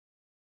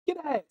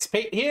G'day, it's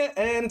Pete here,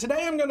 and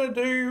today I'm going to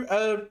do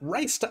a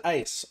race to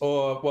ace,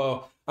 or,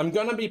 well, I'm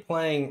going to be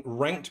playing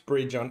ranked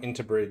bridge on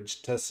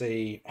Interbridge to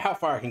see how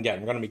far I can get.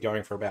 I'm going to be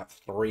going for about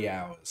 3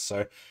 hours, so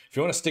if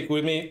you want to stick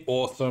with me,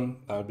 awesome,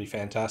 that would be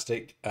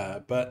fantastic.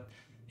 But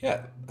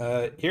yeah,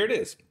 here it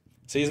is.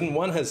 Season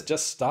 1 has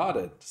just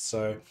started,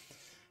 so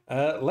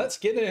let's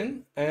get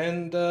in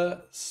and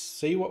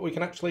see what we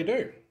can actually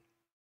do.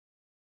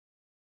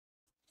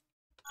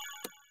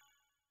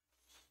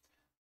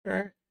 All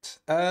right.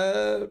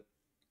 Who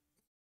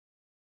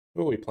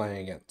are we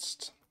playing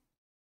against?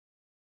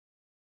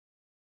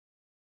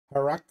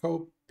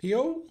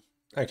 Harakopio?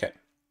 Okay.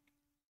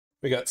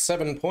 We got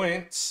 7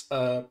 points.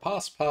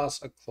 Pass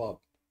a club.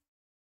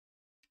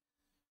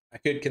 I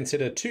could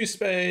consider 2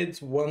 spades,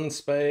 1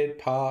 spade,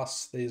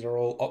 pass. These are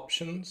all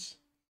options.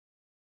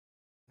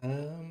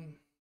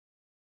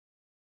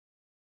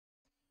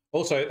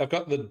 Also, I've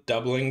got the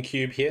doubling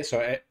cube here,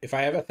 so if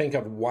I ever think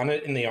I've won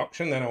it in the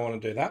auction, then I want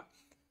to do that.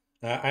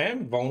 I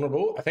am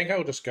vulnerable. I think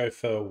I'll just go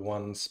for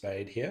 1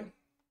 spade here.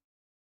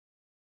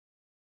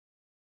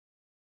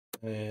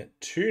 2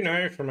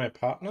 no from my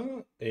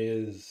partner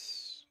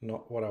is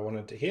not what I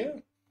wanted to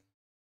hear.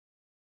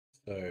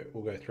 So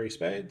we'll go 3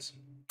 spades.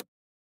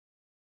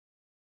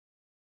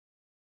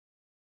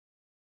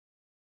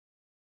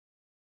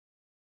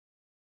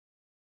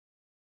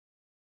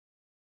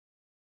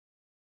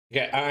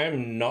 Okay,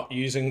 I'm not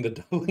using the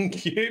doubling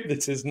cube.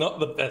 This is not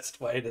the best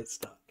way to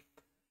start.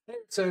 Hey,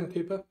 Sam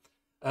Cooper.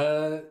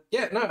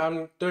 Yeah, no,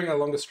 I'm doing a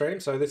longer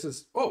stream, so this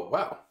is... Oh,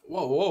 wow.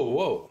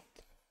 Whoa.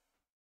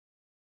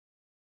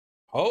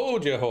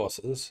 Hold your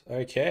horses.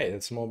 Okay,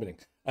 that's more bidding.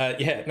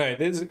 Yeah, no,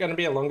 this is going to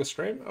be a longer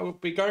stream. I'll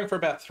be going for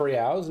about 3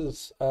 hours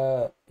is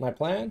my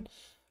plan.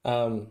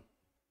 Hopefully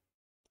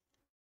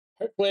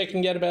I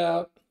can get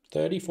about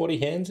 30, 40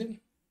 hands in.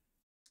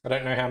 I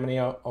don't know how many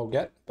I'll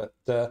get, but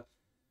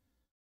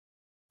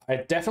I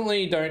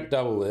definitely don't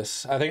double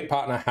this. I think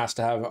partner has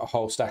to have a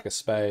whole stack of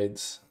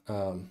spades.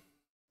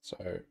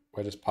 So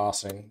we're just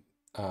passing.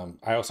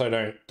 I also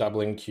don't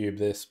doubling cube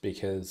this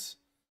because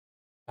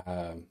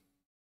I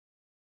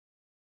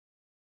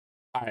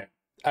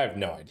have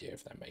no idea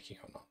if they're making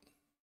or not.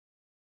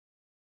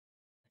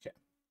 Okay.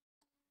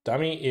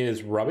 Dummy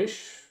is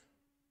rubbish.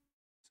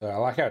 So I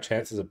like our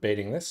chances of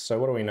beating this. So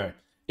what do we know?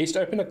 East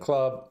opened a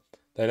club.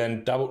 They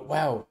then doubled.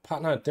 Wow,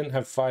 partner didn't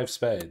have 5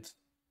 spades.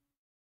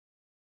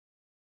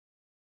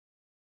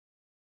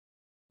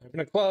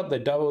 Open a club, they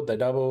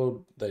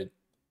doubled,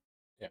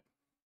 yeah.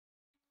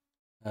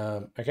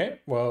 Okay,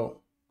 well,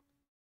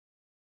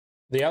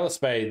 the other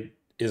spade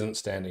isn't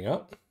standing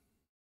up.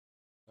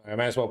 I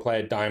may as well play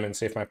a diamond,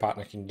 see if my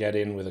partner can get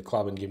in with a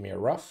club and give me a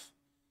ruff.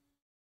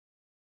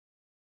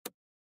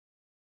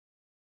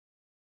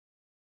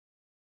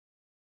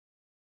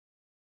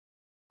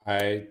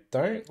 I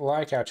don't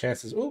like our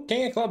chances. Oh,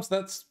 king of clubs,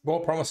 that's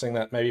more promising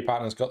that maybe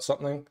partner's got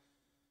something.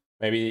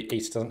 Maybe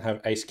East doesn't have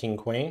ace, king,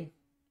 queen.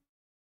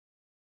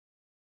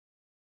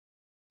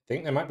 I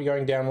think they might be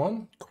going down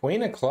 1.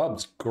 Queen of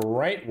clubs,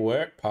 great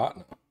work,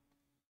 partner.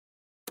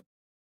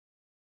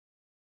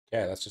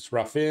 Okay, let's just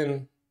rough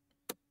in.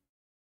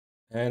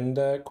 And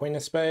queen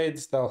of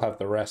spades, they'll have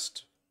the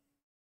rest.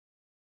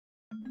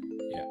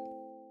 Yeah.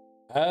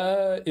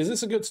 Is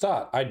this a good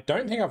start? I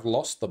don't think I've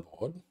lost the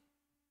board.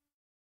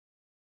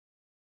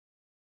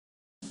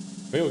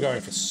 We were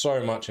going for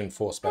so much in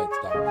 4 spades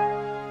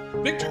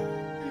double.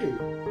 Victory!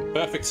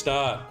 Perfect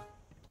start.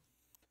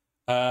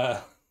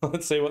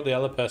 Let's see what the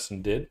other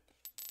person did.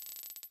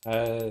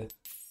 Right.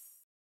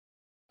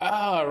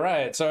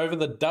 So over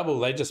the double,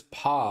 they just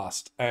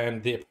passed,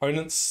 and the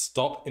opponents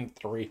stopped in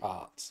 3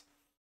 hearts.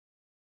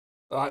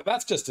 Like,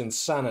 that's just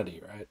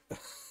insanity, right?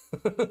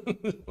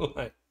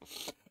 Like,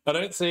 I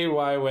don't see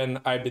why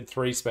when I bid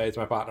 3 spades,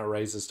 my partner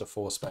raises to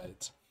 4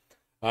 spades.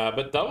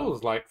 But double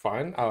is like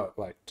fine. I'll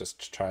like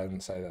just try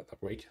and say that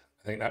week.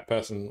 I think that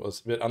person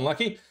was a bit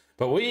unlucky,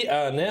 but we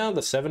are now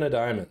the 7 of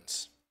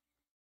diamonds.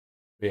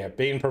 We have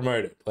been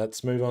promoted.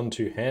 Let's move on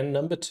to hand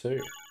number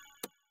 2.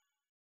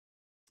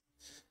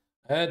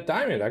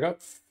 Diamond, I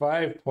got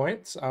 5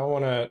 points. I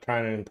want to try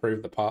and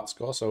improve the part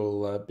score, so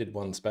we'll bid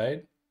 1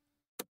 spade.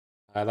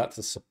 That's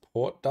a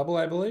support double,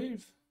 I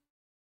believe.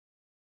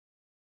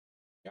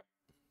 Yep.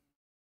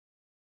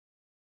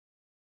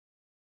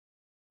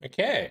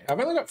 Okay,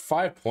 I've only got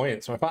 5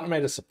 points. My partner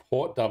made a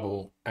support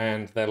double,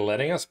 and they're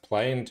letting us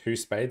play in 2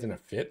 spades in a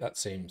fit. That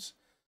seems...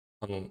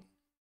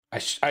 I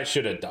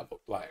should have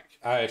doubled. Like,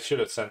 I should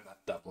have sent that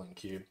doubling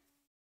cube.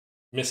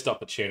 Missed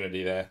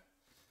opportunity there.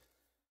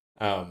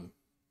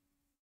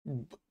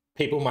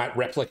 People might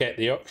replicate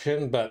the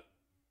auction, but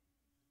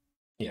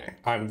you know,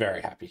 I'm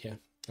very happy here.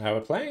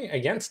 We're playing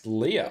against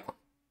Leah.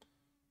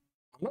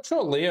 I'm not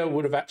sure Leah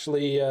would have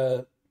actually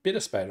bid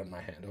a spade on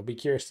my hand. I'll be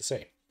curious to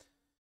see.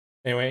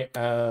 Anyway,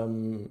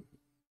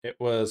 it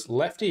was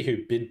Lefty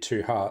who bid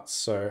 2 hearts,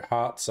 so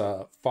hearts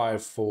are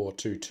 5, 4,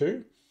 2,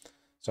 2.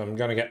 So I'm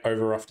going to get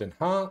overruffed in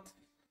heart.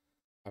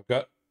 I've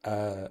got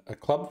a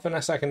club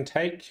finesse I can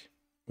take.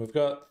 We've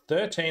got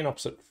 13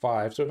 opposite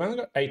 5, so we've only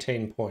got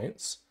 18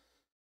 points.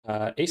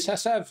 East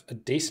has to have a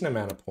decent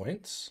amount of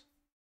points.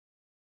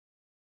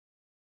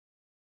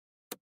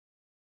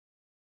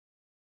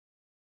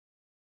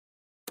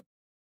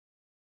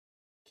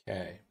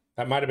 Okay,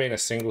 that might have been a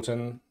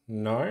singleton.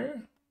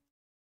 No.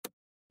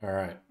 All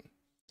right.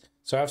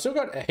 So I've still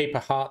got a heap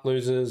of heart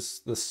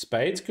losers. The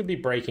spades could be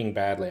breaking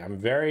badly. I'm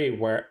very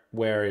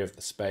wary of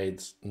the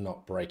spades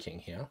not breaking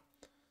here.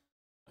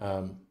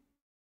 I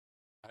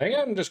think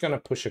I'm just going to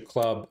push a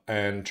club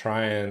and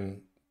try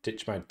and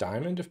ditch my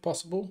diamond if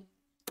possible.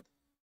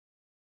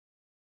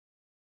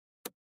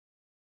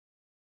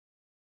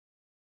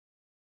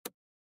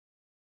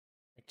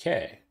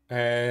 Okay,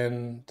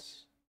 and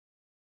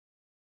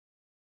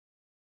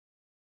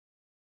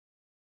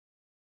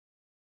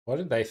what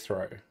did they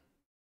throw?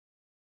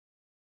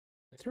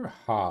 They threw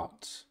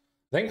hearts.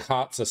 I think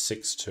hearts are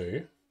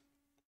 6-2.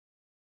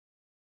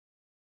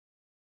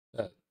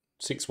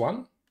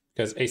 6-1,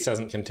 because East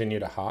doesn't continue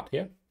to heart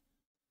here.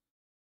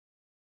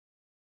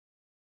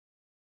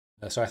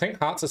 So I think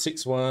hearts are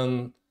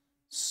 6-1.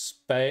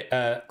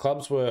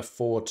 Clubs were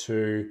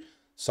 4-2.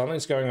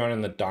 Something's going on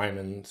in the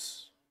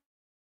diamonds.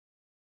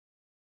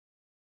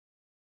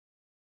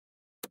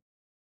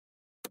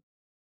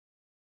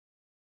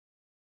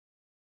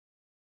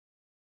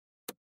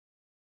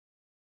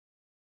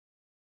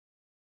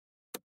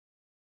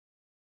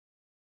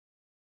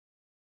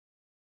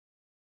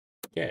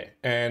 Okay,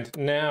 and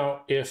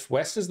now if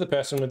West is the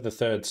person with the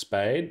third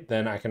spade,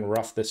 then I can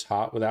rough this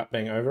heart without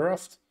being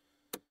over-roughed.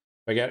 If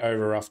I get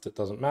over-roughed, it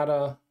doesn't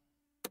matter.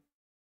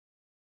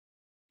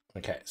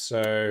 Okay,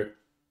 so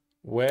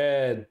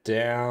we're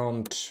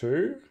down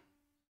 2.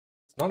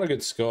 It's not a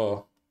good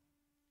score.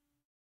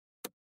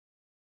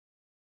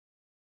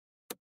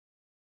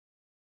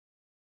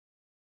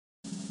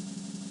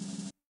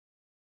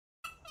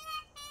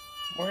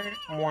 What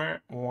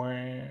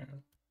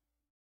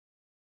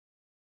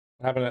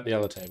happened at the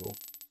other table?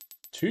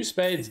 2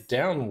 spades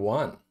down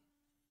 1.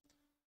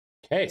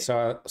 Okay, so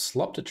I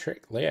slopped a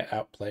trick. Leah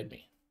outplayed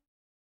me.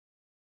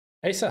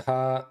 Ace of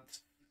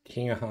hearts,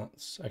 king of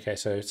hearts. Okay,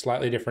 so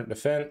slightly different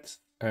defense,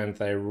 and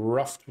they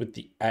roughed with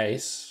the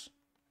ace.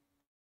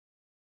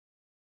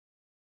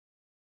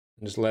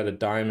 And just let a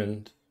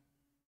diamond.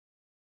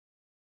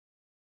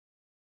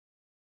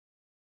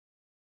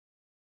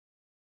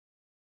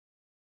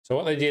 So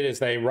what they did is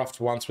they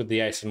roughed once with the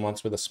ace and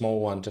once with a small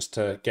one just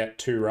to get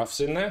 2 roughs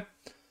in there.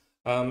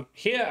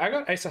 Here, I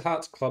got ace of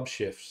hearts club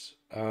shifts,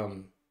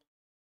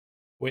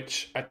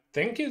 which I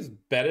think is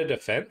better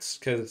defense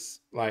because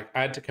like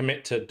I had to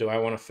commit to do I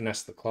want to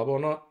finesse the club or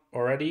not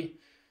already.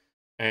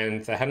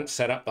 And they hadn't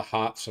set up the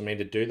hearts for me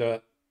to do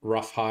the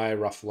rough high,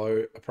 rough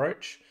low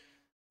approach.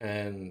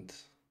 And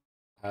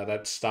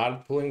that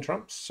started pulling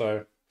trumps.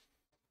 So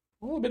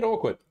a little bit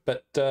awkward,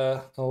 but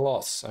a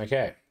loss.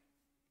 Okay.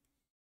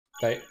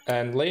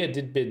 And Leah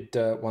did bid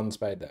 1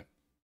 spade there.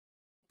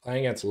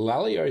 Playing against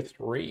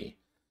Lally03.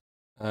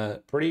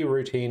 Pretty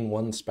routine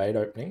 1 spade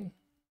opening.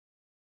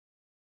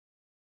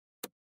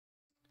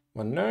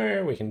 1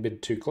 no, we can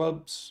bid 2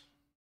 clubs.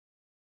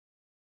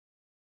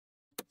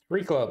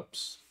 3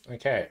 clubs.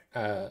 Okay.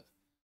 Got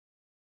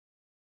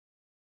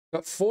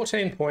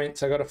 14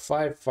 points. I got a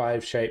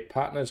 5-5 shape.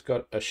 Partner's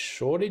got a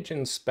shortage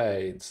in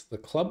spades. The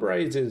club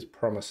raise is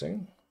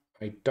promising.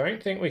 I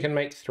don't think we can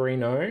make 3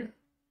 no.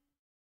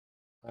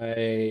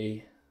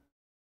 I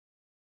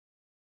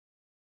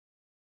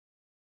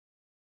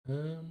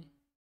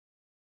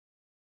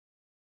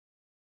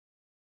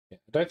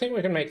don't think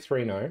we can make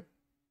 3 no.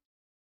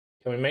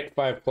 Can we make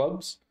 5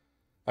 clubs?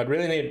 I'd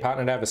really need a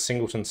partner to have a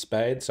singleton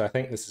spade, so I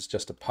think this is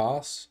just a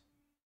pass.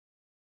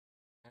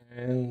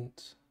 And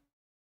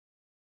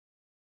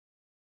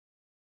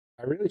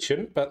I really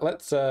shouldn't, but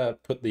let's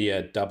put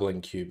the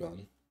doubling cube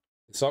on.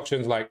 This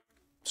auction's like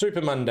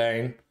super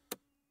mundane.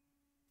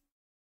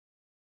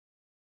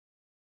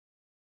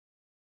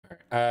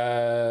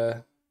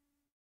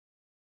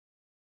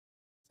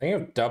 Thinking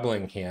of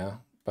doubling here,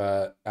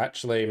 but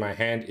actually my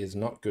hand is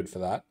not good for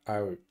that.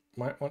 I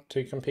might want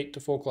to compete to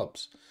 4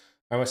 clubs.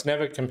 I must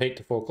never compete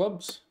to 4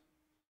 clubs.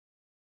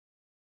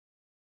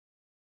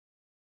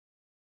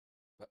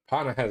 But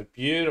partner has a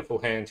beautiful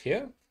hand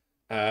here.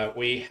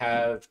 We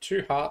have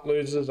 2 heart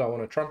losers. I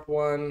want to trump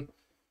 1.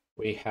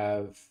 We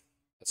have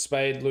a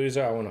spade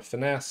loser. I want to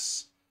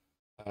finesse.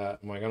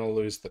 Am I going to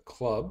lose the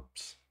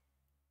clubs?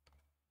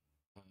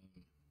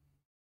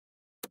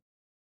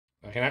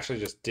 I can actually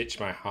just ditch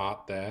my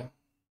heart there.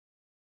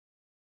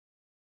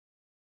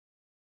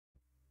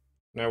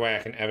 No way I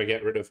can ever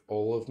get rid of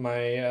all of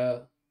my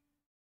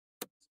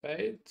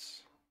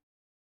spades.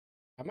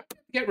 I might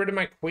get rid of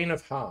my queen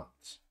of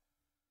hearts.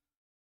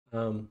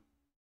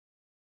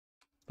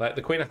 Like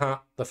the queen of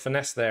heart, the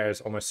finesse there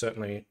is almost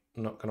certainly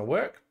not going to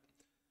work.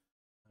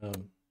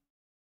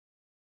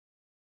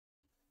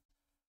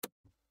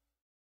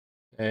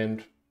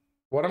 And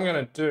what I'm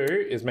going to do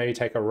is maybe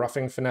take a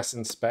roughing finesse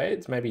in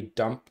spades, maybe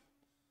dump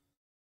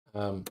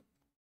a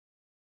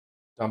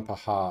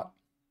heart.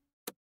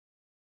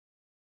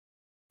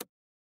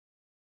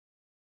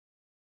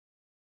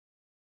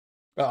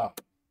 Oh.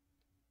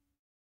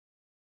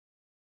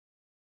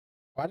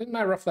 Why didn't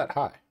I ruff that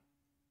high?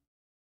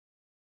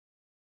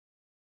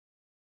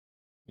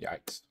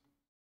 Yikes.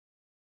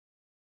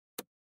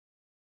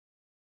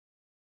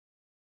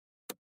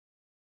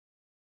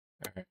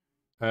 Okay.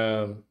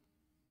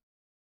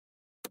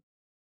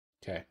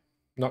 Okay.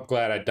 Not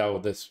glad I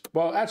doubled this.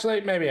 Well,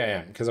 actually, maybe I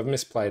am, because I've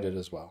misplayed it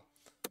as well.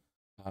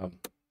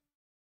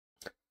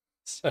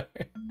 So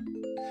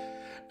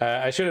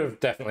I should have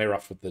definitely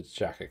ruffled the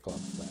jack of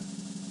clubs there.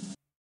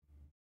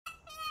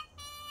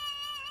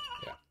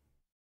 Yeah.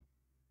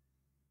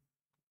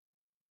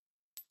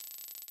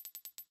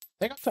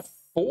 They got to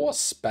 4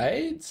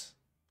 spades?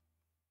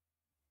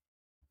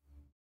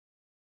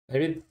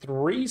 Maybe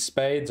 3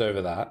 spades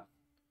over that.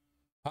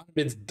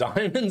 It's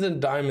diamonds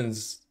and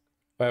diamonds.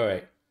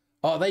 Wait.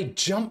 Oh, they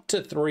jumped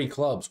to 3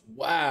 clubs.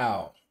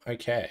 Wow.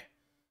 Okay.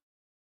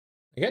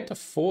 They get to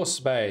 4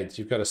 spades.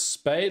 You've got a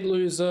spade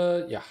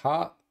loser, your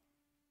heart.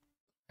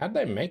 How'd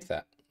they make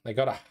that? They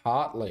got a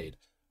heart lead.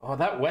 Oh,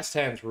 that West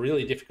Ham's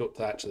really difficult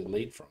to actually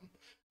lead from.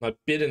 I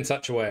bid in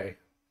such a way.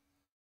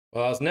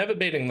 Well, I was never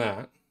beating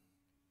that.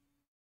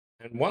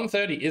 And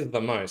 130 is the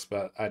most,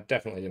 but I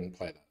definitely didn't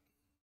play that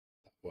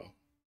well.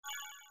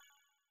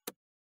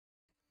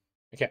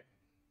 Okay.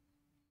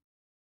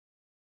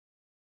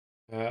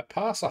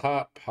 Pass a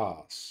heart,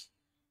 pass.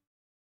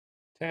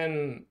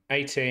 10,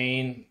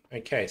 18.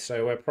 Okay,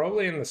 so we're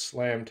probably in the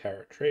slam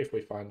territory if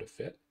we find a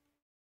fit.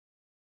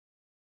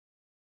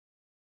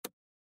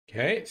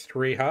 Okay,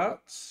 3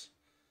 hearts.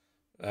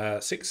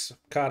 6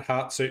 card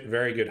heart suit,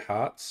 very good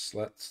hearts.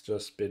 Let's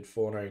just bid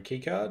 4 no key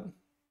card.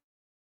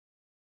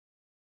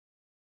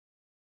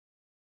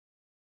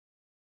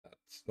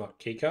 That's not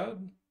key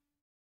card.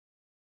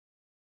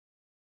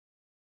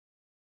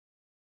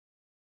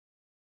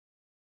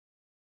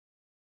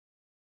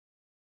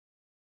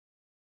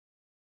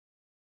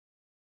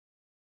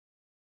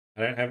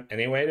 I don't have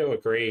any way to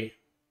agree.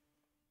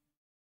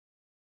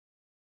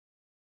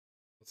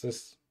 What's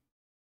this?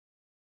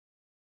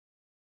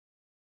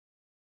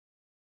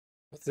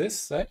 What's this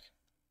say?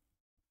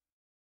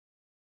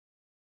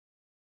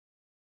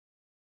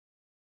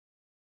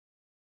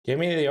 Give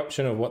me the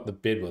option of what the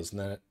bid was, and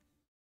then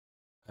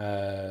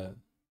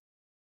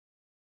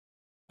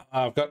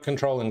I've got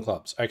control in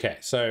clubs. Okay,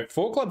 so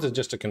 4 clubs is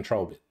just a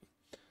control bid.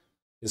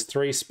 Is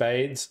 3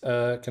 spades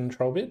a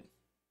control bid?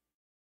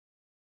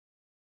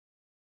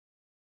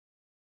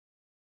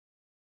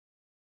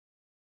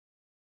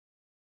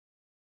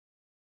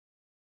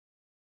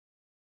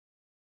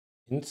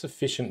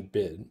 Insufficient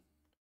bid.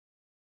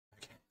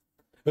 Okay.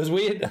 It was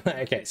weird.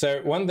 Okay,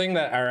 so one thing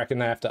that I reckon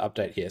I have to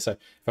update here. So if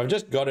I've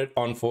just got it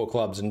on 4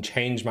 clubs and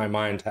changed my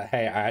mind to,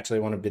 hey, I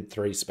actually want to bid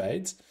 3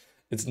 spades,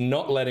 it's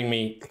not letting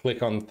me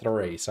click on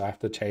 3. So I have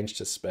to change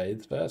to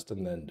spades first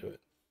and then do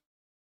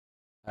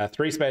it.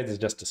 3 spades is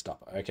just a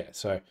stopper. Okay,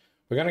 so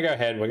we're going to go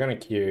ahead. We're going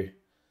to queue.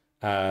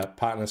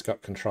 Partner's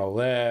got control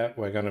there.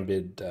 We're going to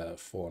bid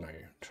 4 no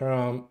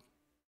trump.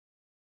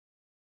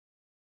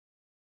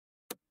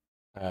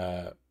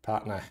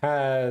 Partner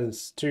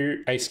has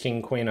 2 ace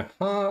king queen of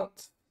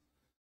hearts.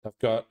 I've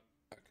got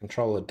a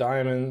control of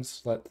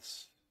diamonds.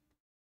 Let's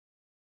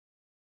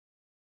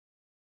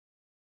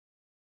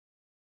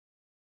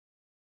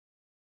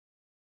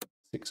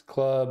six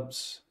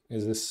clubs.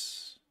 Is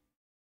this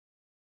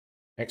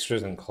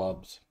extras and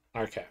clubs?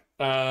 Okay.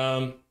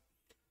 So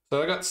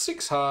I got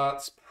 6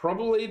 hearts,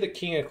 probably the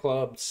king of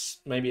clubs,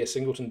 maybe a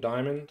singleton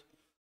diamond.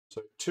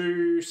 So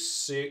 2,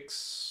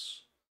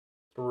 6,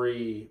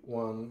 3,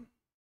 1.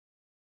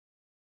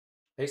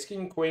 Ace,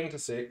 king, queen to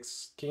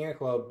 6. King of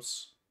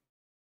clubs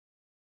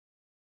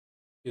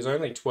is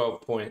only 12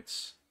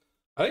 points.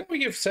 I think we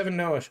give 7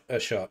 no a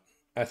shot.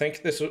 I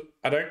think this will,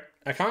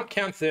 I can't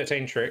count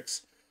 13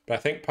 tricks, but I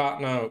think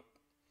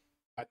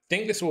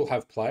this will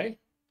have play.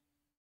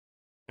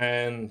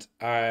 And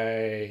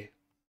I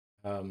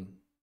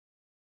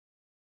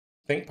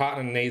think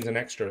partner needs an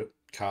extra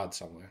card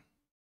somewhere.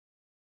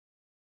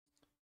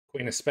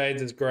 Queen of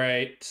spades is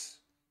great.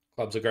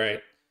 Clubs are great.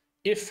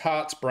 If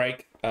hearts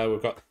break,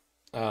 we've got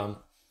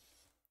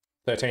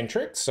 13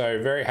 tricks,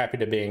 so very happy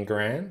to be in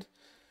grand.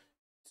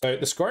 So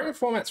the scoring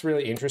format's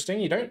really interesting.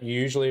 You don't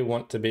usually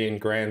want to be in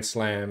grand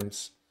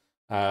slams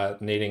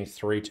needing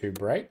 3-2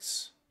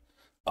 breaks.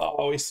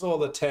 Oh, we saw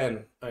the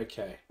 10.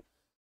 Okay.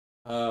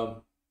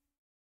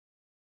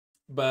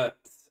 But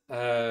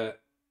so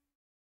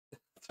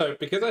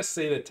because I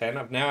see the 10,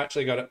 I've now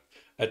actually got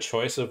a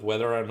choice of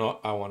whether or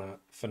not I want to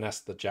finesse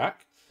the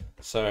jack.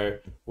 So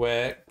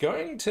we're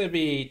going to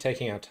be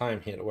taking our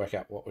time here to work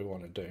out what we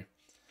want to do.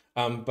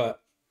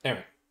 But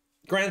anyway,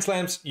 grand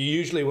slams, you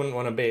usually wouldn't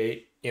want to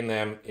be in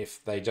them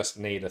if they just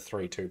need a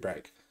 3-2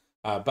 break.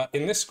 But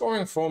in this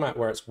scoring format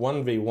where it's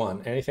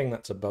 1v1, anything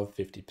that's above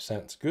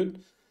 50% is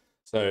good.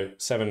 So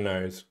 7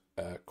 no's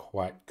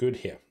quite good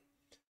here.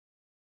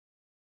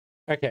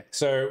 Okay,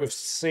 so we've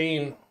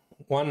seen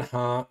 1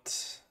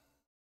 heart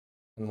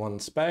and 1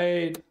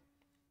 spade.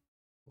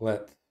 I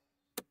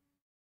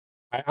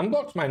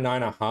unblocked my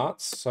 9 of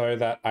hearts so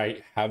that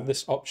I have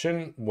this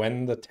option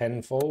when the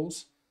 10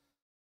 falls.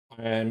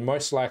 I'm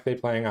most likely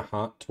playing a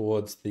heart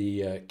towards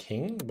the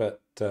king,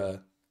 but let's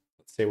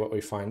see what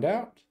we find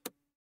out.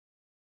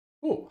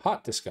 Oh,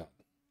 heart discard.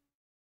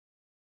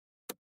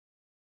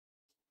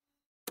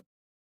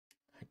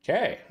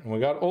 Okay, and we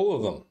got all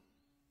of them.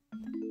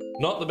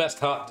 Not the best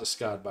heart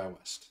discard by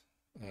West.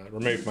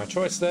 Remove my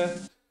choice there.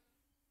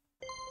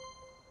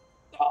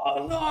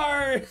 Oh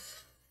no!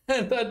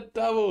 And that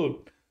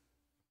doubled.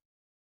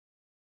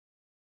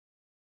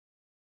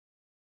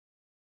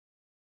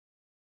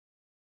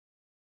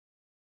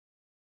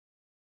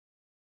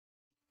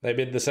 They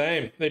bid the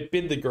same. They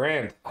bid the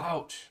grand.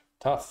 Ouch.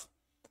 Tough.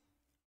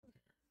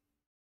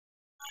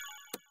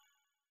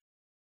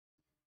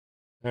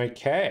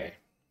 Okay.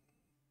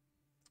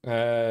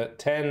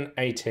 10,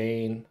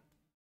 18.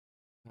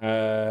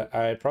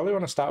 I probably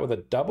want to start with a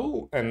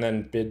double and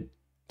then bid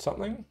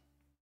something.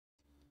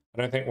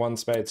 I don't think one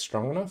spade's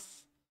strong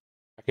enough.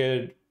 I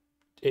could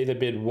either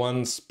bid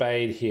one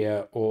spade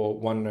here or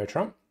one no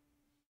trump.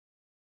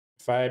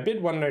 If I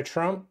bid one no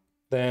trump,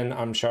 then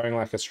I'm showing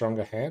like a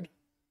stronger hand.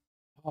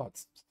 Oh,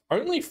 it's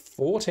only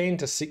 14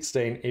 to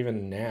 16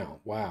 even now.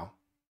 Wow.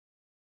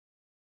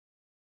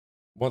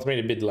 Wants me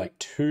to bid like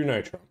two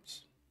no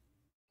trumps.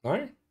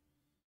 No?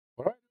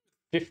 What?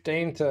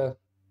 15 to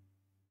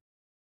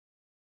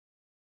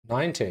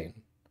 19.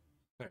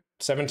 No,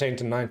 17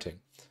 to 19.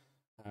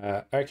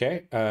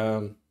 Okay.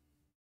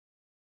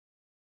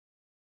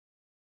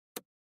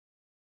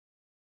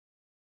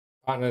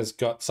 Partner's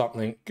got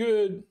something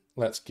good.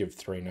 Let's give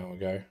 3-0 a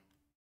go.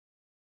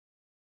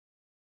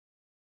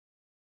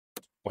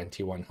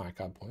 21 high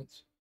card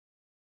points.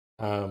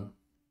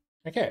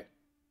 Okay.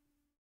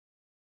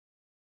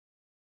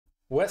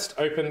 West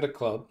opened a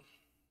club.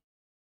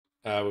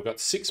 We've got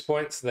 6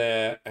 points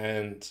there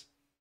and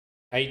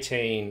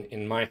 18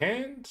 in my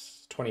hand.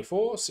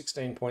 24,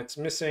 16 points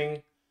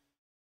missing.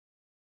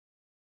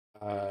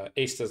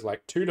 Easter's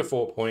like 2 to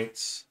 4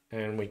 points,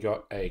 and we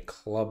got a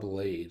club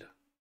lead.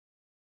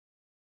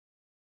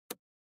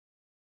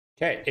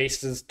 Okay,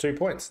 Easter's 2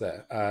 points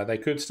there. They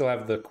could still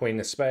have the Queen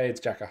of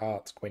Spades, Jack of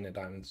Hearts, Queen of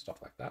Diamonds, stuff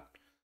like that.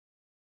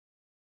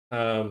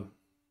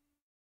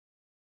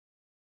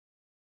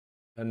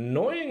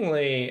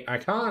 Annoyingly, I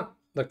can't.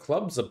 The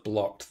clubs are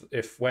blocked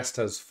if West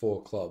has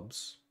 4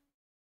 clubs.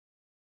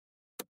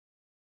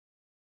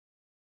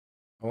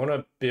 I want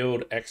to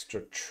build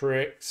extra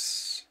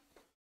tricks.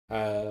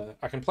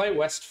 I can play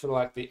West for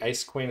like the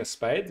Ace Queen of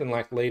Spades and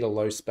like lead a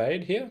low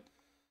spade here.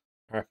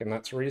 I reckon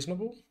that's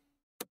reasonable.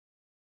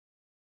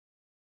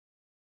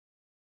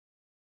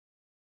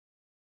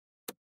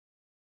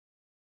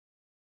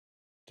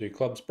 Do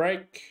clubs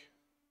break?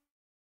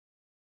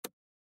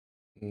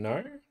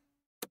 No.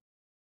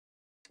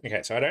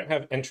 Okay, so I don't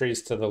have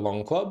entries to the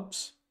long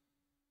clubs.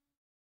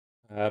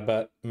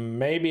 But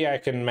maybe I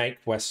can make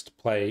West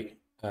play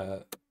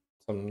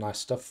some nice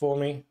stuff for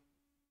me.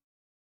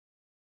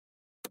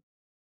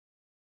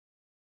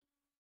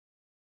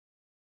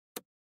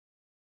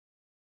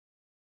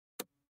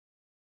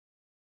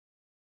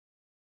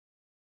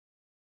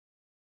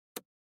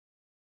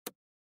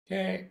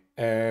 Okay,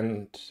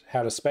 and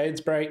how do spades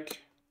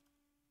break?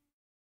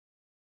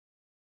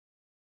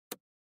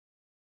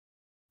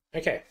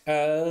 Okay,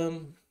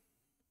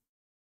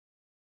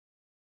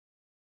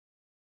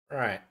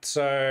 right,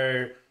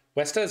 so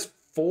West has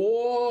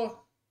 4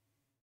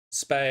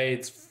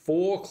 spades,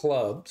 4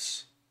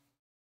 clubs.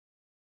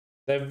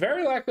 They're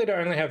very likely to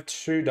only have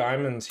 2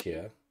 diamonds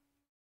here.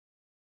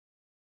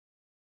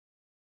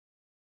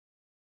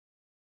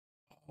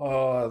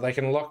 Oh, they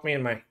can lock me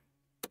in my...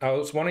 I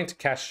was wanting to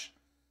cash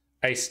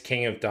Ace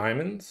King of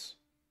Diamonds.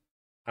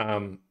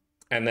 And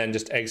then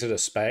just exit a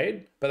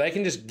spade. But they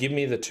can just give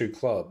me the 2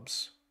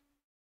 clubs.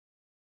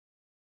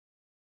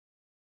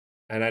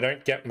 And I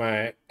don't get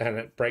my... And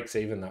it breaks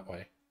even that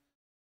way.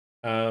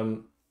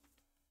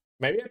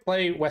 Maybe I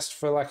play West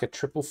for like a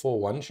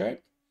 4-4-1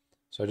 shape.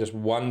 So just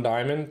 1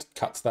 diamond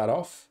cuts that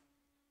off.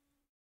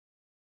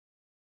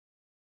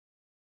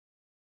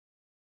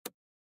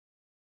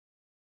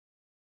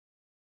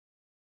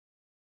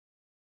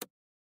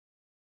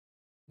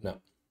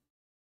 No.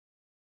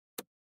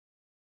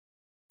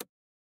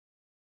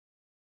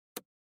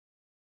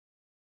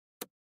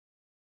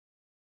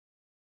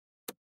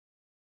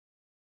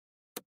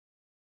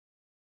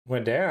 We're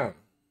down.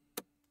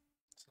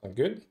 It's not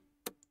good.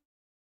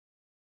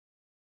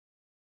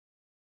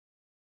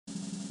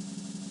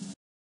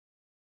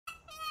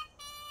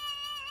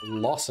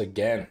 Loss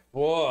again.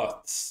 Whoa,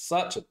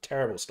 such a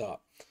terrible start.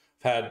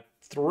 I've had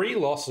 3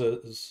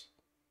 losses.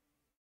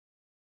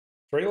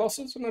 3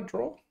 losses and a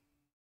draw?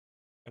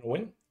 And a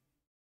win?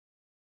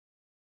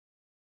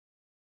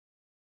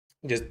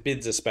 Just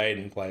bids a spade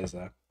and plays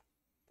that.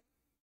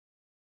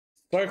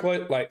 So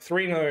close, like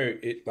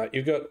 3-0, like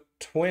you've got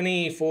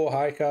 24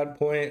 high card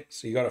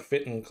points, you got a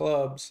fit in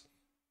clubs.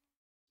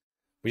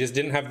 We just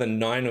didn't have the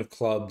 9 of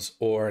clubs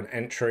or an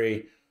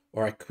entry,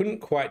 or I couldn't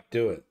quite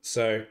do it.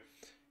 So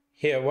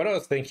here, what I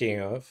was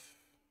thinking of,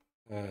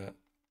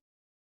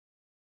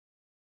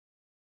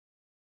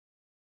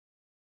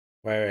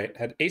 wait,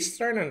 had East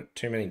thrown in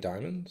too many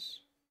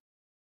diamonds?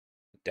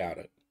 doubt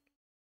it.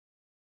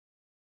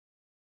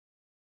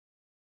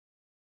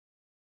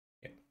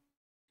 Yeah.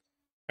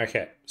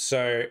 Okay,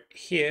 so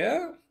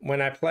here,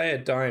 when I play a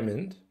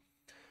diamond,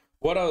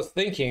 what I was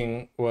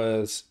thinking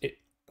was,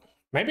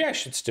 maybe I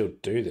should still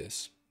do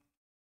this.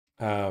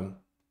 But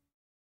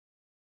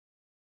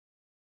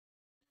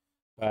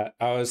I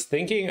was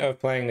thinking of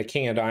playing the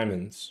king of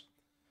diamonds,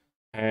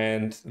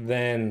 and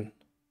then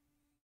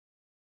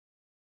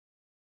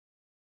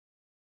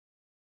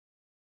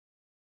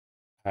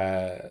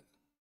I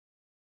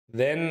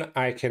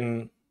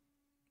can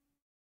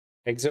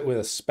exit with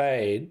a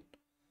spade,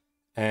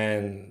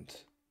 and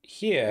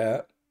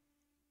here,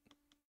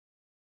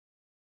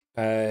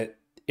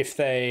 if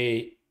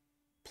they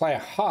play a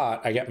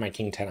heart, I get my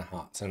king 10 of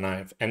hearts, and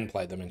I've end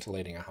played them into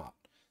leading a heart.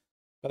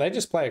 But they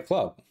just play a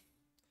club,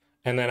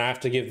 and then I have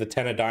to give the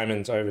 10 of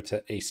diamonds over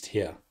to east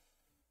here,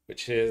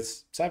 which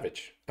is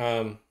savage.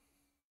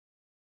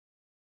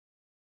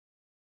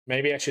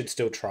 Maybe I should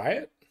still try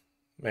it.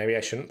 Maybe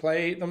I shouldn't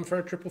play them for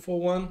a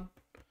 4-4-1.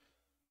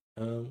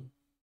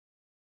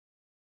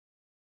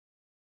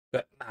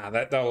 But nah,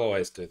 they'll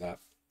always do that.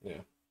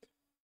 Yeah.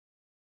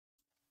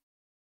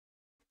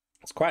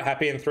 It's quite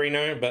happy in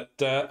 3-0, but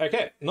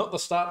okay, not the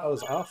start I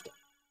was after.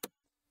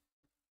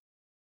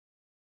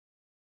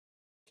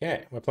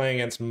 Okay, we're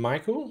playing against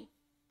Michael.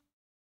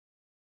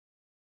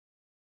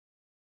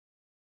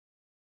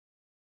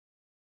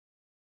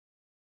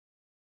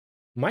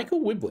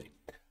 Michael Wibley.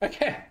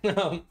 Okay.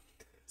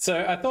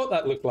 So I thought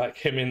that looked like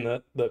him in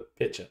the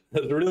picture.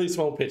 It's a really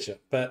small picture.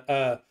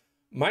 But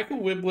Michael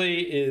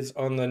Wibley is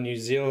on the New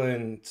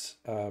Zealand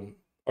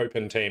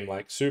Open team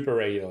like super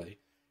regularly.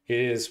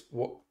 He is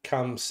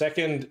come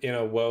second in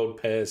a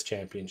World Pairs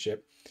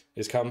Championship.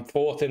 He's come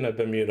fourth in a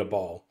Bermuda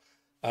Bowl.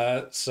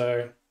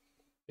 So,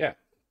 yeah.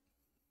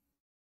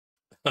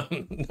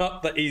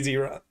 Not the easy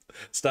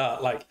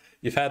start. Like,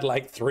 you've had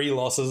like 3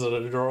 losses at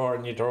a draw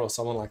and you draw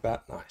someone like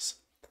that. Nice.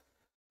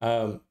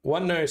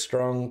 1-0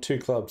 strong, 2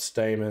 club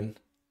Stayman.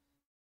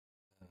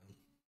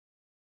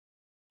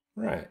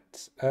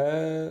 Right.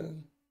 I'll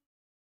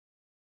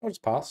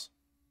just pass.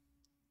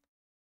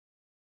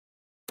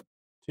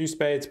 2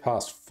 spades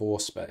past 4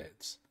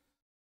 spades.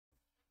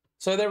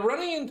 So they're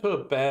running into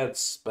a bad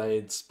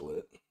spade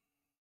split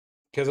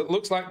because it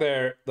looks like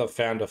they've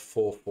found a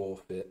 4-4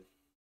 fit.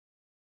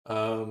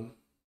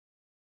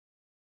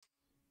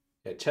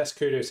 Yeah, Chess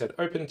Kudu said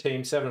open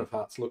team 7 of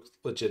hearts looks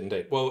legit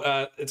indeed.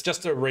 Well, it's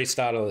just a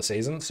restart of the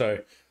season, so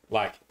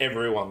like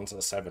everyone's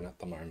a 7 at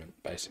the moment,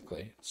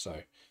 basically.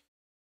 So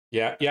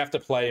yeah, you have to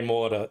play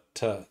more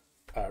to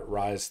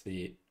rise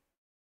the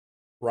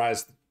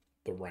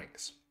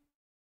ranks,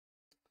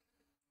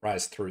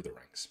 rise through the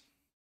ranks.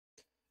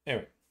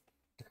 Anyway,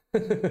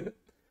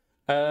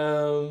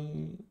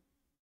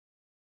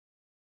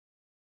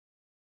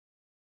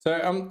 so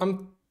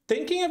I'm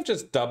thinking of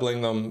just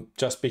doubling them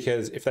just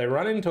because if they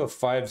run into a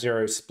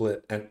 5-0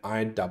 split and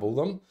I double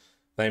them,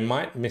 they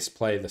might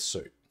misplay the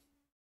suit.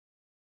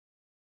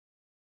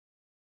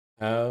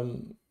 I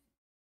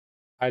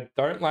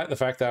don't like the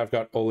fact that I've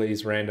got all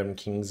these random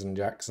kings and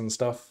jacks and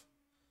stuff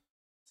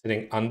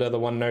sitting under the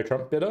 1-no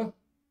trump bidder.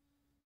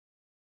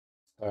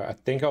 So I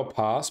think I'll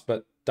pass,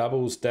 but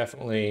double's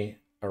definitely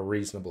a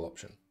reasonable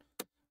option.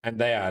 And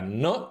they are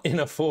not in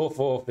a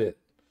 4-4 fit.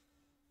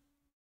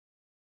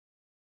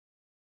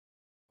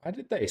 Why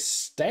did they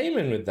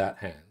Stayman with that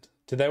hand?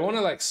 Did they want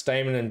to like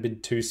Stayman and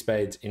bid 2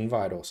 spades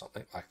invite or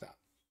something like that?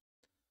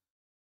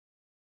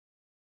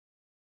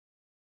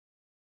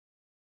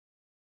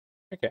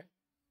 Okay.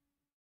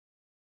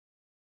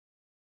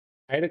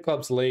 8 of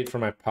clubs lead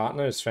from my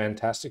partner is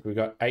fantastic. We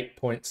got 8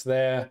 points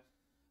there.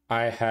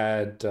 I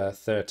had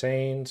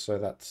 13, so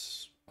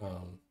that's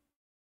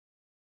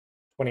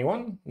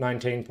 21.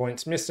 19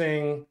 points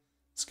missing.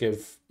 Let's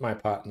give my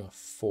partner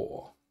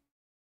 4.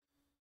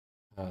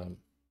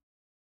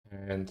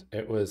 And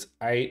it was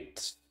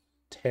 8,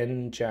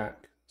 10,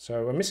 jack.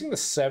 So we're missing the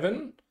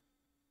 7.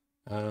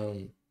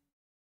 My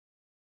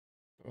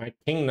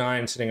king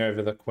 9 sitting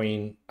over the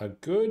queen are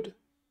good.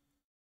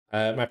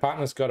 My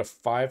partner's got a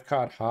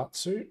 5-card heart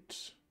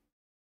suit.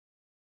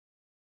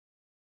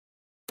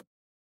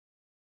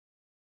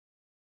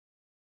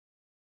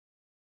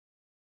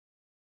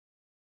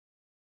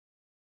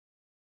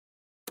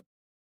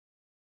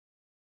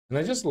 And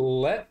they just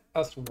let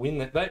us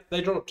win it. They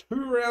draw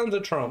 2 rounds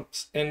of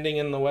trumps, ending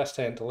in the west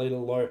hand to lead a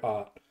low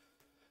heart.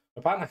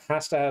 My partner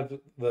has to have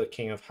the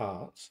king of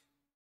hearts.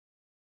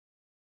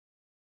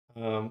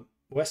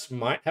 West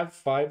might have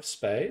 5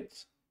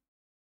 spades.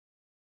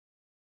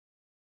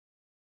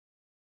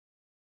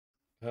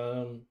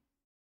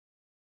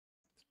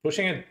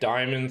 Pushing a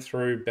diamond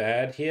through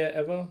bad here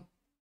ever?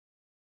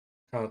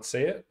 Can't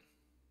see it.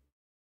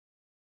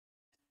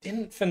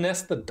 Didn't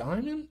finesse the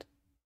diamond?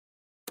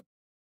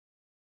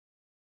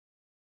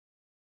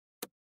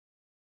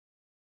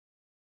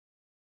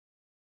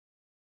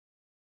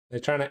 They're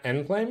trying to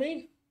end play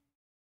me?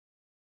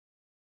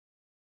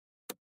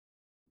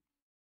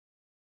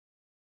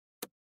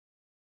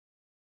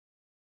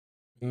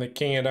 And the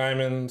king of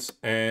diamonds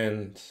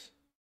and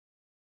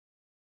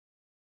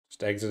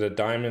Just exit a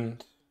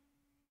diamond.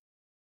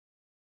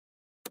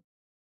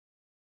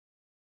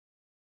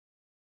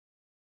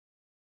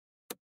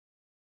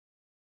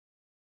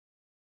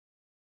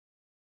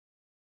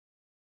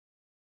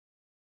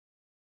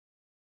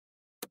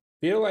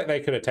 Feel like they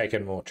could have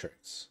taken more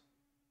tricks.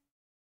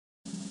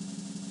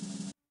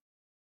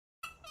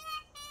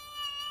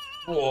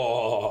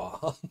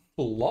 Whoa,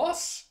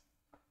 loss?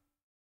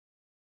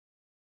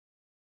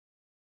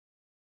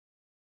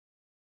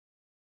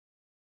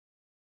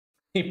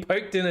 He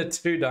poked in a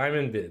 2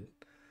 diamond bid.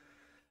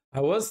 I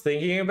was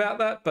thinking about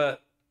that,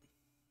 but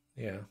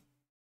yeah.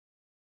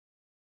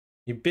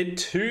 You bid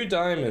 2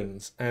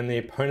 diamonds and the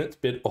opponent's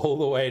bid all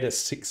the way to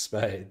 6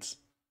 spades.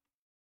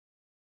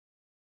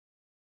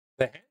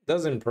 The hand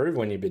does improve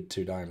when you bid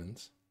 2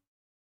 diamonds.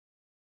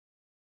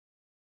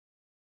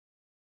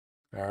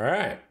 All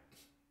right.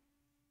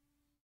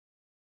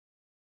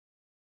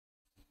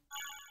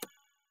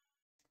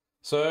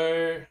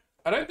 So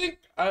I don't think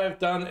I've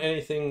done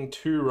anything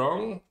too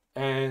wrong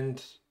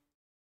and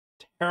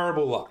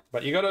terrible luck,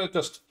 but you got to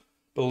just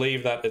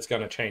believe that it's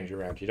going to change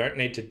around. You don't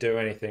need to do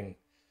anything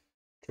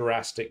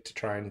drastic to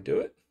try and do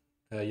it.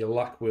 Your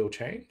luck will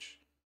change.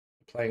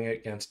 Playing it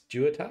against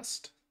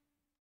Duatust.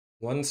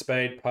 1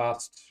 spade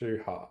past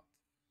 2 heart.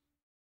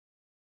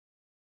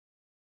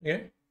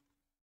 Okay.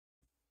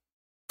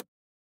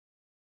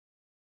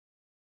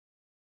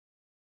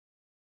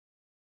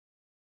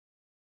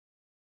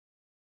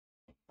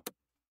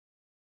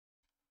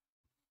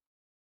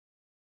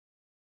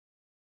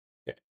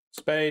 Okay.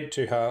 Spade,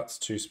 2 hearts,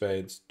 2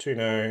 spades, 2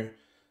 no.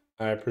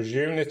 I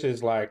presume this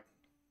is like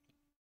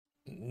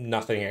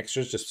nothing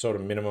extras, just sort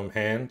of minimum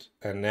hand.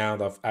 And now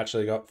they've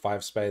actually got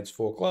 5 spades,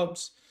 4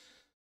 clubs.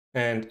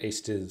 And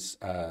East is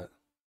happy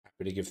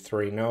to give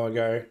 3 no a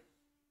go.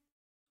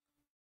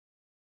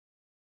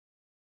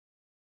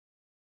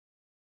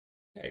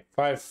 Okay,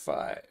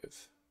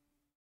 5-5.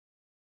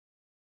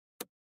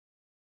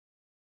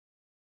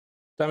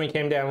 Dummy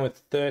came down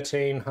with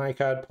 13 high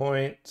card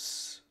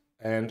points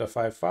and a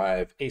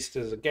 5-5. East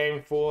is a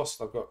game force.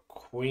 They've got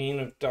Queen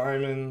of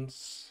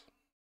Diamonds.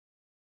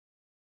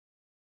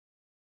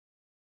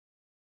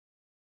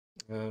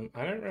 I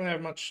don't really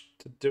have much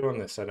to do on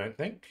this, I don't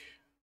think.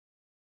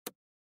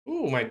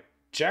 Ooh, my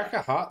Jack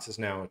of Hearts is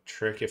now a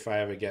trick if I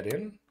ever get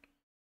in.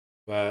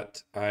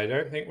 But I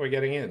don't think we're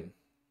getting in.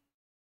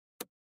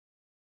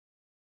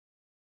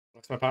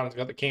 Looks my partner's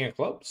got the King of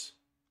Clubs.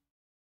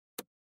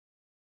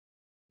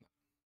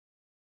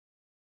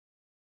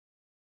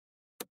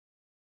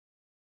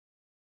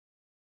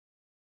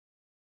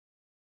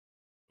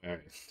 All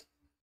right.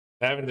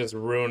 They haven't just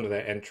ruined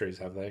their entries,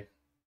 have they?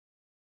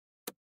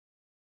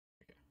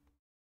 Okay.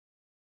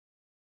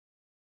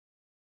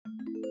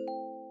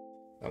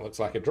 That looks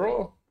like a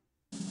draw.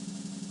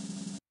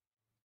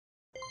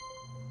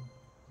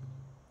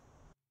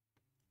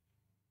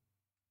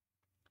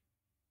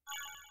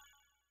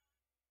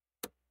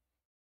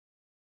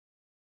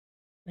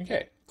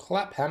 Okay,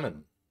 Clap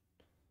Hammond.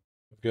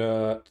 We've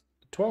got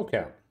 12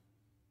 count.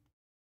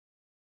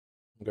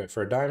 We'll go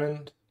for a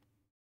diamond.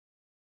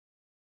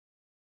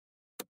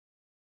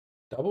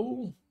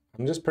 Double.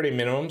 I'm just pretty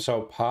minimum, so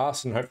I'll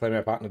pass and hopefully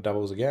my partner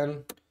doubles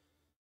again.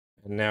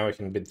 And now we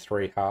can bid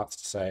 3 hearts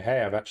to say,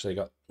 hey, I've actually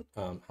got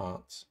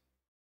hearts.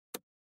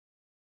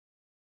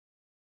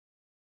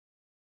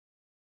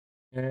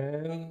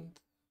 And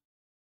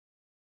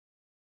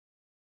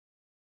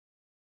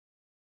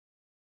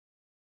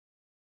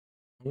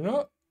I'm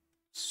not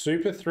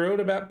super thrilled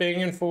about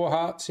being in 4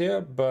 hearts here,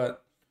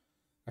 but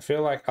I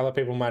feel like other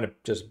people might have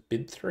just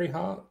bid 3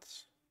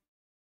 hearts.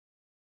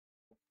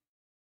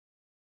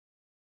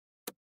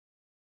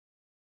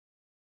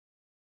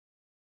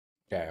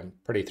 Okay, I'm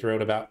pretty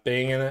thrilled about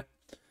being in it.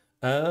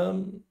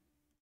 Nice.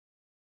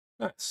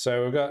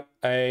 So we've got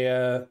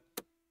a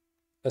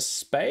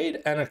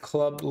spade and a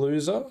club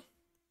loser,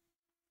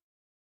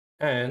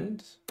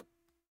 and a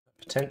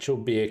potential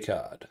beer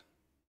card.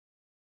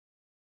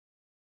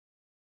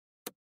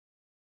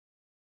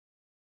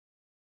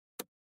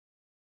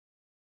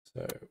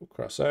 So we'll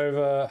cross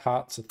over.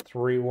 Hearts are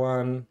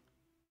 3-1.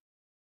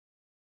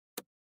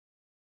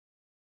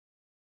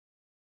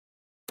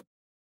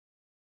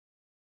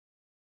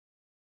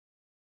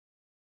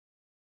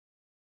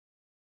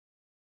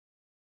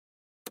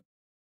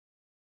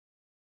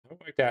 I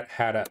haven't worked out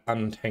how to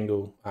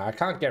untangle. I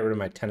can't get rid of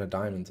my 10 of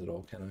diamonds at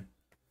all, can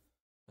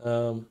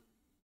I?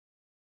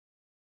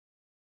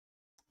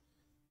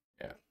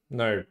 Yeah,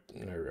 no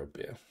real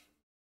beer.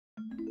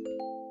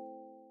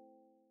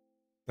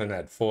 And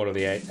add 4 to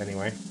the 8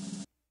 anyway.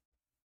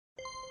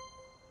 I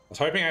was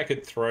hoping I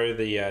could throw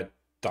the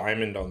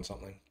diamond on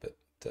something, but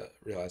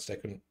realized I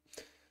couldn't.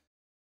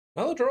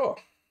 Another draw.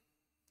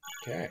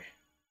 Okay.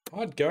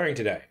 Hard going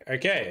today.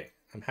 Okay.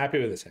 I'm happy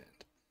with this hand.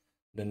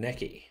 The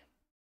Necky.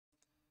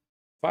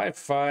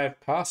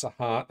 5-5, pass a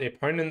heart. The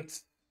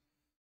opponents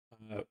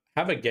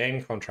have a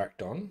game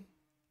contract on.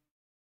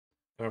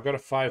 And I've got a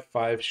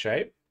 5-5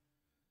 shape.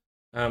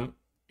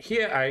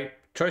 Here,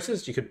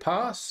 choices, you could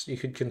pass, you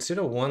could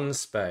consider 1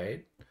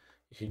 spade,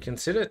 You can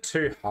consider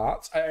 2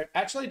 hearts. I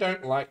actually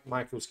don't like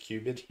Michael's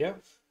Cubid here.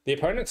 The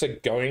opponents are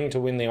going to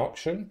win the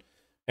auction,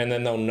 and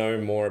then they'll know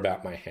more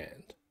about my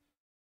hand.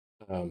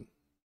 I'm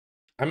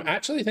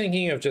actually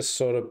thinking of just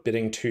sort of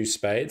bidding 2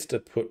 spades to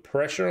put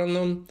pressure on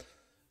them.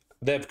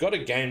 They've got a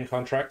game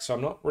contract, so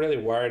I'm not really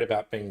worried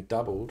about being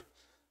doubled.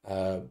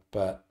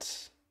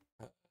 But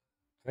I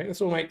think this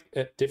will make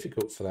it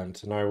difficult for them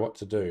to know what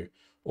to do,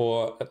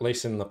 or at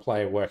least in the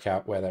play work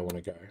out where they want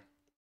to go.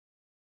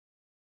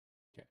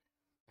 Okay.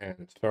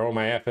 And for all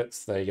my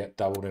efforts, they get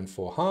doubled in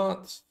 4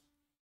 hearts.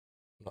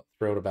 I'm not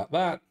thrilled about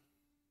that.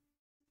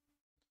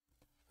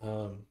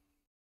 Do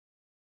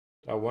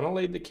I want to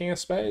lead the King of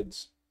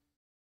Spades?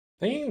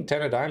 Thinking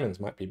 10 of Diamonds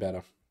might be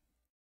better.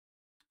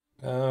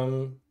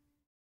 Partner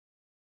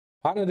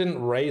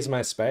didn't raise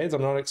my spades.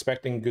 I'm not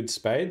expecting good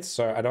spades,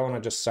 so I don't want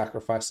to just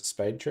sacrifice a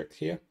spade trick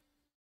here.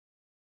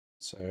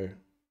 So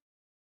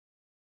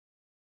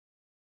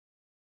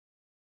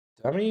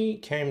dummy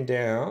came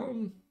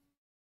down.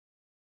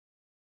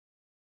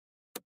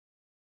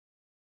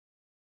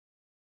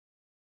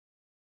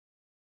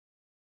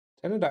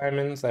 Ten of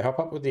Diamonds, they hop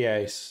up with the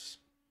ace.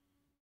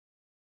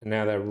 And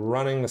now they're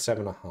running the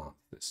 7.5.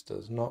 This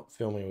does not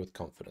fill me with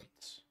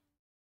confidence.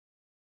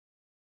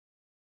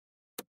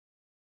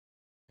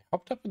 They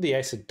hopped up with the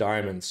ace of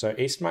diamonds, so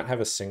East might have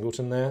a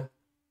singleton there.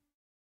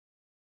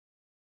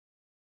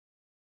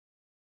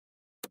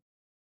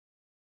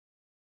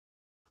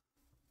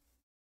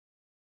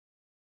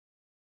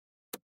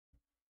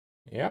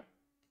 Yep.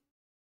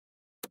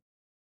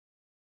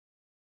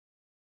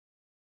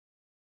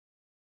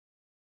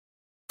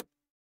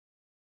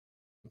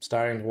 I'm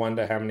starting to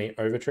wonder how many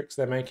over tricks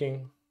they're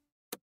making.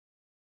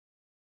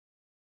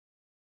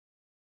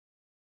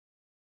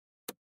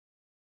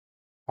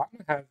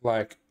 Partner have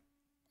like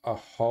a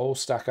whole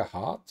stack of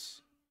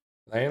hearts.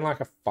 Are they in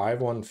like a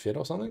 5-1 fit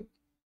or something?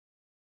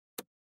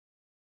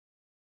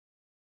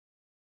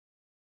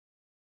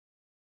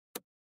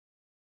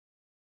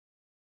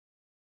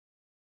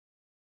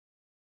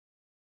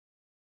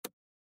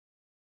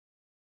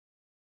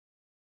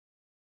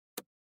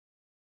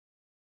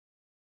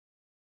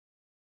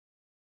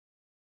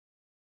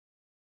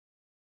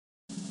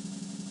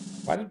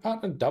 Why did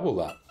partner double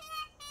that?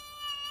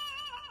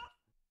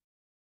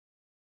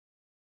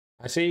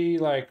 I see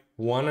like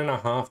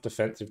 1.5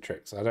 defensive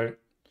tricks. I don't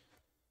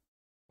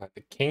like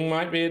the king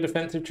might be a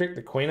defensive trick.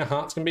 The queen of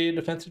hearts can be a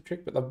defensive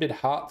trick, but they've bid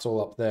hearts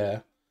all up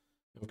there.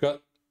 I've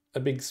got a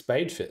big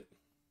spade fit.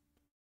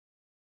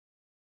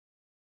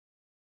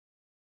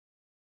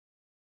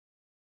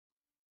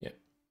 Yeah.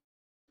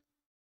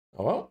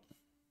 Oh well.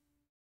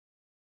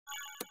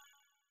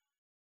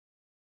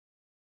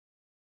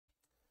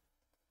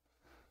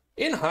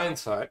 In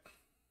hindsight,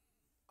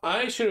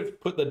 I should have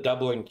put the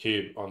doubling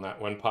cube on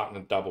that when partner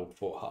doubled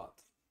 4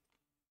 hearts.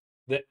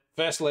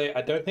 Firstly,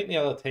 I don't think the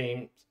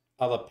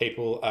other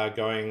people are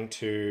going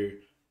to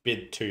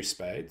bid 2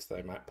 spades.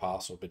 They might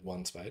pass or bid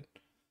 1 spade.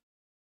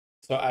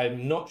 So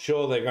I'm not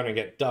sure they're going to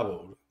get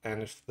doubled.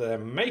 And if they're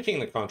making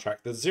the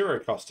contract, there's 0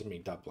 cost in me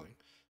doubling.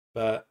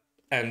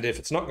 And if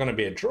it's not going to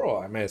be a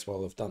draw, I may as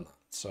well have done that.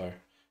 So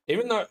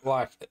even though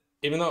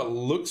it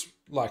looks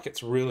like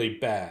it's really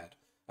bad,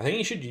 I think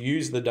you should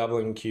use the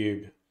doubling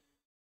cube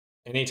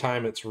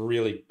anytime it's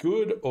really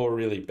good or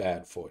really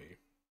bad for you.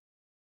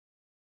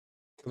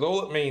 Because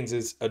all it means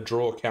is a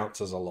draw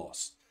counts as a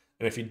loss.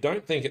 And if you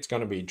don't think it's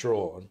going to be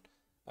drawn,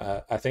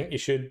 I think you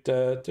should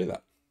do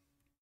that.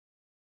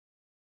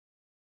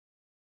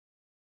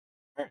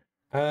 All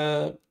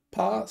right.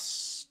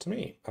 Pass to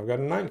me. I've got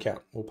a 9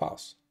 count. We'll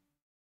pass.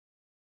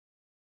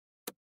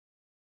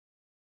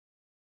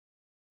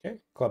 Okay,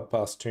 club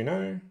pass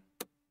 2-no.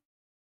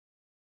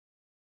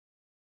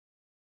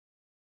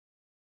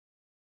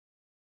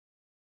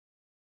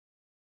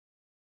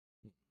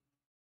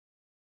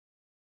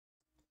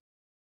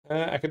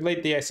 I could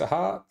lead the ace of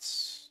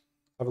hearts.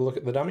 Have a look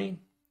at the dummy.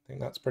 I think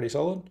that's pretty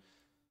solid.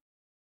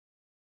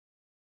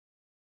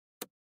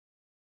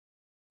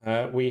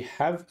 We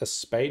have a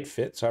spade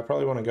fit, so I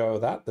probably want to go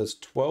with that. There's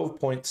 12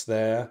 points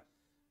there,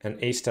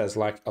 and East has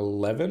like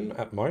 11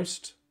 at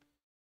most.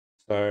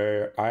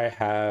 So I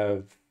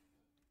have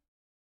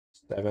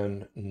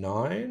 7,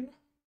 9.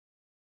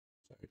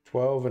 So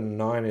 12 and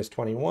 9 is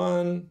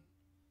 21.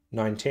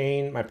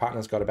 19. My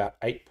partner's got about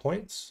 8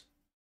 points.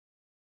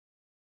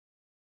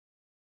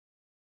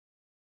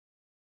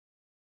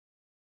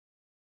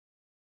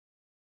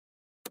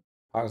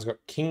 Partner's got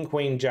king,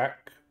 queen,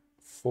 jack,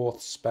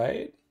 4th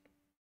spade.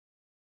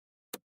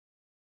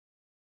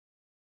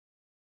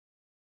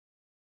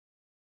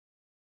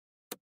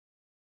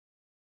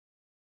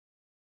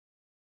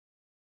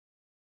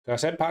 So I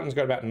said partner's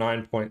got about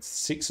 9 points.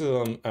 6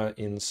 of them are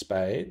in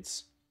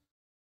spades.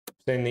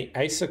 Then the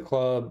ace of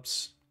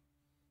clubs,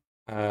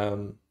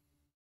 not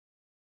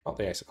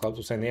the ace of clubs,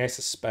 we're saying the ace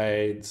of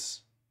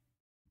spades.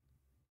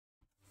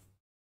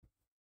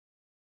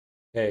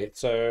 Okay,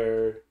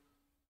 so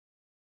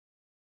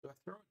do I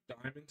throw a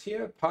diamond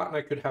here?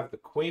 Partner could have the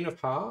queen of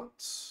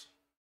hearts.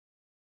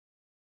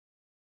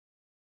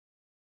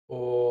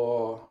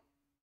 Or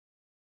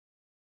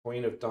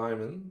Queen of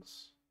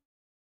diamonds.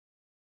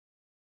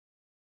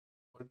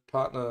 My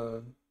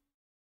partner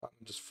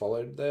just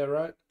followed there,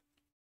 right?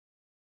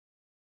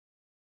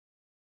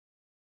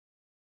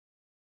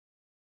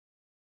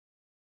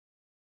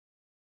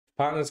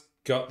 Partner's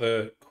got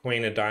the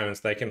Queen of diamonds,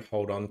 they can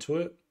hold on to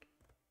it.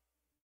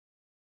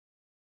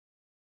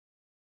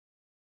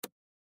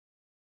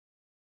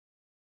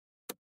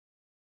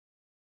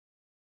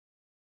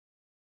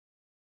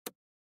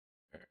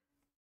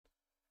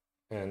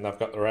 And I've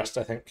got the rest,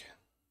 I think.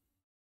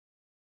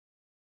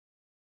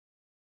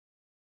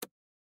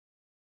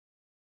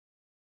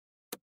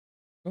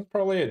 That's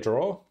probably a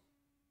draw.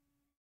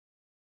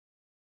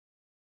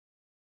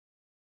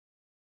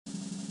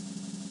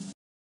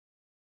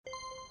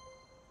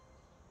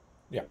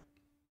 Yeah.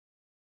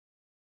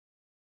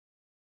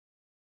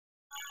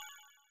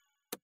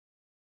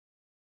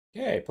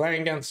 Okay,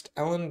 playing against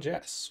Alan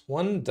Jess.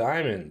 1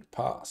 diamond,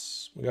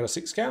 pass. We got a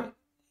 6 count.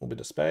 We'll be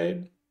to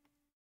spade.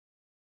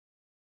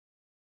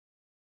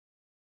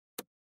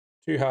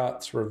 2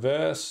 hearts,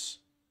 reverse.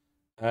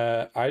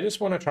 I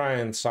just want to try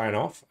and sign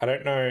off. I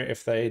don't know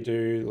if they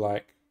do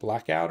like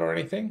blackout or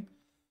anything.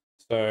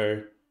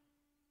 So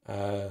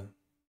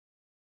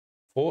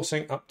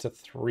forcing up to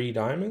 3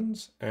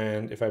 diamonds.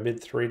 And if I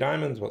bid 3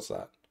 diamonds, what's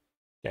that?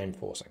 Game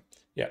forcing.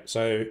 Yeah,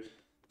 so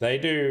they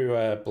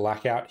do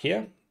blackout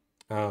here,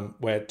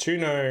 where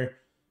 2-no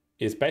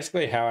is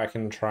basically how I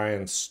can try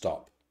and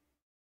stop.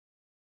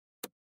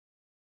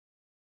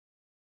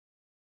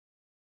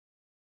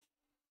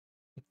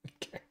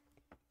 Okay.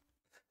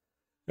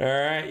 All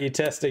right, you're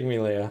testing me,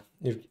 Leah.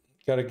 You've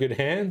got a good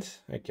hand?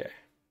 Okay.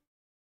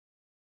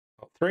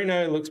 Well,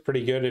 3-no looks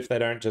pretty good if they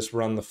don't just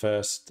run the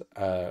first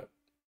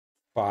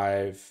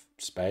 5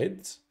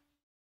 spades.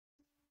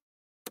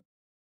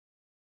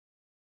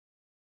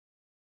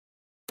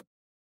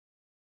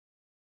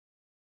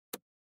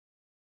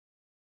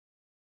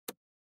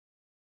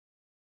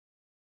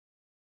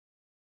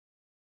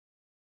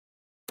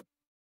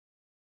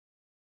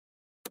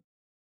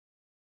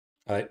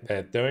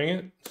 They're doing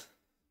it.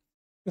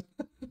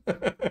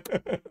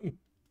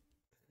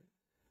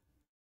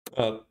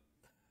 Oh.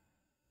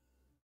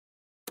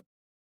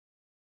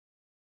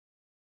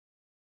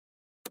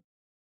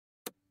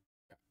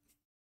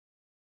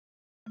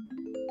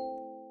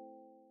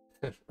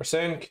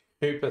 Rasan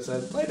Cooper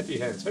said, played a few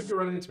hands. Hope you're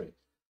running into me.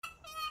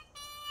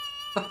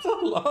 That's a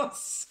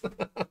loss.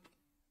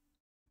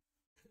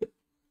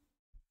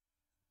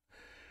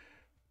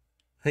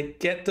 They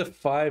get to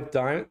 5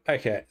 diamonds.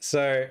 Okay,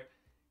 so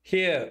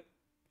here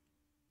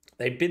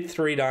they bid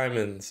 3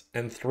 diamonds,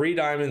 and 3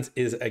 diamonds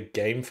is a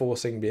game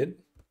forcing bid.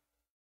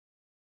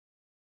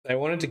 They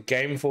wanted to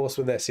game force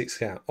with their 6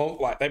 count. Oh,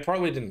 like they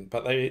probably didn't,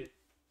 but they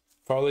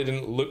probably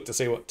didn't look to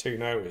see what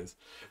 2-no is.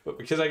 But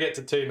because I get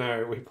to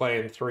 2-no, we play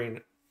in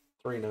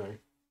 3-no.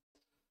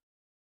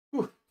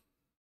 Whew.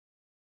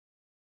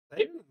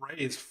 They even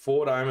raised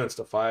 4 diamonds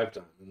to 5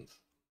 diamonds.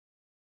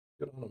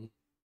 Good on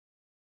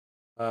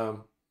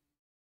them.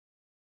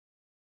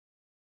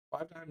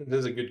 5 diamonds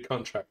is a good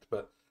contract,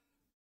 but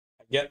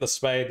I get the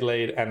spade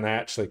lead and they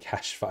actually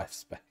cash 5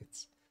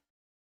 spades.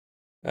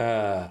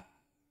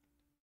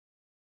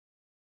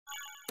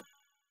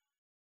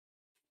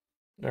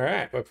 All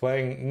right, we're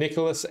playing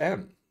Nicholas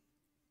M.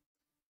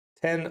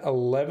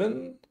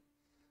 10-11,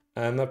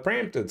 and they're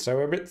preempted, so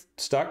we're a bit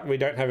stuck. We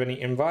don't have any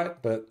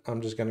invite, but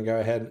I'm just going to go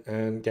ahead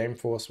and game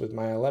force with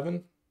my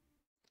 11.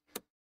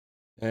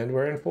 And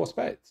we're in 4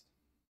 spades.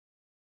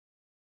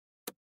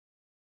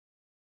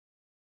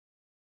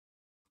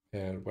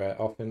 And we're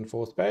off in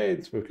 4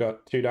 spades. We've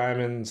got 2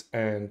 diamonds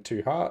and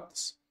 2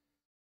 hearts.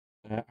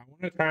 I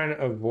want to try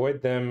and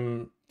avoid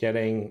them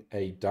getting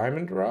a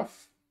diamond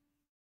ruff.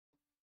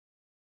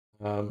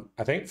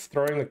 I think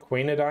throwing the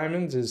Queen of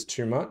diamonds is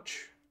too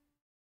much.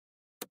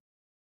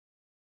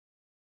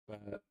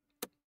 But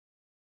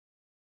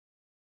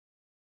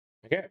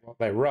okay, well,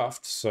 they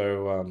ruffed,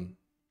 so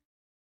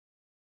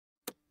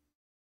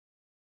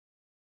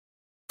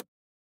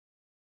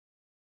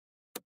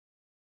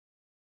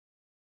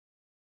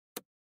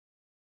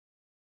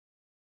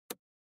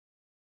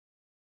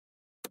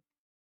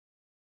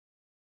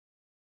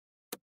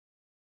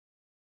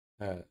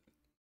there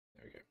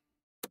we go.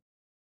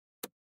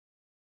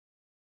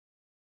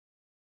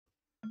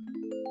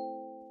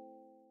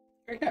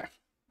 Okay,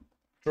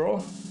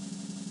 draw.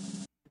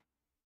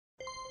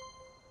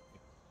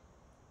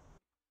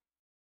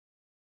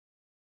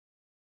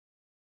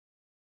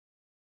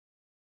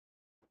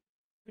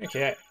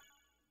 Okay.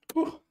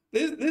 Whew.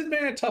 This has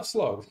been a tough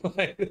slog.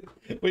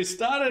 We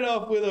started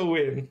off with a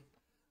win.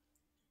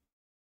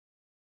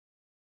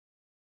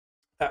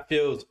 That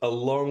feels a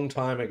long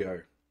time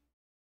ago.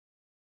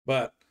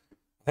 But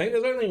I think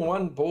there's only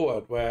one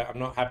board where I'm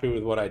not happy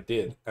with what I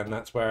did, and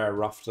that's where I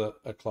roughed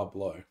a club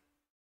low.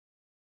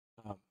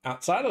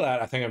 Outside of that,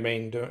 I think I've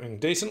been doing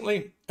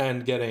decently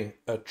and getting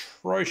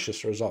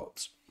atrocious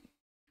results.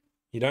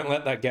 You don't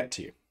let that get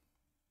to you.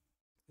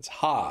 It's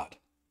hard.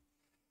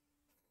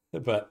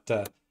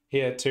 But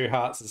here, 2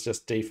 hearts is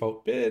just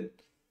default bid.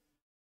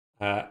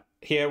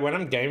 here, when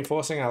I'm game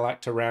forcing, I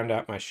like to round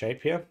out my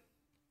shape here.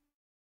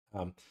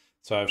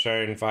 So I've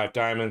shown 5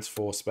 diamonds,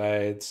 4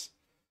 spades.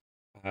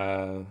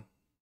 I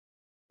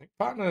think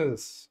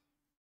partner's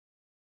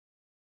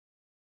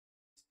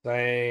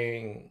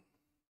saying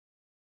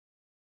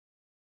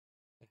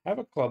they have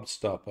a club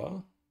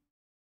stopper.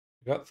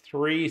 We've got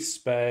 3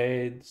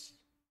 spades.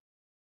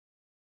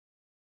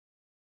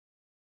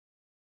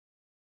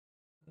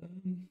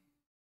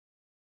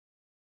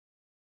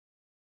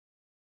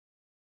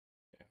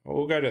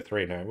 We'll go to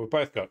 3 now. We've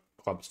both got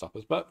club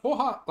stoppers, but 4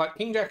 heart, like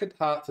King Jack of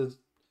Hearts is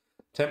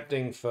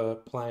tempting for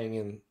playing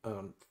in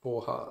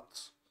 4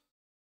 hearts.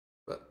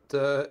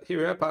 But here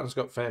we are. Partner's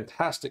got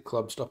fantastic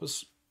club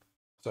stoppers.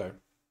 So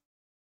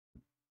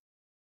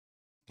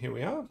here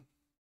we are.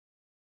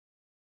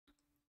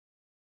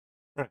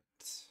 Right.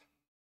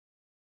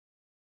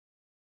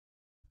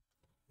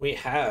 We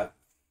have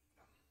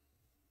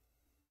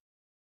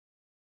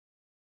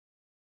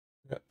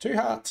got 2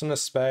 hearts and a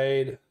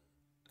spade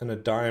and a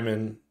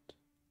diamond.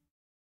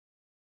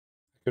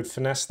 I could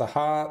finesse the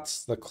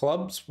hearts, the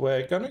clubs.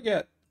 We're going to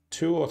get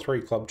 2 or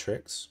 3 club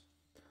tricks.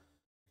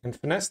 I can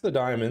finesse the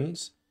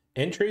diamonds.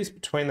 Entries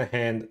between the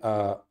hand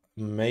are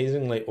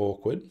amazingly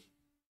awkward.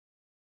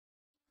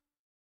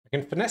 I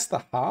can finesse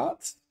the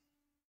hearts.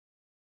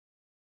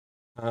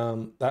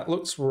 That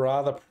looks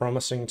rather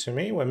promising to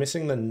me. We're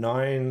missing the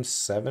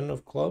 9-7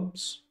 of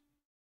clubs.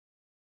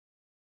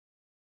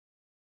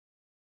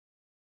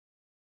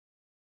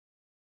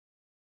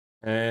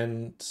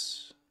 And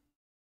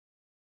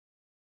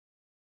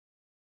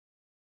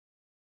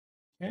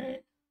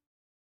okay.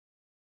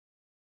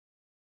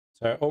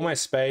 So all my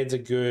spades are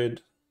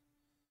good,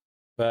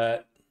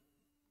 but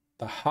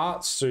the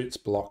heart suit's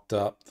blocked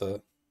up.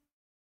 The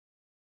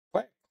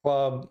black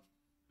club.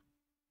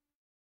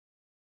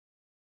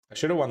 I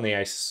should have won the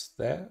ace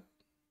there.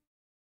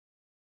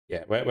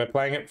 Yeah, we're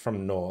playing it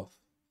from north.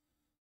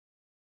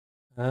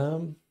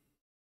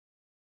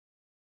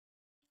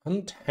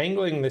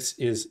 Untangling this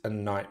is a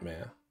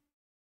nightmare.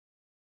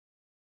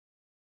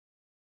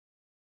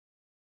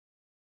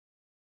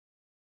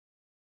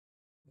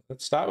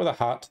 Let's start with a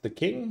heart to the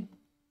king.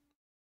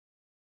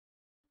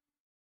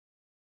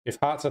 If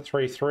hearts are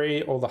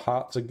 3-3, all the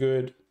hearts are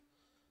good.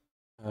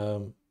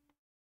 We'll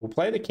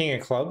play the king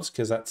of clubs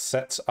because that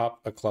sets up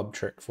a club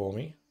trick for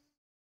me.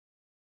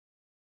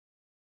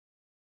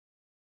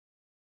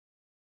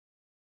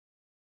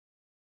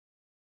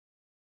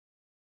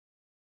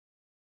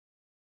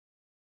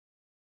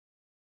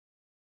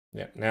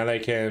 Yeah, now they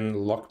can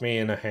lock me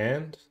in a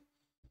hand.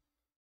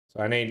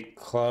 So I need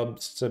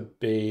clubs to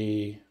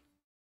be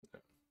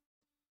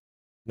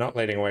not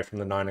leading away from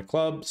the 9 of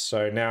clubs.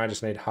 So now I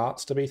just need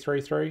hearts to be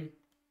 3-3.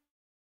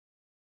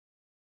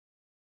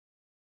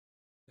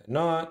 They're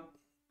not.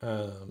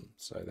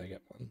 So they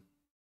get 1.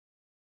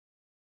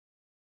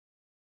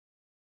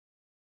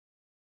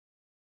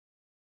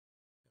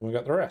 And we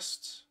got the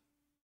rest.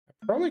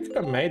 I probably could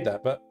have made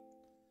that, but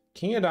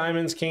king of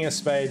diamonds, king of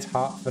spades,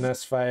 heart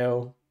finesse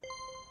fail.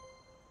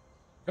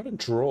 Got a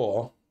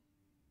draw.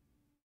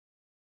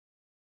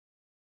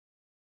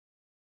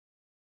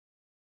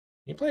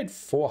 He played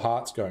 4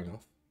 hearts going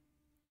off.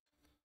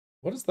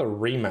 What does the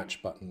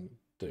rematch button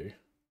do?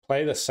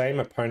 Play the same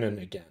opponent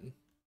again.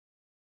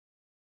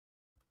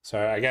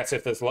 So I guess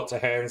if there's lots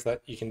of hands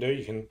that you can do,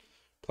 you can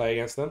play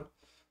against them.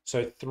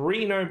 So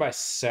 3-0 by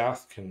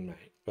South can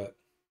make, but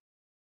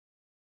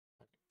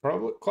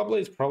probably club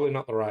lead's probably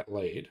not the right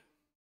lead.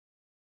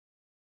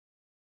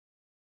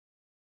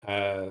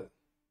 So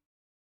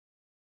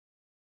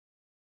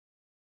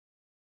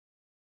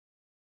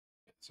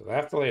they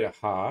have to lead a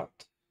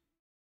heart.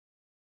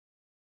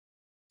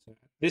 So at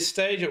this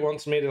stage, it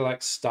wants me to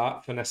like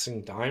start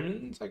finessing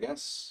diamonds, I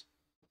guess.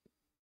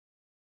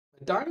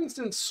 Diamonds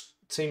didn't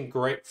seem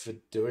great for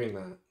doing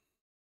that.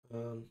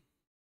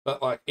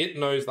 But like it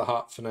knows the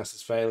heart finesse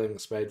is failing, the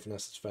spade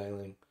finesse is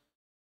failing.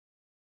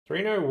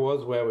 3-0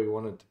 was where we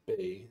wanted to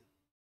be.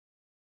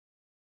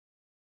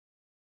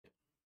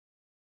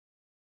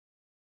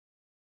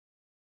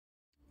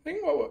 I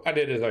think what I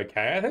did is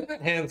okay. I think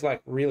that hand's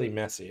like really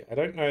messy. I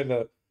don't know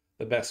the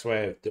best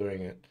way of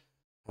doing it.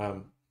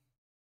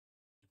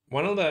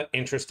 One of the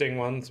interesting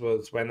ones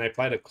was when they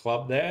played a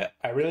club there.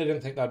 I really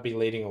didn't think they'd be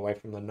leading away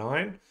from the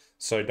 9,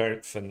 so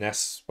don't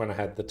finesse when I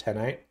had the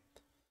 10-8.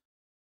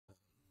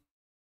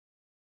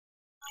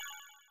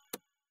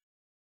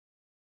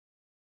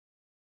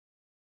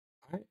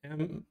 I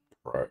am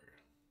pro.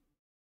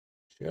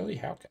 Shirley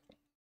Howker.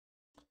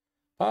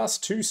 Pass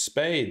 2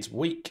 spades,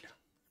 weak.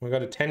 We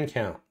got a 10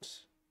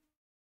 count.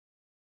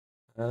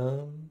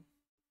 I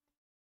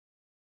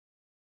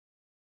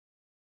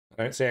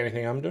don't see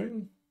anything I'm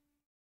doing.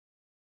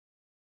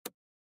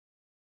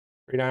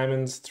 3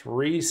 diamonds,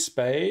 3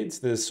 spades.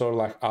 There's sort of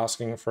like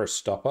asking for a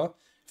stopper.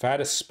 If I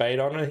had a spade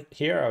on it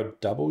here, I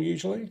would double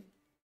usually.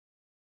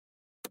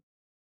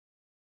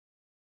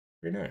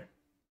 3-0.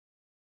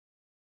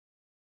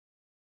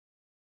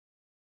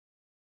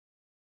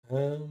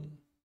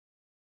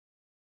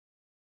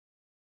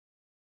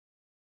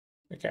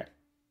 Okay.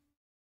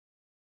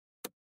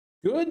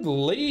 Good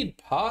lead,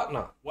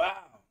 partner.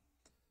 Wow.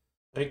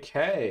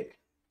 Okay.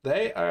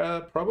 They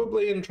are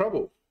probably in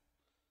trouble.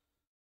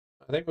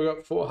 I think we've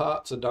got 4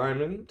 hearts, a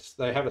diamond.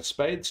 They have a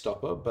spade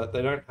stopper, but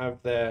they don't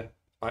have their...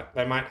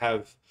 They might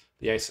have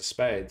the ace of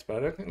spades, but I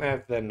don't think they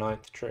have their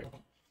 9th trick.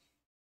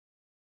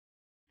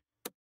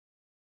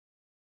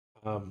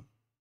 All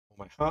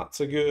my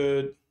hearts are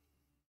good.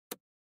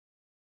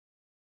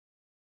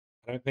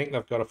 I don't think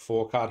they've got a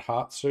 4-card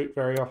heart suit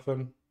very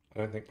often. I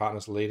don't think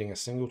partner's leading a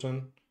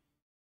singleton.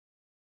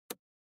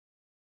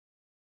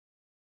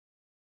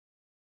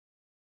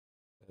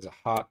 There's a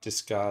heart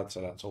discard,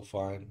 so that's all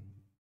fine.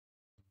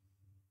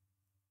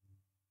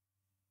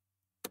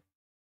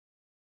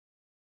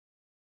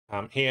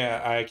 Here,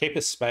 I keep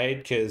a spade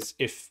because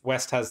if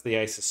West has the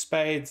ace of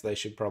spades, they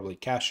should probably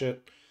cash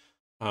it.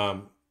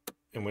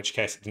 In which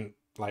case, it didn't,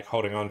 like,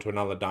 holding on to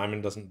another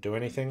diamond doesn't do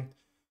anything.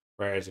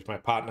 Whereas if my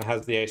partner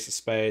has the ace of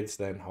spades,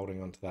 then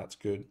holding on to that's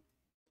good.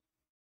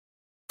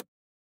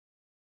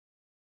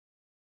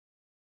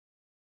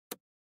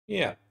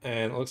 Yeah,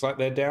 and it looks like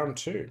they're down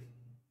 2.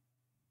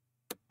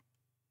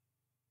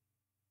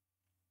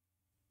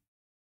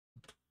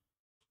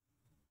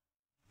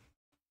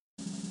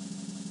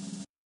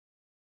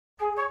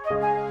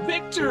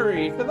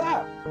 Victory for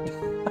that!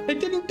 I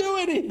didn't do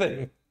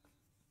anything!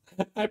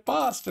 I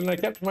passed and I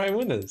kept my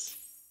winners.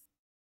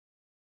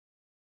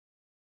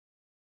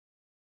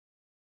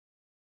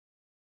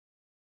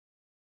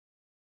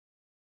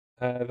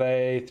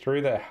 They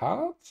threw their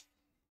hearts?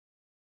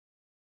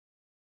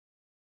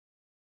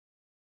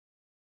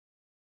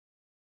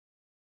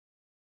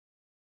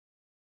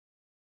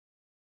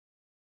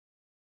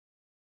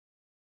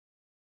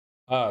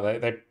 Oh,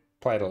 they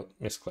played a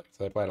misclick.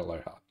 They played a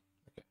low heart.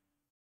 Okay.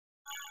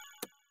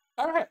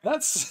 All right,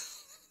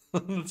 that's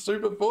the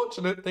super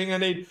fortunate thing I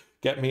need.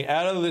 Get me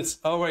out of this.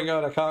 Oh my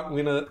god, I can't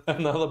win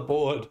another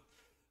board.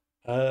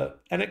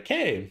 And it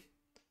came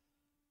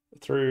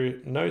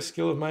through no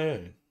skill of my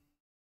own.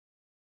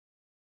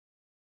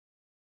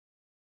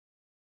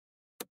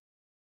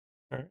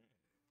 All right,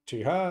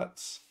 2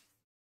 hearts.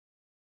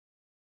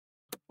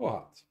 4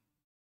 hearts.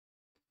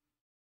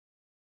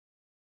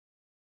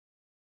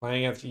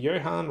 Playing against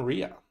Johan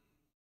Ria.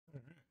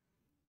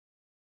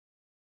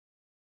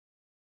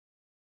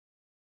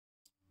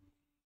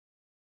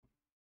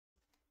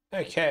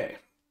 Okay.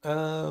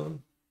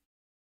 Don't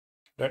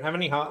have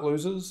any heart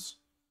losers.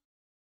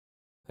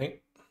 I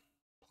think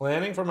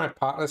planning for my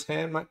partner's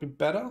hand might be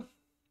better.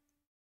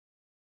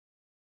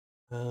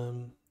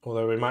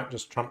 Although we might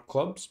just trump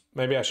clubs.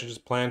 Maybe I should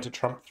just plan to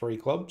trump 3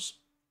 clubs.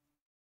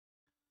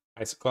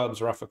 Ace of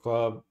clubs, rougher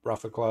club,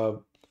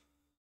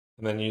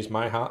 and then use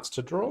my hearts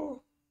to draw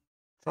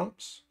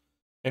trumps.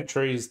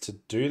 Entries to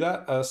do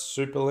that are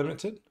super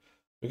limited.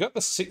 We got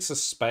the 6 of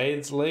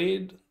spades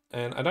lead,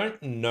 and I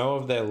don't know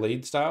of their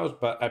lead styles,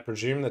 but I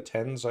presume the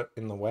 10s are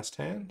in the West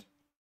hand.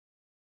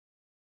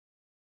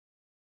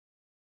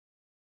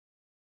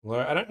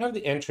 Although I don't have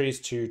the entries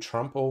to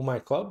trump all my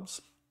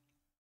clubs.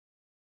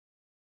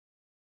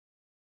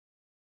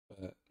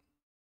 But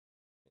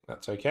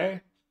that's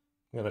okay.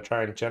 I'm going to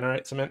try and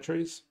generate some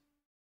entries.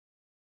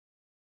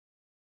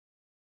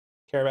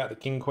 Care about the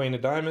king, queen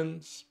of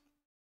diamonds.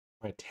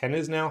 My 10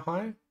 is now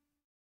high.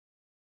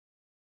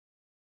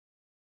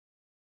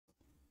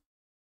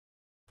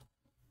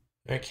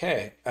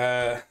 Okay.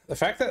 The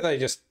fact that they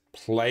just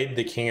played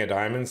the king of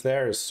diamonds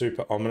there is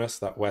super ominous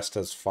that West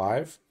has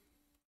 5.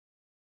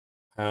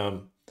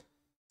 So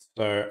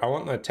I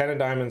want the 10 of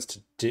diamonds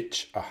to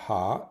ditch a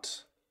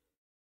heart.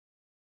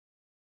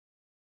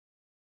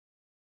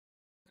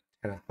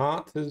 And a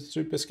heart is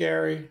super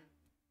scary.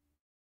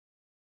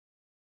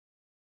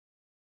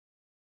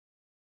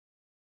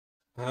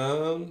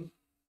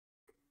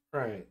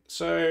 Right,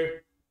 so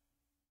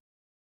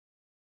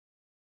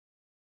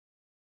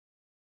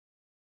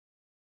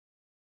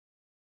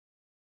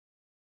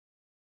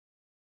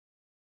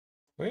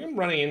I think I'm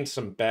running into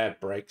some bad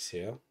breaks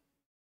here.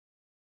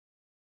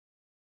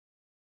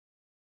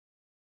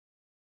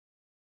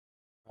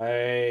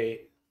 I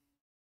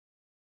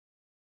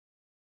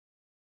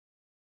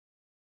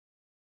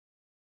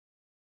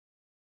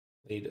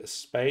need a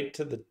spade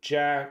to the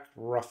jack,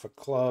 rough a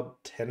club,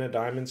 10 of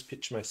diamonds,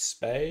 pitch my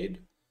spade.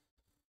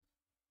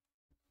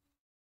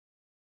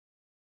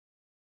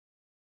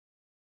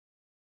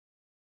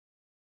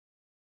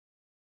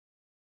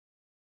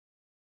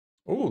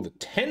 Oh, the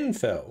 10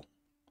 fell.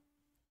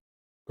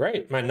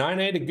 Great, my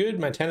 9-8 are good,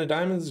 my 10 of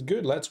diamonds is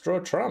good. Let's draw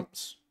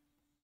trumps.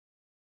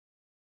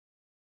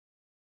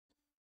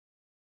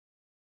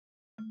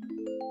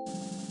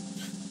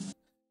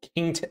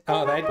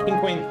 Oh, they had king,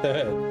 queen,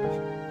 third.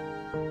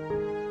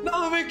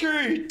 Another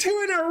victory!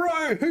 2 in a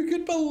row! Who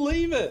could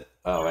believe it?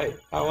 Oh, wait,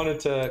 I wanted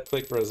to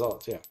click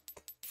results, yeah.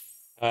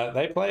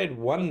 They played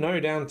 1 no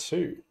down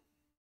 2.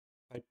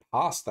 They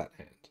passed that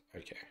hand.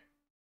 Okay.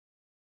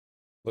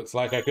 Looks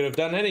like I could have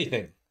done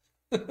anything.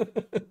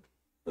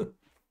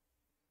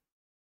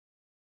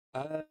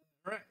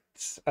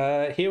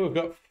 Right. Here we've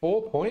got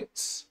 4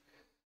 points,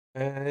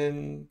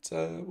 and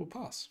we'll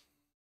pass.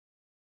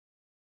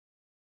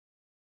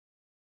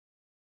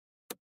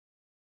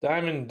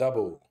 Diamond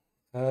double.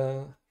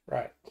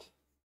 Right.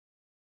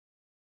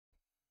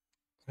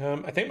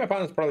 I think my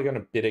partner's probably going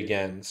to bid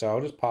again, so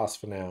I'll just pass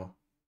for now.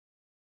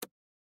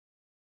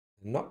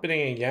 Not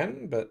bidding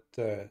again, but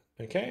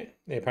okay.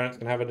 The opponents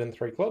can have it in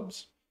 3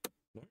 clubs.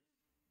 No.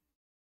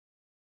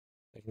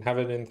 They can have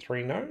it in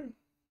 3 no.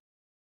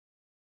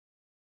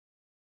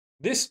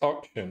 This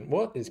auction,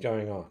 what is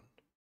going on?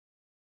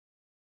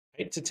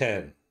 8 to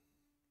 10.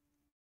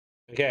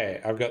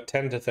 Okay, I've got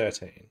 10 to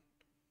 13.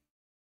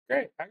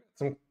 Great.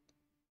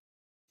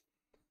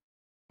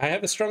 I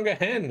have a stronger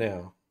hand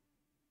now.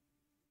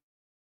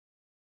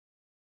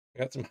 I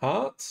got some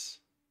hearts.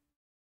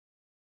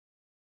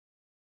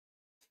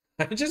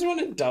 I just want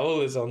to double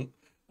this on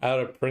out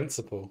of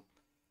principle.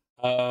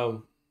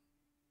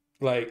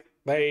 Like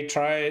they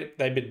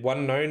bid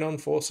 1 no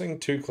non-forcing,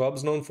 2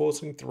 clubs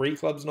non-forcing, 3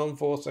 clubs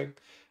non-forcing,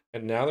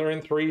 and now they're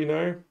in 3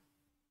 no.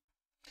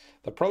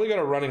 They've probably got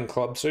a running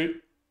club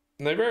suit,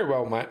 and they very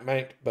well might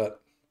make,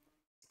 but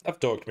they've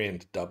talked me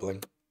into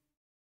doubling.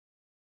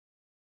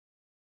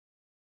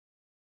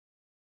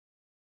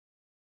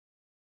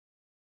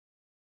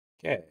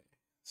 Okay,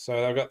 so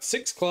they've got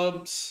 6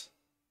 clubs.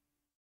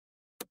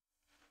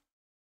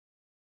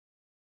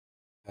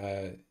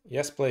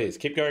 Yes, please.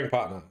 Keep going,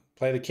 partner.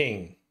 Play the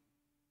king.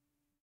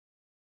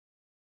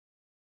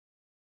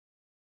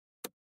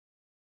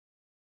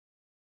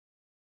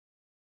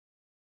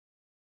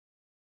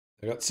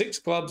 They've got 6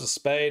 clubs, a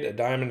spade, a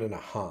diamond, and a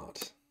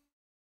heart.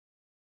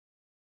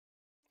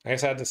 I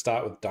guess I had to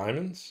start with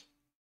diamonds.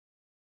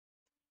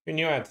 Who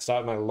knew I had to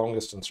start with my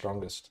longest and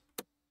strongest?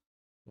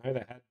 No,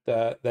 they had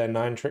their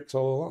 9 tricks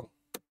all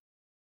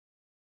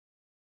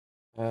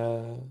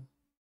along.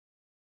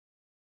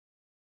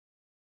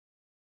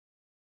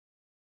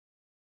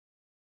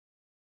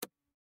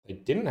 They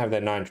didn't have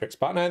their 9 tricks.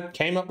 Partner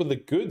came up with the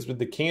goods with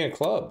the king of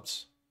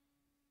clubs.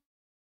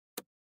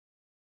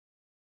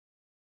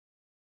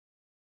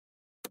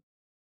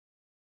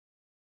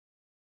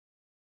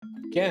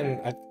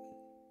 Again,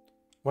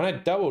 when I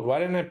doubled, why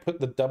didn't I put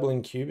the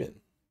doubling cube in?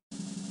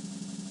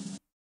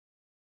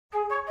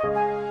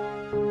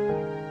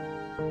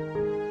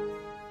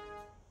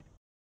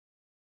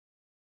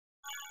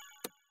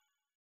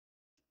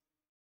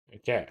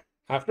 Okay,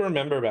 I have to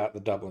remember about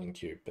the doubling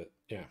cube, but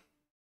yeah.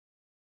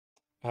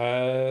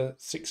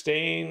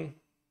 16.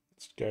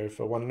 Let's go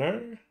for 1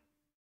 no.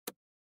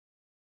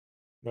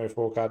 No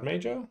 4-card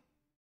major.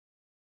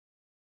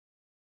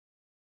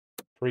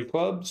 3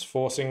 clubs,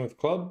 forcing with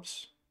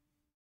clubs.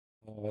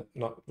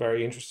 Not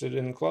very interested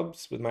in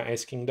clubs with my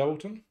ace king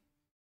doubleton.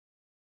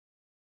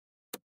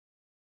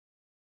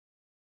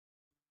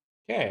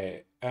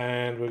 Okay,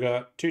 and we've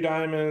got 2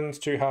 diamonds,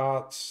 2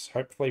 hearts,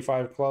 hopefully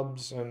 5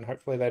 clubs, and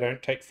hopefully they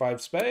don't take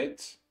 5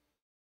 spades.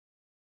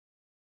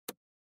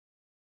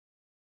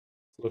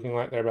 It's looking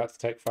like they're about to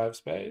take 5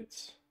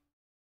 spades.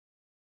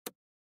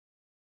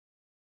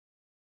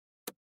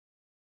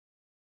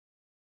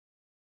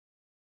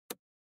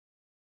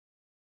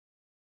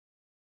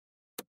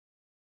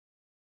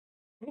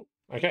 Ooh,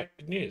 okay,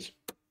 good news.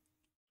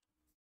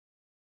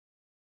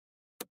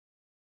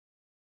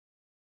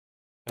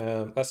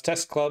 Let's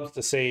test clubs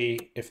to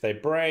see if they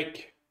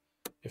break.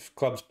 If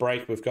clubs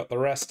break, we've got the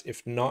rest.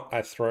 If not,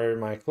 I throw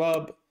my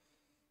club.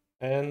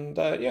 And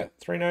yeah,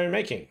 3 no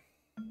making.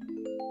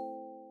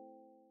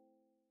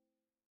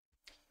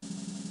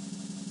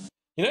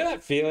 You know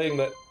that feeling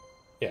that,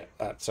 yeah,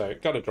 so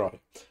got a draw.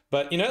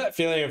 But you know that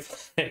feeling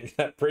of like,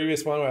 that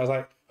previous one where I was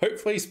like,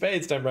 hopefully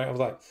spades don't break. I was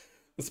like,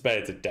 the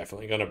spades are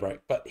definitely going to break.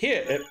 But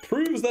here, it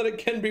proves that it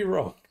can be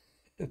wrong.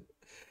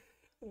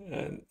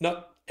 And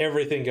not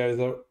everything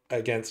goes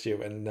against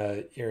you and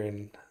you're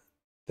in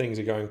things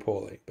are going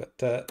poorly.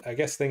 But I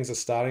guess things are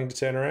starting to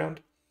turn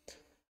around.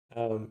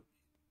 And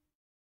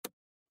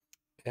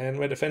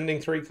we're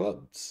defending 3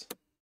 clubs.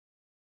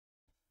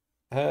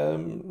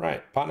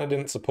 Right, partner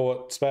didn't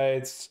support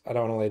spades. I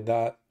don't want to lead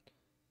that.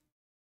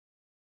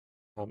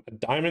 A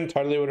diamond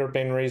totally would have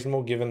been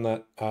reasonable given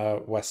that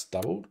West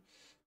doubled.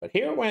 But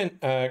here it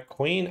went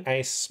queen,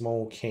 ace,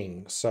 small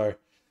king. So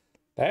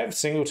they have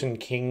singleton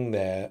king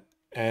there,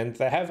 and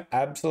they have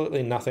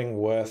absolutely nothing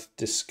worth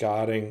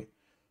discarding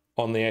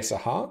on the ace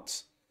of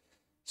hearts.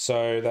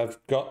 So they've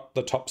got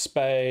the top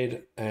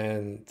spade,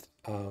 and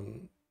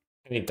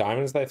any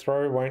diamonds they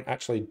throw won't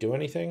actually do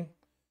anything.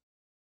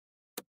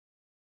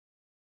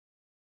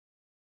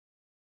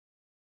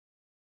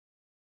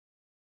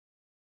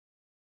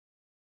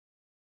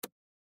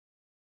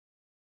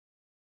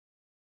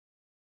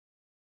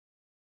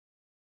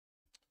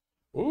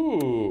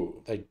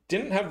 Ooh, they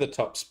didn't have the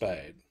top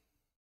spade.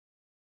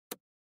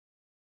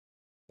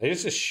 They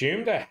just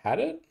assumed I had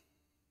it?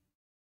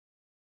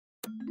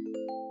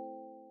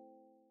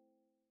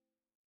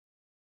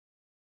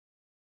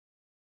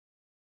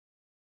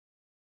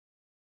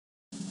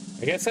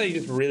 I guess they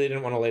just really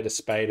didn't want to lead a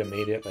spade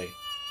immediately.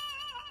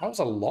 That was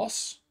a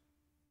loss?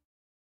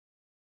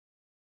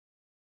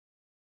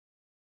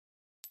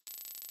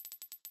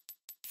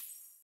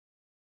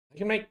 I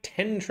can make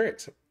 10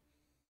 tricks.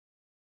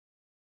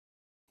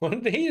 What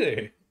did he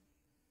do?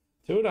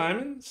 2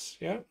 diamonds?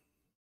 Yeah.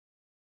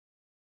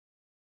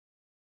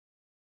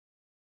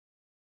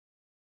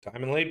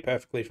 Diamond lead,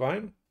 perfectly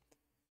fine.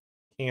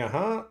 King of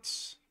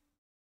hearts.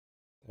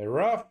 They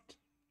ruffed.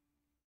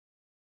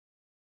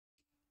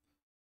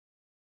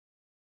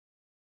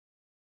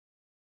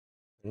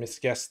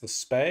 Misguessed the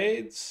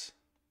spades.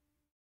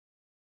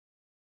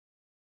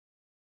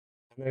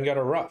 And then got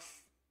a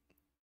ruff.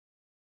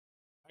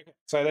 Okay,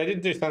 so they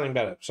did do something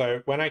better.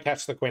 So when I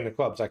catch the queen of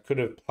clubs, I could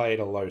have played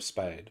a low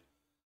spade.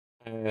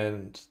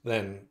 And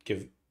then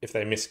if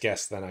they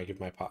misguess, then I give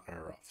my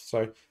partner a ruff.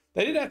 So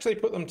they did actually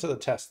put them to the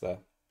test there.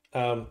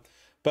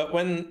 But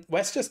when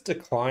West just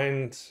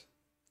declined,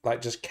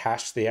 like just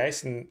cashed the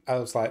ace, and I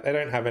was like, they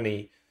don't have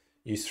any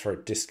use for a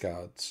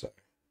discard, so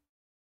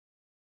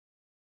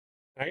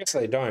I guess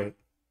they don't.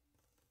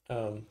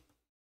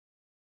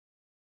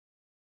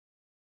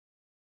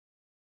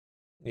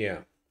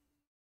 Yeah.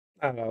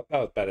 That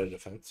was better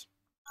defense.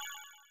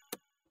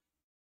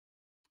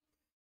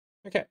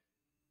 Okay.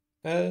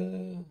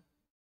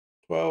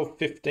 12,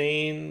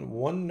 15,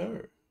 1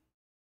 no.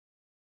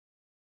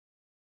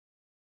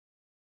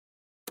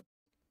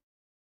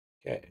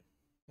 Okay.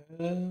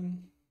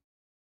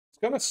 It's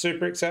gonna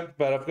super accept,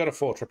 but I've got a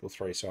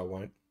 4-3-3, so I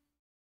won't.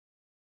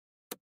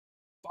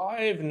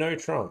 5 no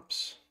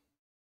trumps.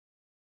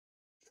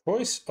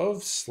 Choice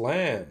of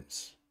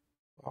slams.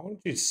 I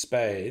want to choose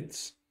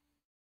spades,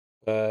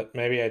 but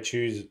maybe I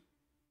choose.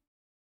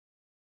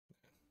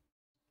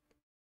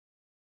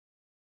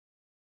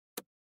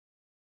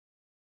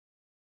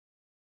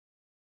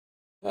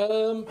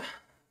 I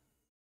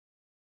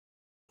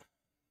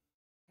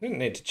didn't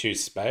need to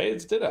choose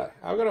spades, did I?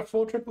 I got a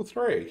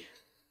 4-3-3.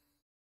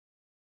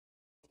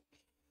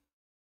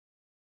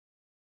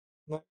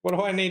 Like, what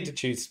do I need to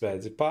choose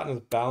spades? If partner's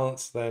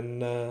balanced,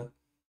 then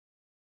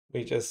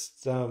we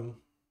just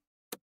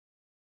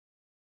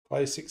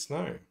play 6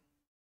 no.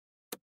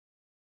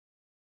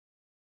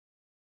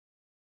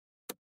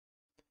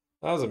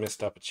 That was a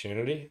missed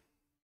opportunity.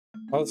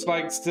 I was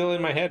like still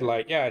in my head,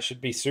 like, yeah, I should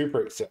be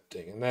super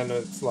accepting, and then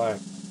it's like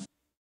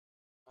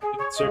I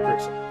didn't super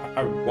accept.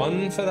 I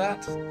won for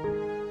that.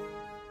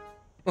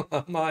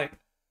 I'm like,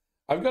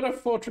 I've got a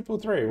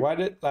 4-3-3. Why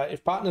did like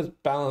if partner's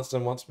balanced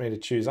and wants me to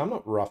choose? I'm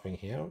not roughing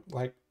here.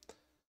 Like,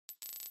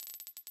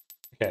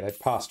 okay, they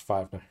passed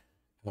 5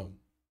 now.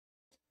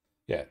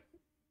 Yeah.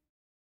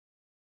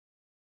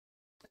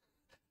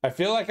 I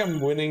feel like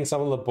I'm winning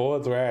some of the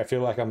boards where I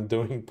feel like I'm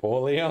doing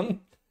poorly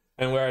on,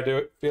 and where I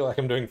feel like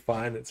I'm doing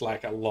fine, it's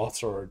like a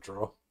loss or a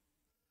draw.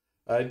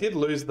 I did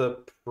lose the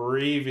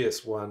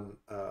previous one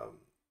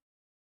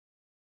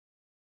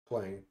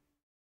playing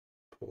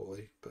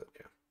poorly, but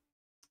yeah.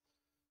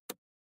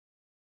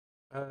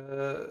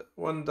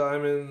 1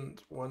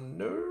 diamond, 1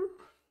 no.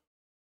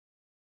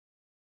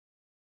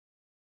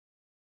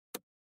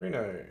 3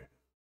 no.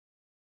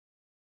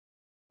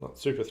 Not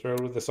super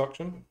thrilled with this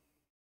auction.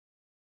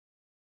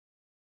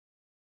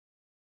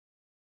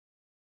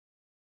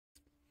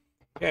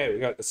 Okay, we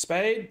got the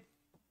spade.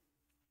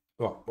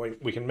 Well,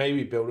 we can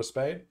maybe build a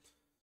spade.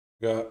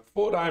 We got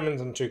 4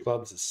 diamonds and 2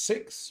 clubs is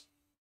 6.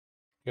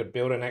 We got to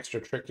build an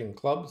extra trick in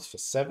clubs for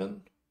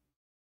 7.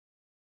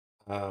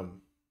 I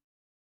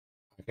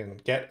can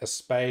get a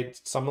spade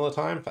some of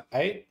the time for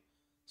 8.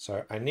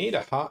 So I need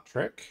a heart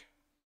trick.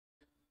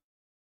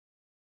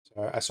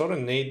 So I sort of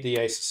need the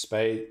ace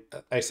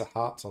of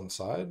hearts on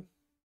side.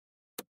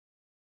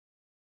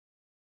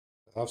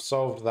 I've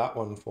solved that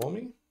one for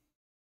me.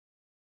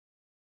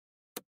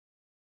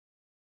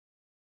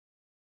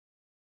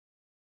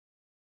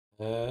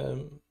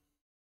 I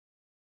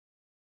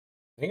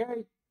think I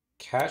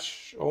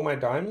cash all my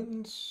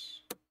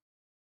diamonds.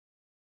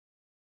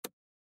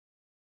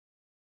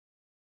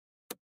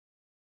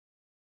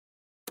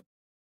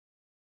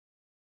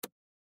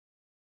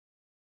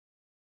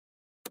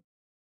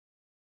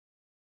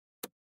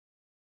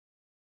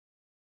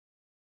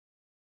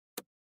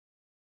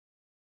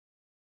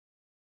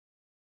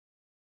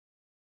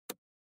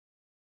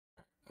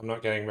 I'm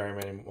not getting very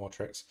many more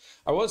tricks.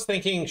 I was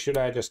thinking, should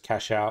I just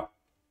cash out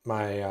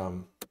my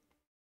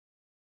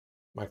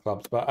my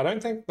clubs, but I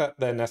don't think that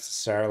they're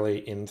necessarily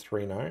in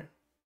 3 no.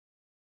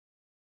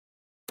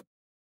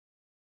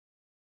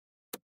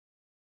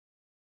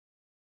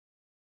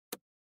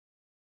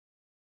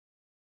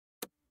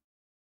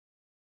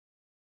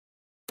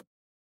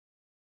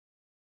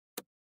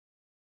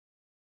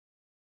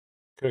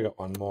 Could have got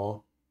one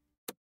more.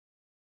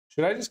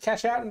 Should I just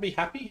cash out and be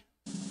happy?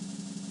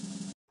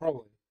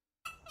 Probably.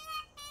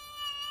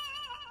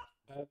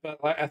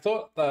 But like, I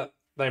thought that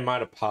they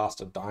might have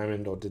passed a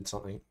diamond or did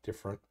something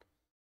different.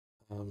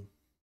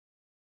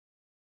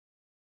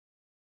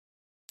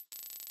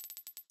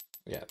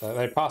 Yeah,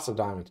 they passed a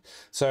diamond.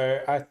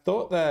 So I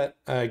thought that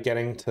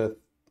getting to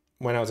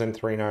when I was in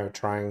 3 no,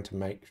 trying to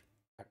make,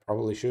 I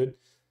probably should.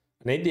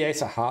 I need the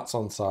ace of hearts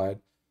on side,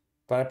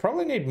 but I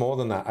probably need more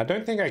than that. I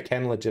don't think I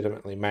can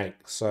legitimately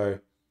make, so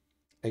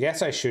I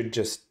guess I should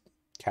just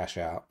cash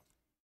out.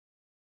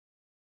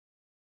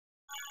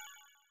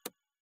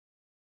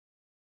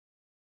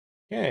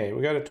 Okay,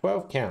 we got a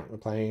 12 count. We're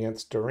playing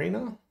against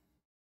Dorina.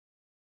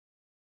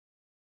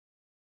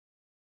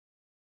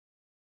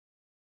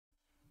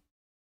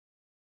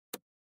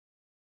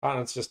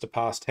 Partner's just a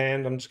passed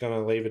hand. I'm just going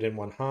to leave it in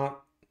 1 heart.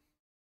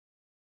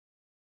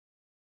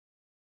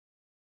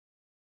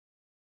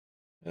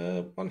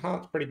 One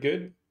heart's pretty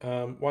good.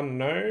 One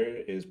no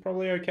is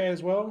probably okay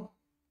as well.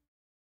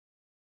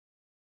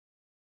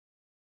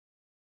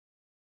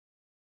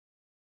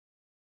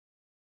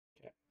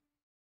 Okay.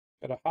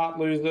 Got a heart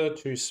loser,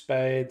 2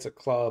 spades, a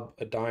club,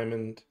 a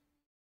diamond.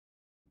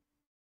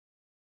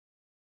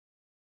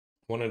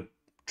 Want to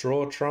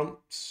draw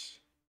trumps.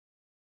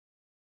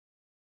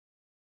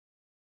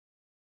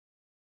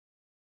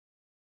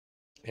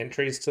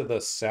 Entries to the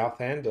south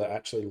hand are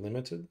actually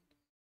limited.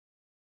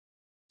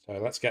 So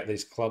let's get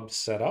these clubs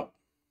set up.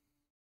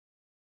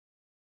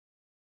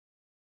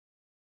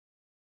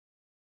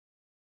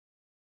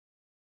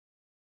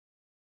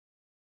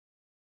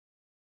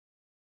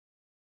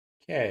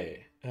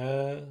 Okay.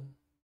 Don't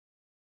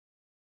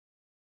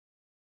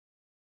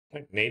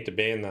need to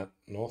be in that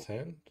north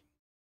hand.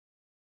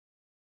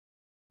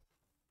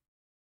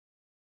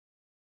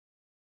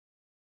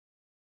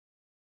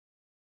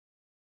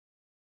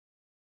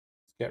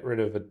 Let's get rid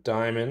of a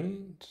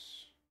diamond.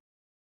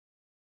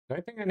 I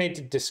don't think I need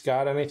to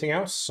discard anything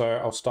else, so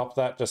I'll stop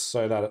that just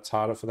so that it's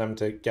harder for them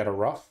to get a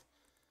ruff.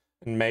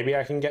 And maybe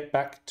I can get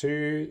back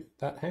to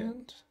that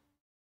hand.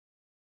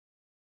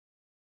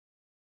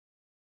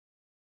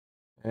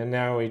 And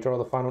now we draw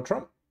the final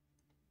trump.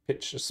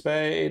 Pitch a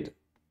spade.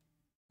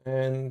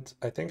 And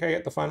I think I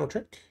get the final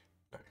trick.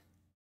 No.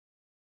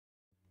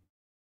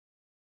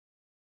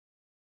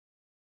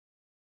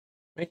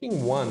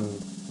 Making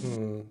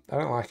 1. I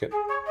don't like it.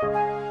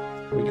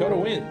 We got to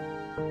win.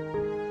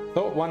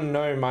 Thought 1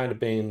 no might have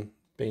been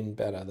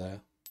better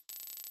there.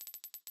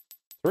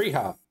 3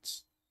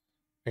 hearts.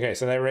 Okay,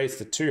 so they raised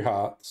to 2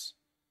 hearts.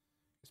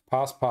 It's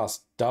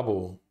pass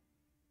double.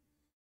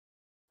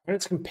 And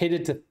it's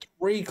competed to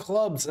 3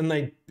 clubs and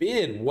they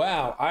bid.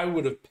 Wow, I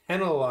would have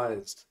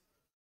penalized.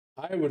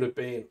 I would have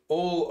been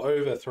all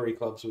over 3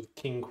 clubs with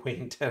king,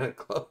 queen, 10 of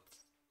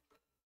clubs.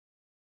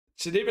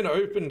 Should even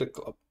opened a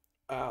club.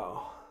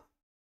 Oh.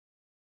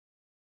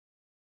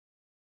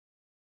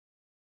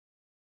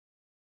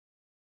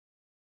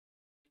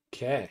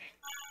 Okay.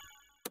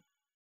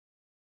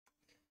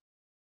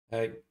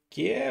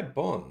 Yeah,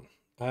 Bon.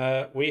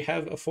 We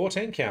have a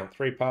 14 count.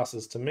 3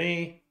 passes to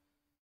me.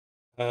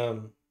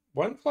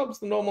 1 club's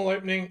the normal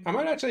opening. I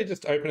might actually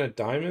just open a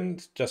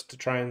diamond just to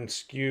try and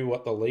skew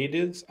what the lead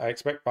is. I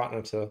expect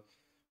partner to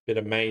bid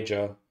a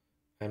major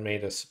and me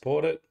to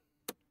support it.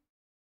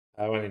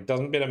 When it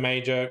doesn't bid a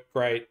major,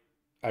 great.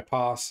 I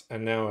pass,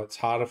 and now it's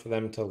harder for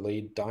them to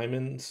lead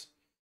diamonds.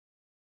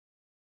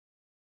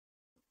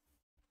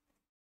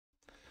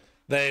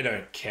 They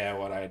don't care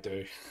what I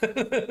do.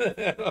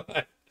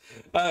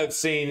 I've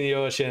seen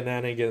your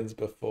shenanigans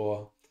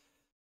before.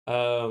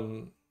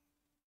 The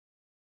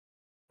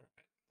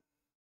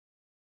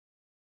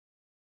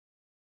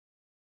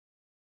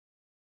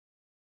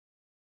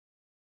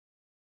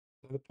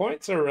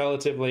points are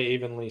relatively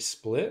evenly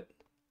split.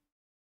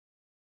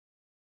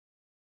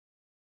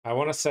 I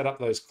want to set up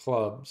those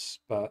clubs,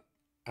 but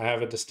I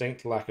have a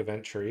distinct lack of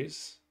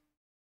entries.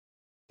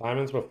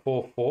 Diamonds were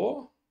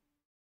 4-4.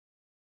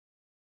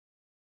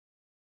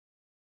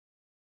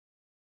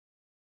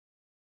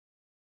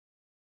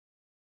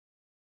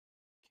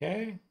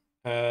 Okay.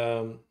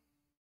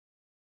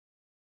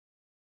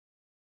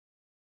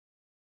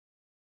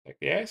 Take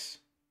the ace.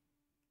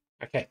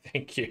 Okay,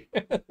 thank you.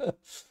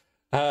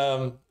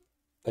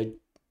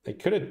 They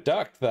could have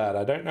ducked that.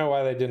 I don't know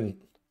why they didn't.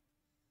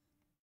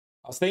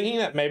 I was thinking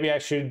that maybe I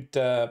should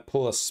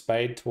pull a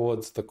spade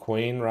towards the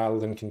queen rather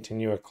than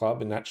continue a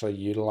club and actually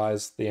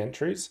utilize the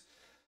entries.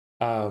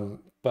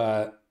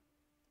 But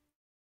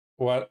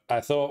what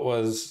I thought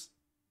was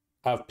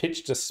I've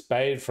pitched a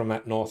spade from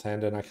that north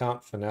hand and I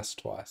can't finesse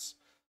twice.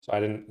 So I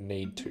didn't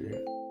need to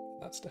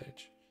at that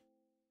stage.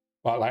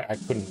 Well, like I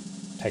couldn't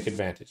take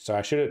advantage. So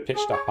I should have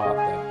pitched a heart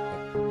there.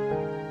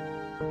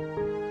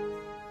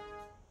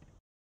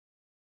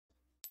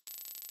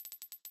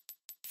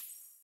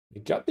 We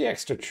got the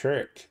extra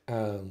trick.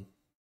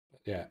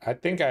 Yeah, I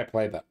think I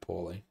played that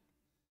poorly.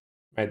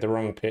 Made the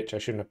wrong pitch. I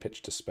shouldn't have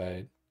pitched a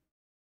spade.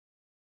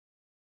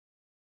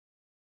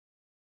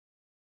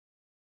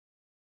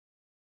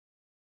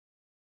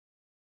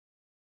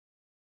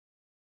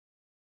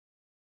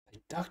 They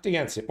ducked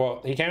against it.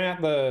 Well, he came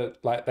out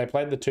they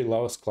played the 2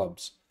 lowest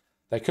clubs.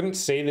 They couldn't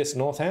see this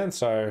north hand,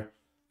 so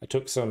I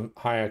took some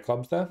higher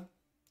clubs there.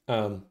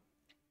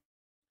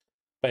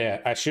 But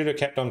yeah, I should have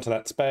kept on to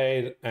that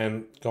spade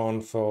and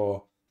gone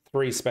for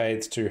 3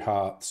 spades, 2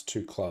 hearts,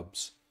 2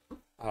 clubs.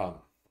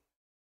 Well,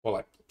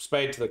 like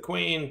spade to the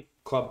queen,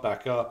 club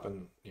back up,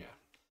 and yeah.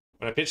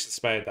 When I pitched the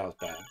spade, that was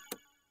bad.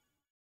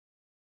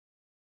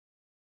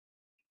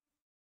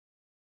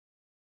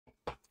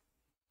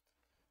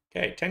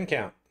 Okay, 10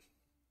 count.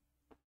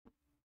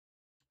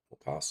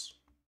 We'll pass.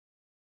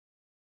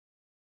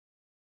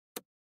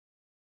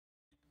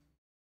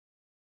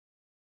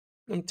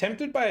 I'm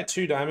tempted by a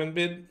 2 diamond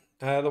bid.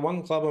 The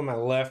 1 club on my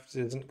left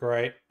isn't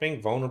great.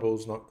 Being vulnerable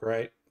is not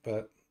great,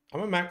 but I'm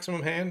a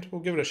maximum hand.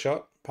 We'll give it a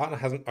shot. Partner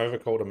hasn't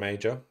overcalled a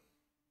major.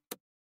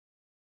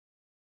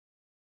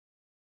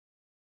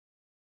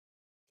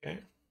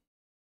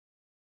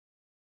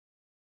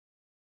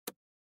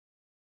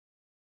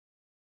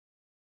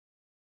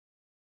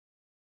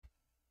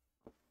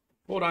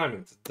 4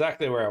 diamonds,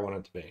 exactly where I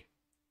wanted to be.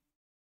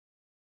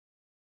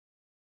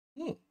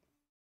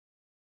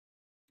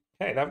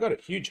 Hey, they've got a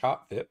huge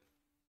heart fit.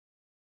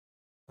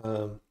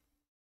 What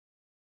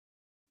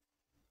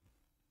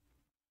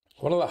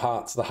are the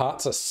hearts? The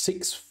hearts are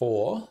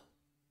 6-4.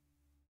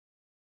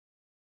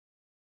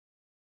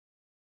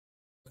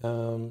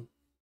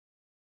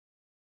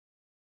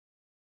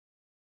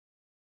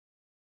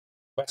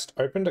 West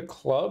opened a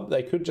club.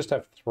 They could just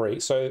have 3.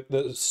 So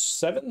there's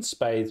 7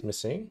 spades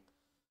missing.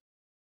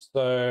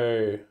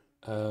 So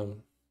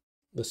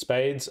the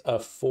spades are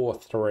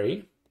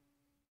 4-3.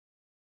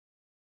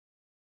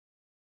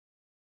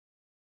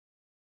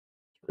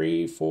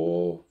 3,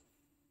 4,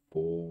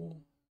 4,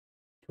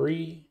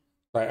 3.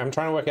 Like, I'm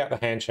trying to work out the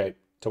hand shape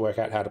to work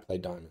out how to play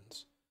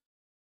diamonds.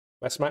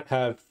 West might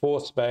have 4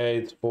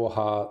 spades, 4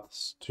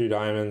 hearts, 2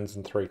 diamonds,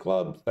 and 3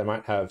 clubs. They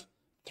might have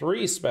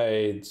 3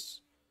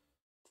 spades,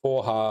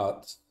 4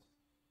 hearts,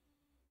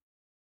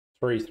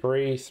 3,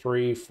 3,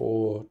 3,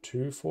 4,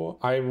 2, 4.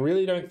 I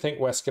really don't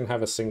think West can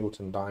have a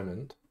singleton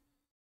diamond.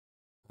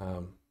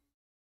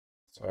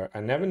 So I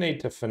never need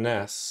to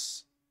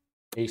finesse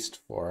East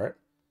for it.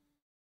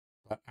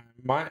 But I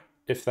might,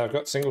 if they've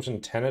got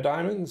singleton 10 of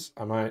diamonds,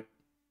 I might.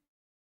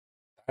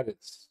 That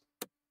is.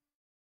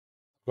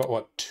 I've got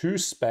what, 2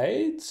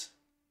 spades?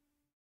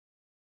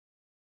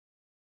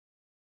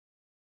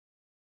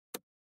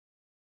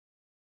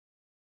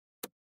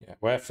 Yeah,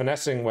 we're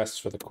finessing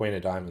West for the queen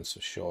of diamonds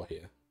for sure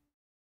here.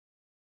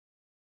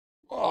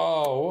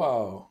 Whoa,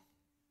 whoa.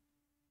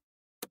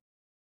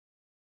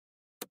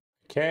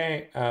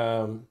 Okay,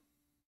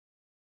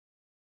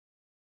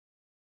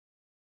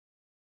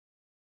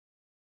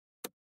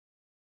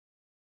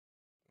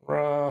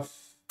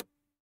 rough.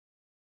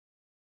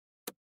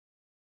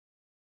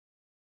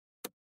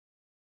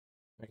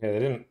 Okay, they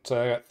didn't.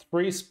 So I got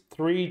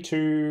 3,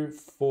 2,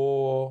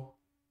 4,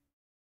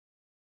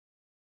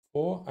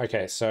 4.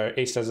 Okay, so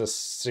East has a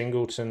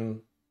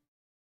singleton.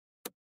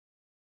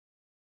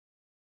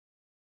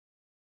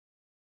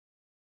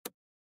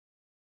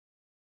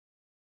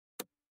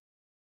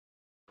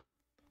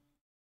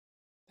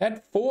 They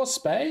had 4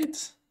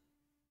 spades?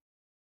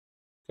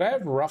 Could I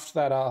have roughed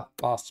that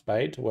last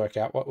spade to work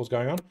out what was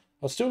going on? I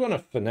was still going to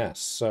finesse,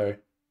 so.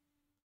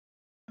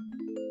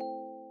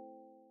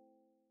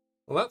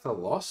 Well, that's a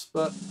loss,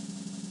 but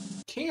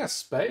King of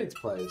Spades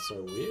plays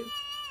so weird.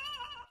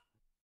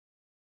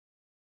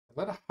 I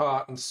let a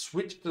heart and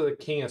switch to the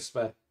King of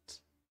Spades.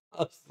 I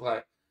was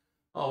like,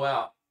 oh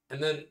wow.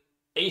 And then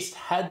East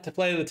had to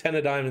play the 10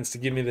 of diamonds to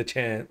give me the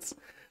chance.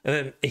 And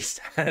then East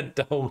had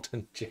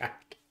Dalton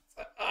Jack.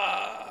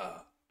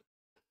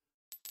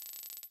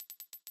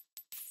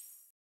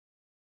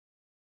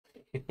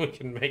 Like, we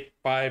can make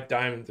 5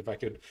 diamonds if I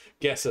could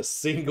guess a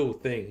single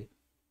thing.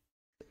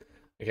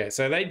 Okay,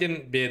 so they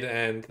didn't bid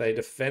and they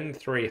defend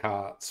 3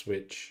 hearts,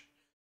 which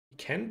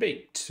can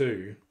beat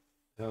 2.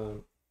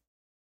 What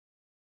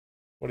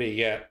do you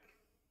get?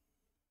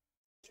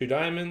 2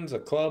 diamonds, a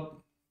club,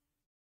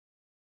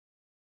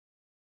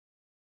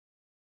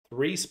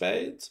 3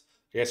 spades?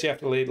 I guess you have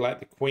to lead like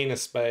the queen of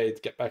spades,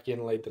 get back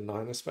in, lead the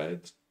 9 of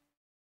spades.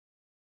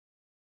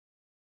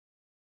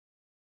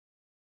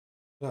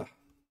 Ah.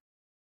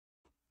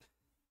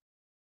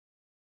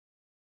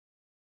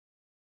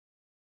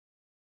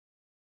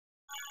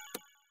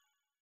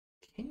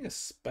 King of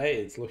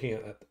spades, looking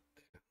at that.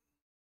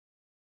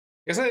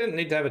 I guess I didn't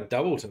need to have a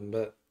doubleton,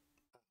 but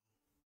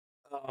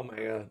oh my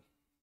god.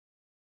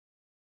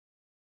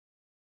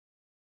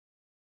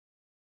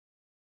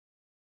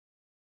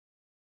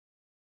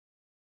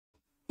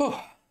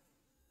 Oh.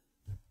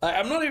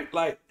 I'm not even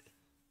like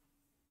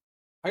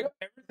I got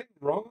everything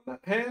wrong on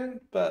that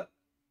hand, but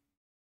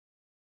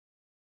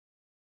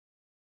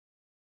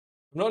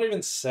I'm not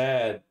even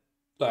sad.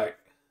 Like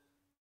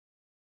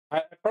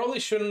I probably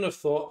shouldn't have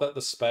thought that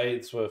the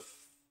spades were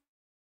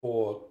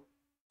 4,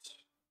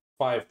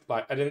 5.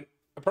 Like I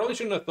probably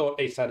shouldn't have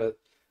thought East had a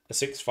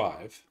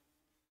 6-5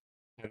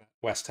 and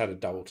West had a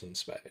doubleton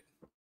spade.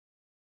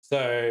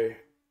 So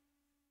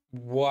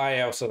why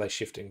else are they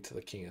shifting to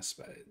the King of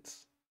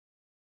Spades?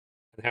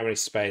 And how many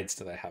spades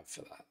do they have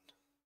for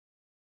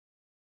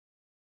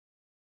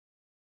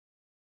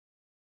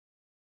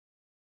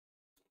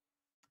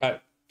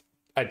that?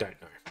 I don't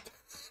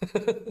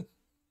know.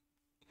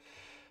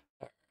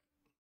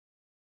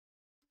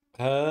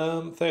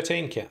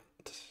 13 count.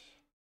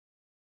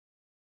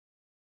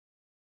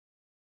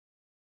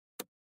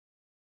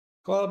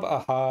 Club, a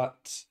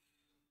heart,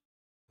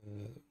 a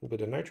little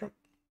bit of no trump.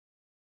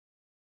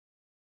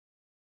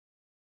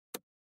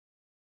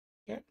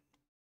 Okay.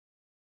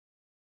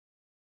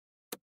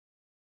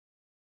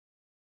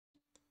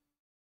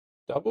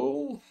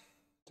 Double,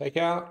 take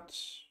out,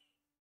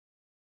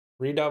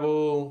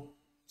 redouble.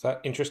 Is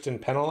that interest in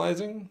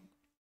penalizing?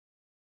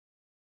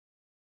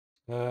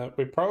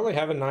 We probably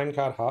have a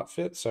 9-card heart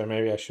fit, so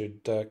maybe I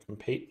should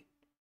compete.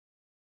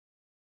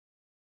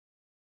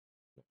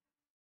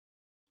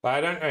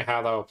 I don't know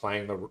how they were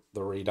playing the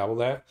redouble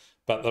there,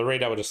 but the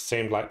redouble just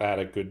seemed like they had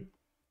a good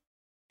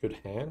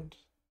hand.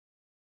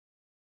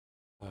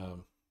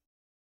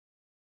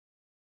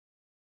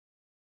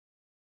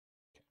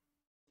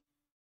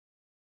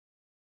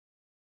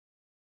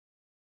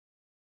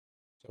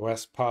 So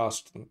West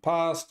passed and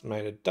passed,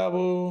 made a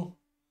double.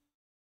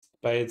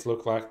 Spades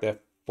look like they're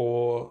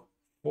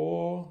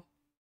 4-4.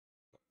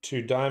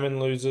 Two diamond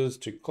losers,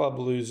 two club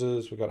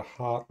losers. We've got a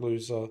heart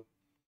loser.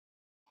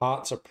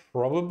 Hearts are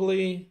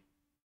probably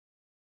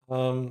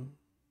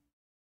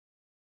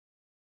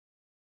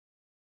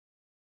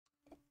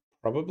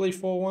probably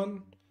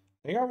 4-1.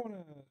 I think I want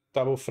to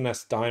double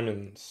finesse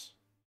diamonds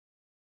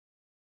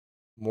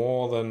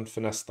more than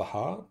finesse the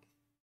heart.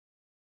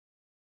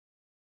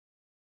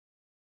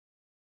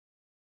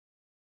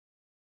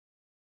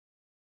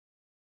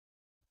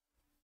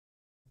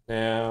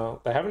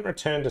 Now, they haven't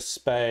returned a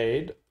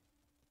spade.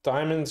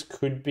 Diamonds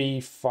could be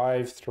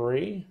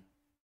 5-3.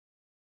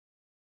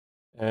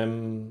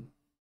 You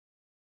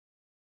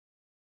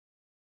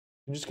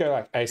just go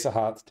like ace of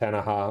hearts, 10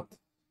 of hearts.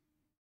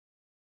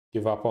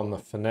 Give up on the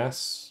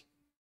finesse.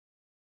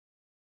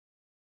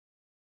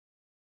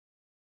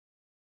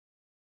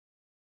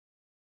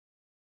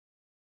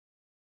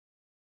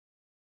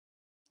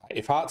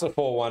 If hearts are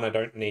 4-1, I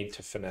don't need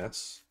to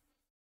finesse.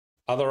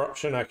 Other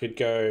option, I could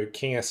go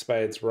king of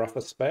spades, rough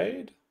a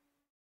spade.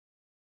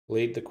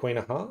 Lead the queen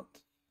of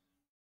hearts.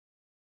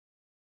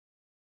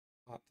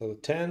 Heart to the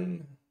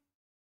 10.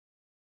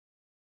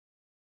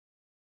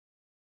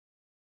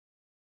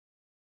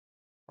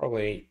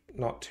 Probably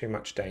not too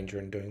much danger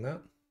in doing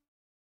that.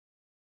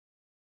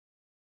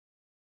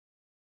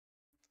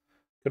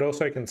 Could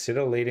also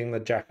consider leading the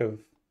jack of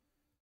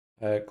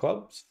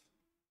clubs.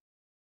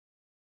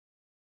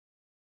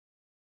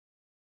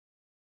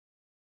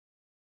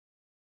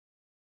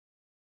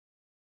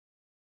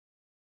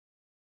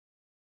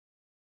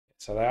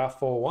 So they are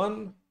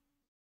 4-1.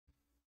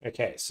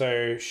 Okay,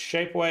 so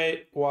shape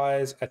weight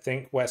wise, I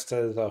think West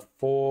has a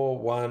 4,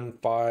 1,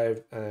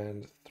 5,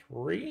 and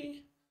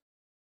 3.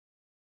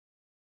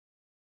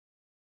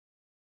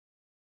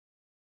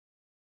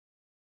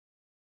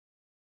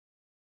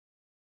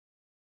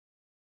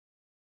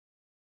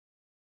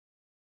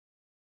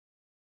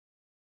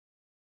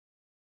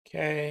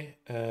 Okay.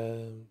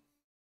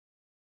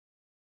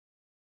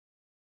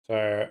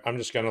 So I'm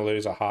just going to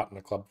lose a heart and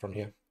a club from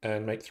here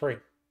and make 3.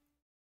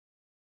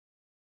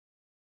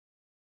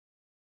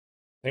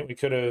 I think we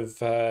could have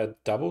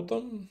doubled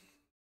them,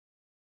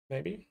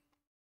 maybe.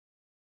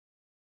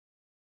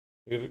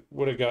 We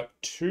would have got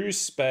 2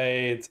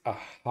 spades, a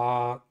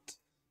heart,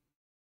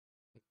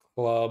 a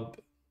club,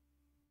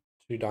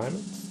 2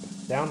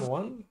 diamonds. Down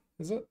 1,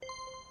 is it?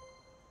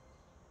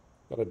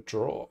 Got a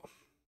draw.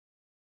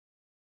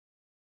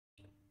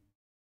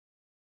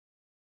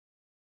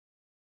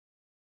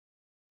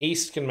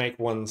 East can make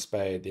 1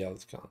 spade, the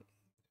others can't.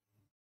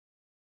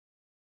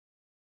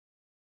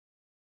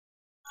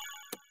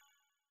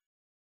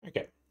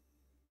 Okay.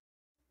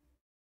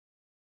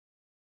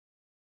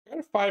 I got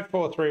a 5,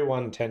 4, 3,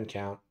 1, 10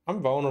 count.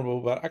 I'm vulnerable,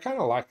 but I kind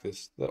of like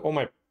this. All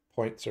my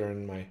points are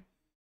in my,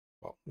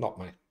 well, not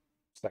my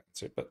second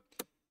suit, but.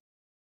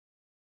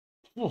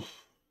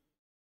 Oof.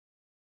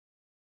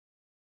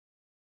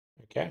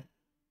 Okay.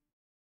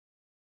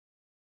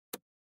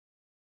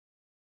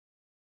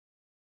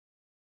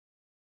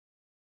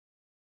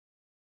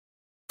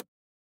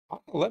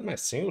 I'll let my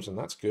singleton.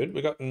 That's good.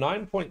 We got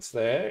 9 points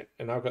there,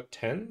 and I've got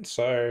 10.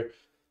 So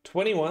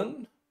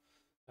 21.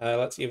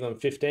 Let's give them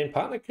 15.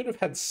 Partner could have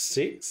had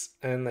 6,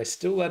 and they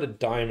still let a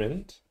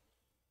diamond.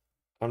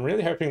 I'm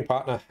really hoping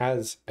partner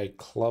has a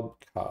club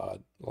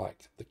card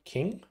like the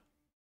king.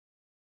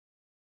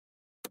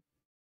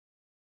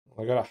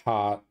 I got a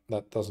heart.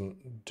 That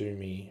doesn't do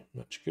me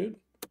much good.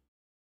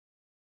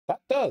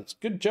 That does.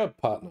 Good job,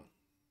 partner.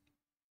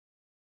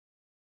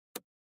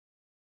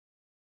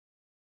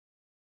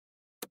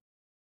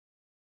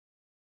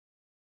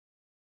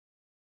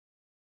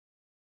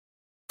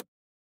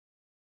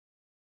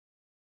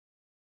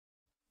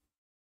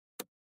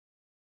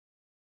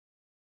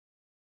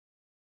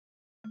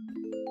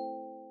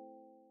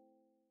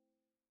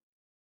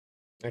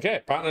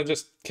 Okay, partner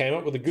just came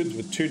up with the goods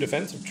with 2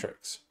 defensive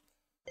tricks.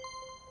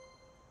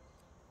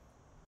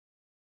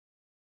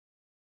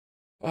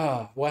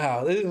 Oh,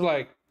 wow. This is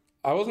like,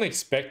 I wasn't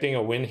expecting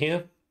a win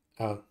here.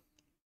 I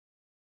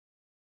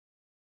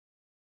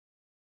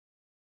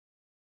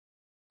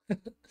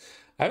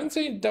haven't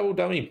seen double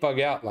dummy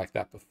bug out like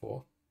that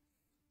before.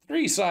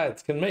 3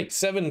 sides can make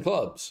 7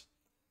 clubs.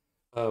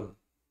 Yeah,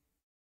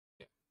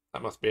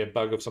 that must be a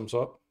bug of some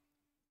sort.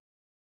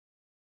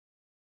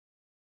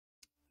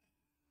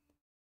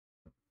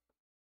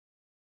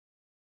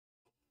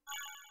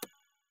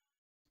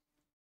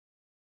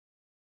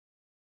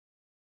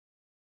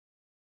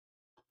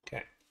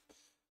 Okay.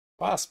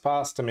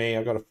 Pass to me.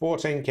 I've got a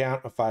 14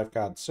 count, a 5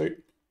 card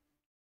suit.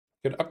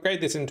 Could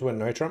upgrade this into a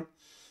no trump.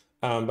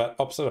 But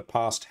opposite a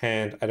passed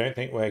hand, I don't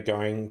think we're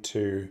going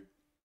to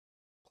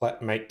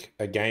make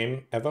a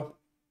game ever.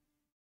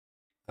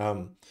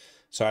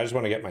 So I just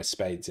want to get my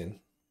spades in.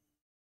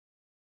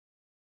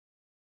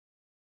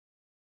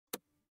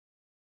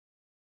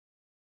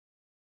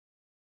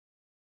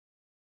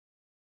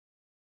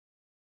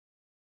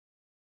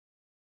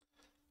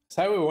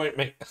 So we won't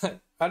make...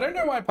 I don't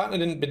know why partner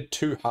didn't bid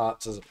 2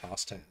 hearts as a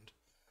passed hand.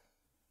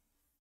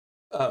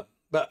 But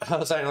I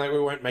was saying, like, we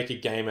won't make a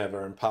game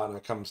ever, and partner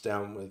comes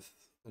down with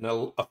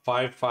a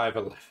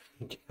 5-5-11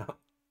 count.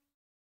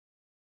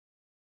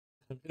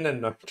 In a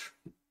no.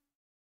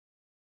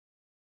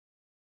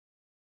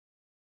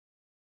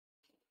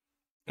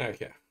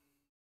 Okay.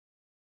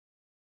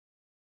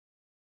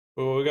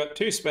 Well, we got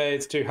 2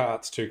 spades, 2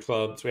 hearts, 2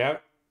 clubs. We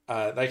have.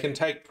 They can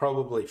take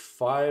probably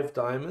 5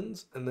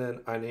 diamonds, and then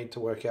I need to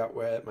work out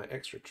where my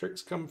extra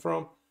tricks come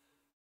from.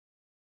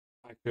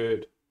 I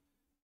could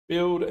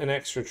build an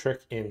extra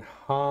trick in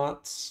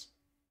hearts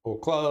or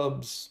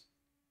clubs.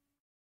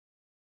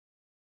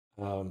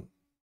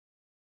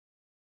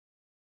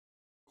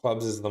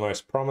 Clubs is the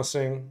most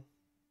promising.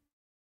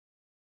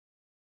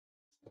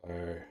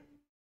 So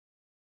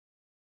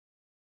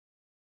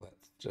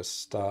let's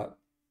just start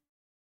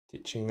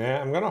ditching there.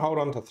 I'm going to hold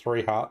on to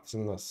 3 hearts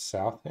in the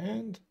south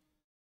hand.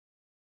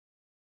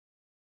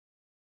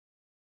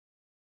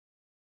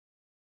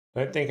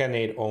 I don't think I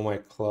need all my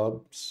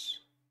clubs.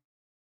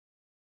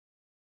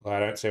 I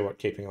don't see what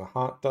keeping the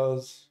heart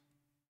does.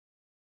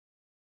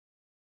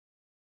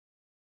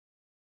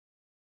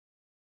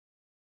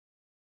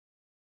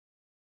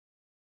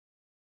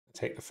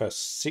 Take the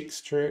first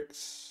 6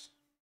 tricks.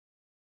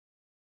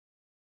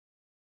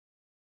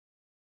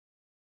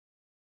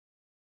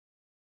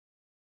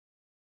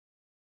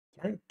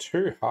 Throwing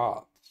 2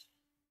 hearts.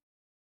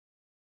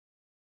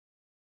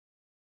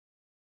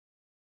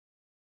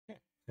 Okay.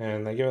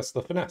 And they give us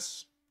the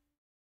finesse.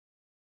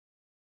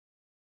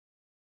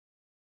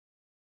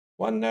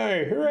 1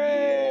 no,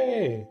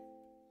 hooray!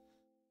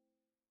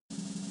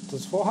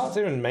 Does 4 hearts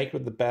even make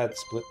with the bad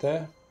split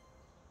there?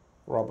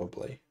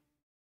 Probably.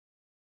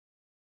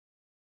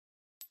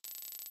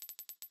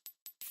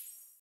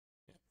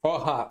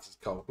 4 hearts is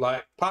cold.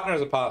 Like, partner as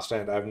a pass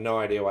stand, I have no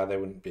idea why they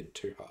wouldn't bid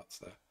 2 hearts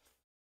there.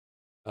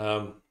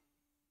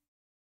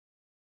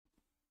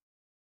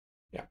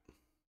 Yeah.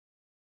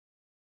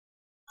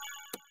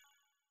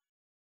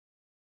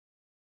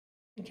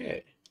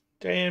 Okay.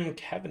 Damn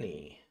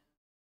Cavani.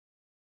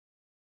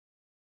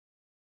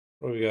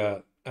 What do we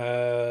got?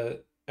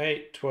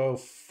 8,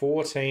 12,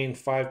 14,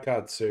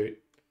 5-card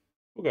suit.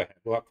 We'll go ahead.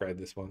 We'll upgrade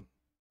this one.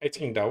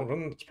 18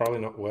 Dalton. It's probably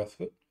not worth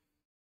it.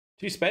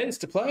 2 spades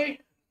to play?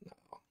 No.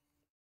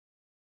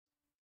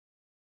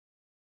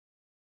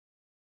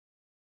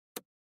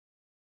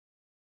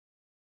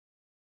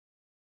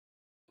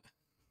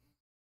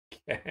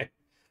 Okay.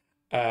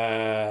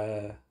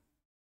 How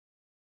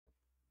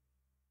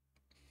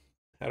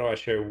do I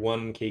show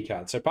 1 key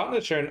card? So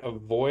partner's shown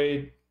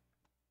avoid.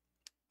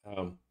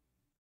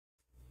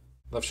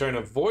 They've shown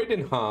avoid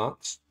in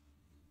hearts,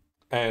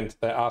 and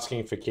they're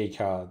asking for key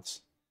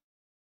cards.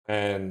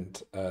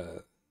 And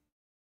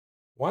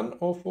 1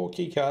 or 4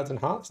 key cards in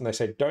hearts, and they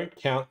say don't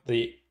count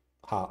the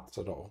hearts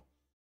at all.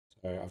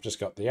 So I've just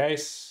got the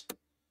ace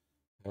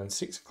and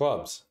 6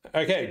 clubs.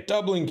 Okay,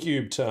 doubling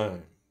cube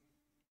time.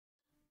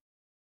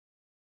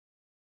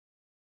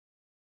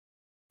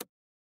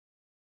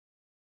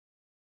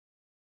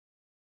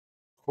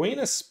 Queen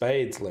of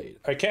spades lead.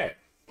 Okay,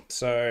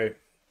 so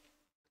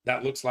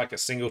that looks like a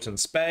singleton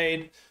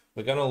spade.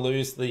 We're gonna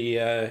lose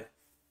the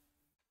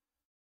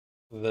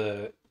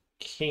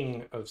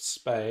king of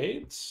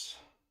spades.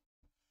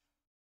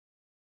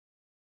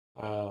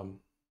 But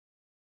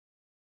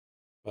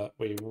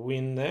we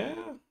win there.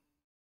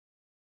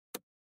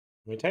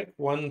 We take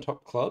 1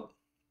 top club.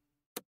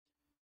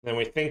 Then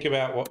we think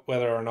about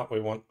whether or not we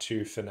want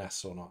to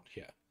finesse or not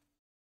here.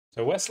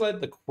 So West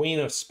led the queen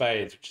of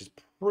spades, which is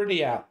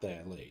pretty out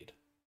there lead.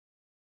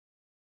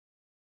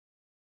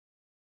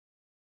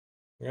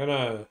 I'm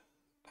gonna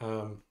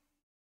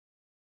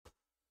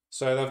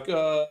so they've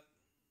got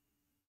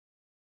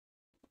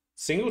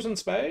singleton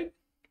spade.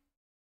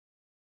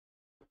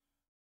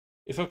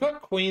 If I've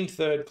got queen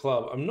 3rd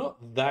club, I'm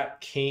not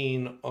that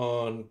keen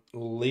on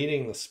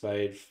leading the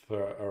spade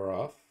for a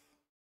rough.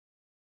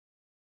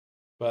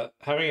 But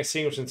having a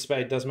singleton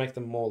spade does make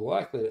them more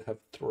likely to have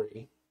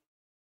 3.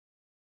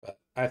 But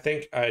I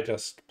think I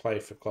just play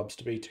for clubs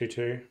to be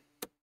 2-2.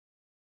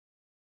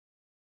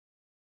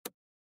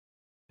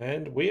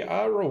 And we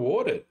are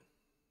rewarded.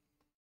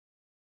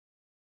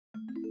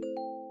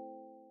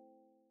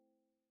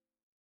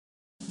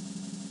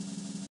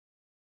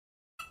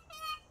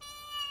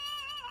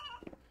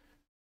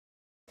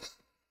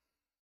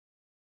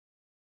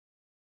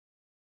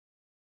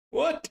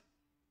 What?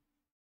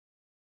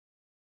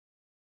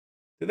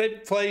 Did they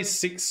play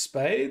 6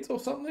 spades or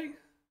something?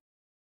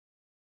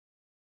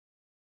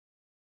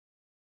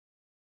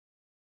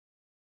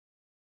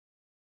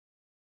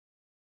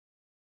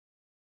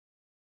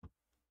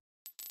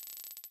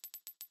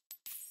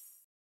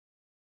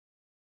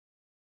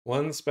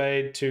 One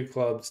spade, 2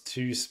 clubs,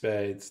 2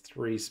 spades,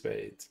 3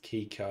 spades,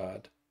 key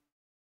card.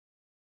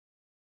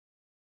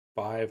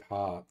 5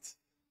 hearts.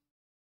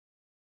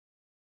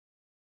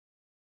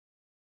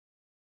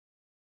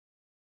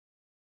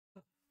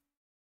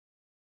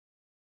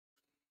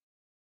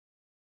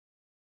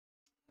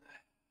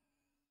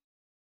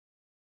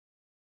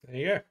 There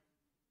you go.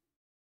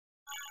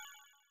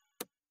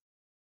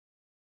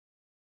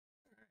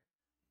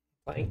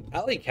 Playing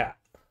Alley Cat.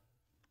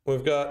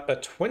 We've got a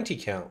 20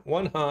 count.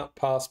 1 heart,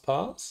 pass,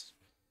 pass.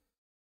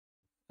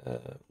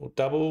 We'll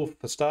double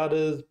for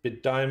starters,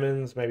 bid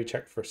diamonds, maybe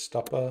check for a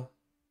stopper.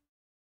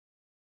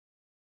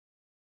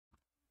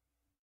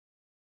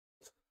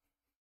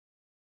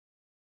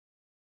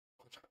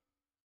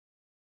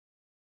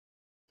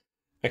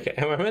 Okay,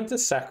 am I meant to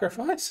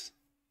sacrifice?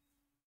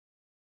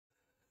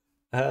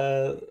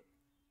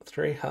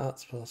 3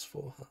 hearts plus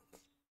 4 hearts.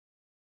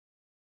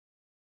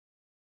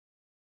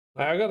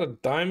 I got a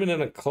diamond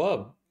and a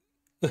club.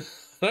 I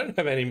don't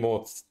have any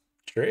more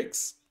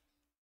tricks.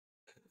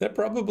 They're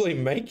probably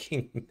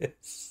making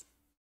this.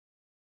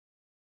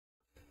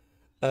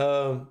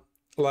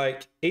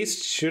 Like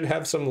East should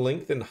have some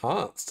length in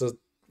hearts to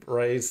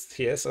raise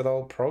here, so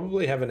they'll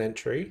probably have an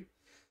entry.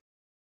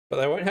 But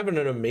they won't have an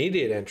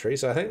immediate entry,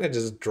 so I think they're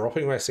just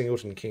dropping my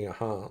singleton king of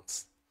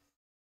hearts.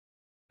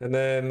 And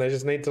then they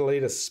just need to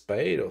lead a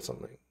spade or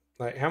something.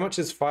 Like, how much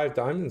is 5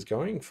 diamonds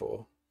going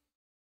for?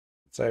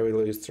 Say we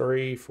lose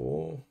 3,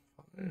 4,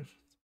 5.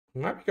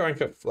 We might be going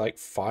for like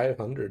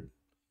 500.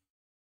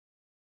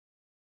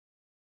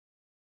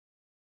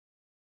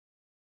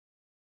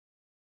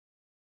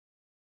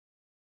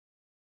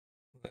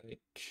 Like,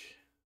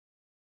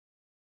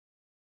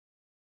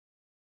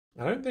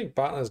 I don't think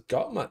Bartner's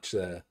got much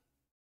there.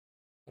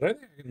 I don't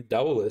think I can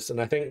double this,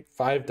 and I think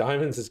 5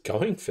 diamonds is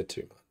going for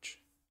too much.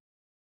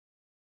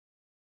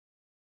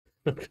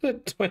 Look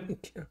at 20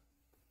 count.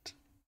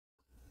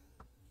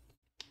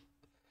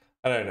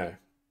 I don't know.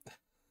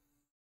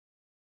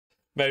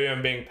 Maybe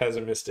I'm being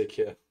pessimistic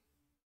here.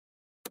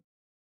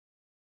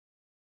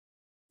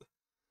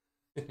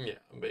 Yeah,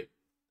 I'm being.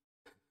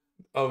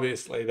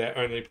 Obviously, their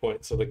only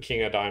points are the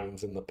king of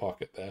diamonds in the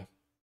pocket there.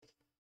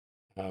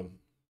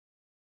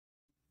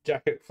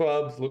 Jack of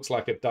clubs looks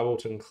like a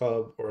doubleton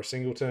club or a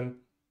singleton.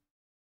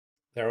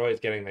 They're always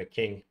getting their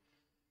king.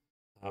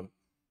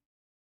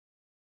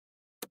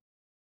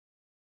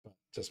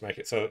 Just make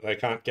it so that they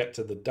can't get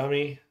to the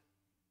dummy.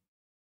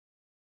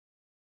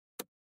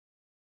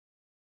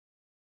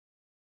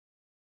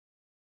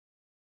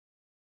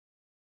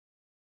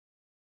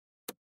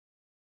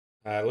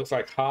 Looks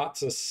like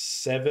hearts are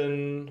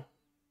 7,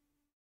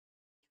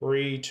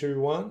 3, 2,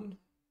 1.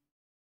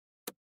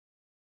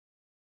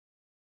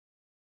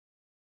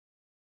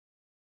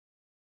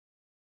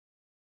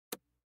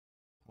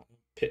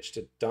 Pitch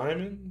to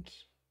diamond.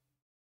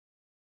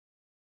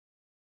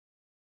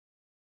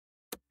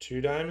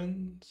 2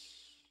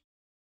 diamonds.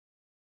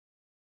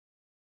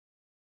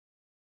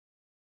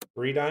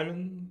 3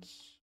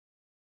 diamonds.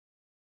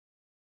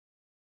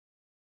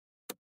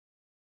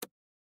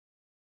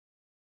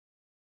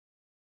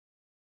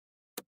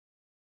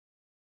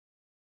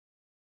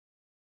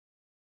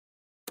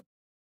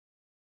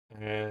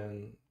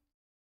 And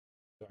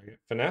do I get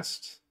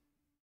finessed?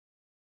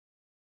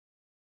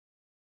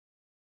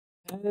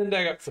 And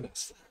I got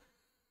finessed.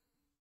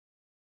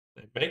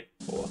 They make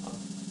 4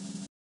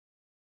 hearts.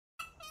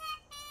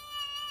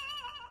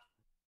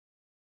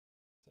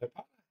 So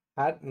partner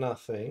had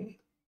nothing.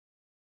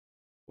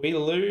 We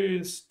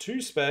lose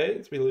 2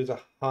 spades. We lose a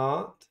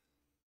heart.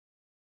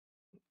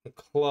 A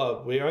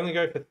club. We only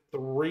go for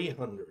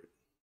 300.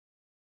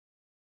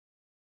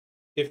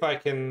 If I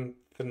can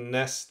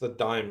finesse the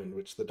diamond,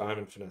 which the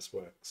diamond finesse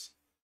works,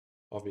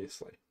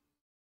 obviously.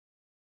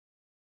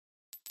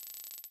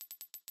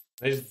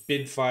 They just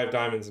bid 5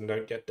 diamonds and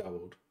don't get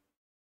doubled.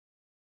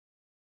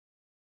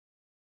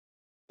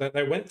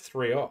 They went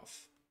 3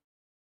 off.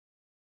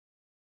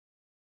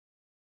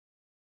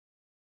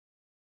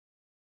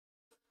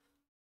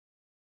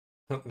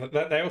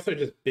 They also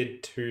just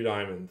bid 2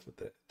 diamonds with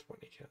the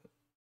 20 count.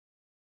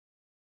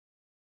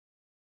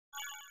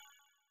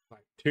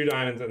 Like 2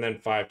 diamonds and then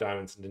 5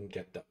 diamonds and didn't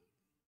get doubled.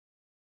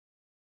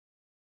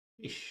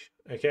 Eesh.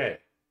 Okay.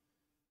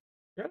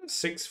 I got a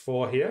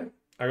 6-4 here.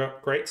 I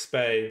got great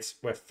spades.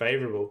 We're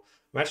favorable.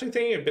 I'm actually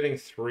thinking of bidding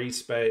 3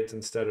 spades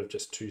instead of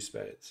just 2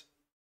 spades.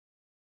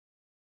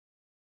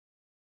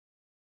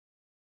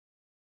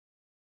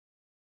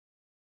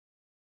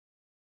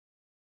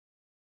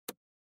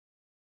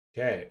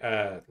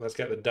 Okay, let's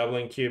get the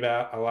doubling cube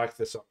out. I like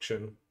this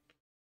option.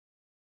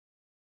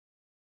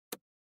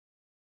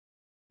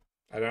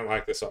 I don't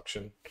like this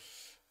option.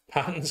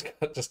 Parton's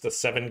got just a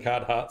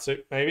 7-card heart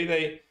suit. Maybe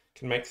they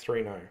can make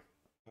 3 no.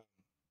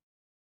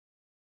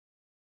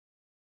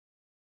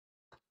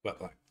 But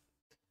like,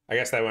 I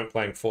guess they weren't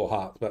playing 4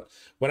 hearts. But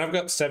when I've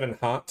got 7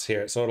 hearts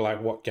here, it's sort of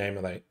like, what game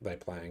are they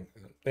playing?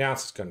 The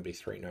answer's going to be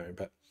 3 no.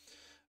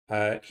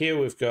 But here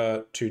we've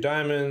got 2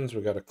 diamonds,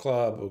 we've got a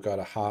club, we've got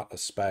a heart, a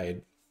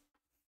spade.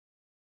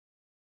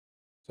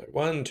 So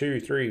 1, 2,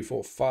 3,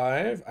 4,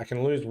 5. I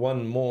can lose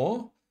 1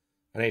 more.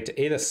 I need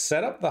to either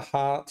set up the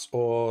hearts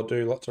or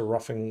do lots of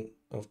roughing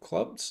of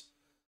clubs.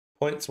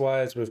 Points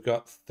wise, we've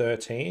got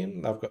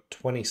 13. I've got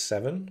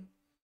 27.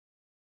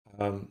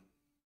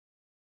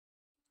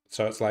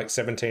 So it's like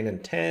 17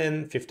 and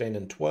 10, 15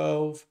 and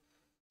 12,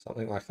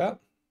 something like that.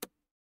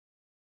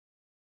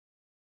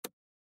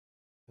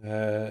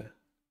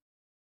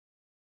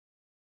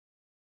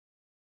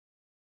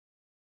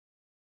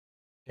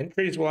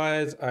 Entries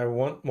wise, I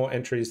want more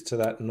entries to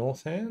that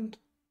north hand.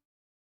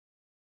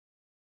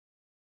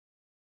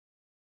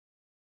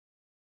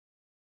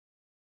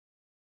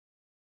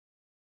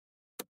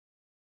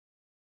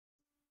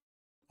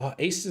 Oh,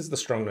 ace is the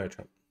strong no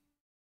trump.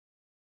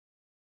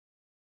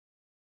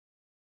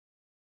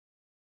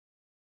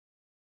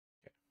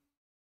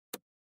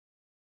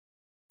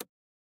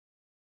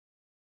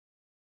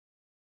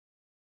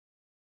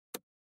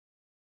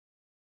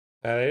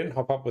 They didn't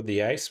hop up with the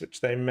ace,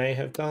 which they may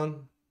have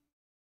done.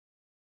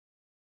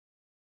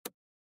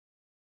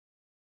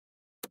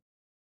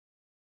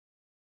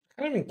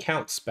 Can't even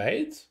count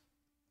spades.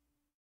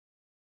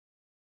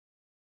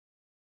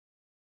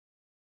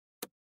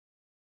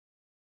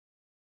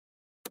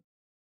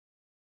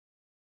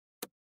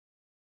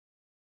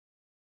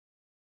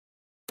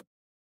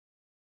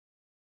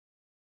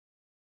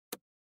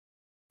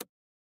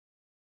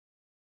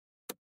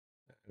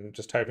 I'm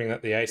just hoping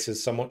that the ace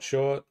is somewhat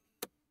short.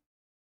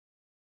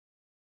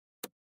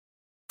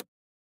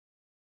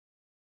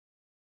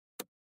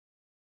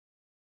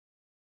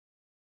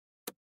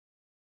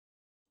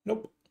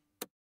 Nope.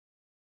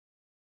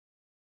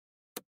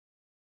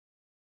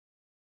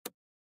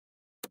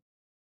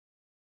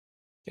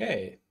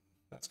 Okay,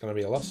 that's going to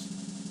be a loss.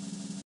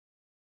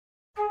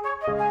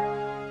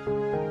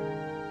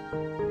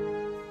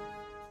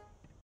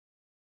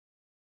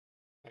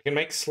 I can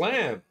make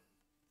slam.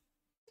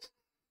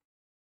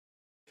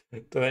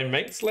 Do they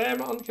make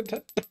slam on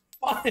contested?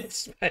 5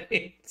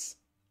 spades.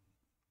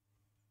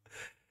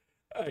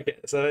 Okay,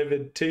 so they've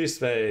been 2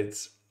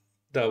 spades,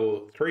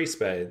 double, 3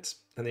 spades,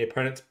 and the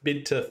opponent's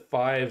bid to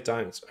 5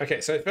 diamonds.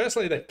 Okay, so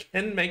firstly, they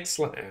can make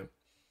slam.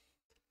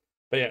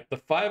 But yeah, the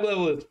 5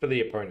 level is for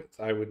the opponents.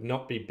 I would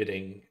not be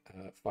bidding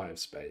 5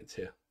 spades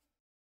here.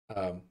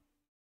 And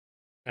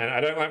I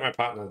don't like my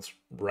partner's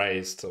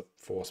raise to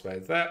 4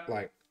 spades. That,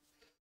 like,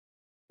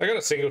 they got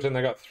a singleton,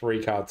 they got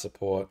 3 card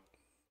support.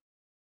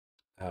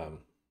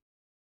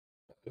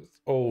 It's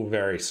all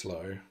very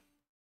slow.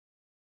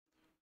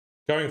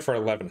 Going for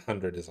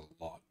 1100 is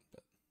a lot,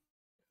 but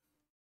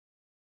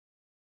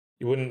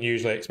you wouldn't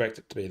usually expect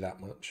it to be that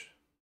much.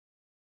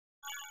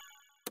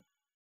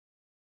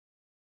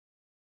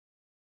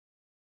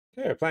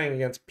 Okay, we're playing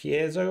against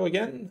Piezo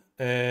again,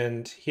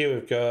 and here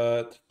we've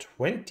got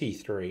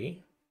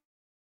 23.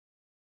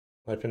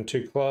 Open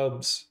 2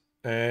 clubs,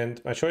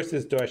 and my choice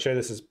is, do I show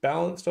this as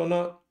balanced or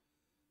not?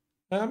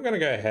 I'm going to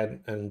go ahead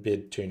and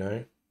bid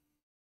 2-no.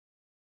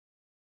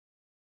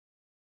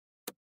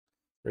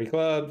 3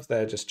 clubs,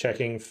 they're just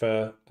checking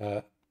for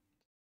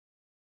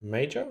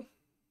major.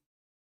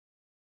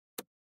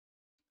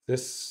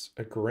 This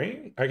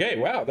agreeing? Okay,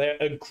 wow, they're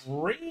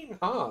agreeing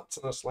hearts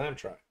on a slam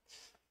try.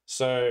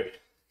 So,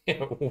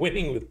 yeah,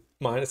 winning with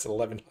minus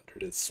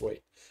 1100 is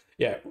sweet.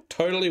 Yeah,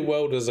 totally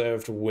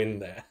well-deserved win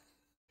there.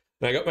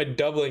 And I got my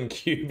doubling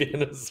cube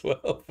in as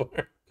well for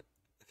it.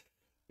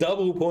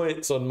 Double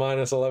points on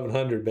minus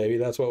 1100, baby.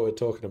 That's what we're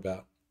talking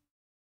about.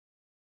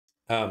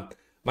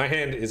 My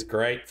hand is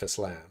great for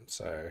slam,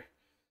 so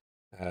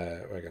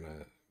we're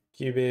gonna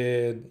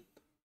cubid.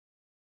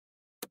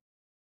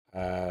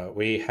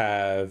 We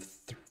have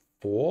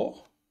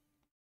 4.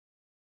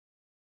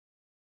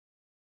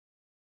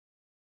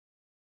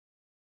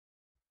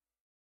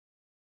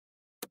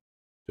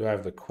 Do I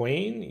have the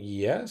queen?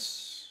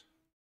 Yes.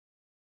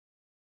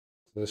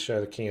 Does this show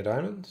the king of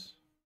diamonds?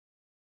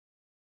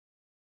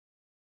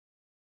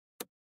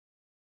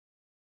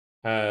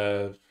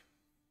 I'm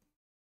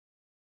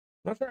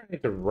not sure I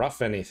need to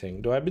rough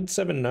anything. Do I bid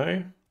 7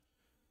 no?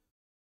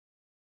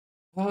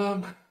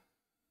 I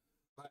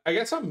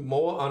guess I'm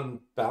more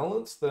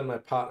unbalanced than my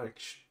partner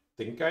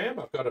think I am.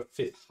 I've got a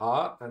 5th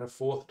heart and a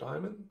 4th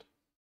diamond.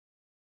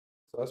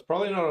 So it's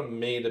probably not on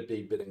me to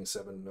be bidding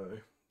 7 no.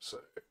 So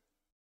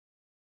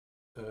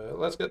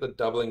let's get the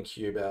doubling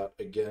cube out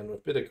again.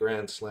 We've bid a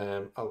grand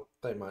slam. Oh,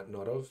 they might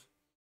not have.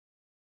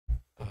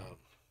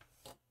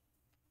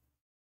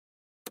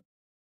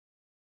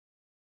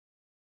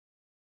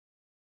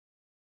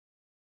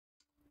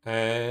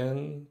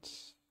 And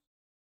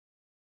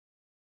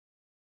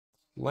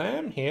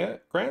slam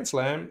here, grand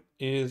slam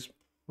is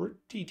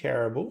pretty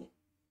terrible.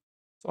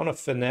 It's on a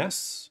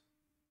finesse.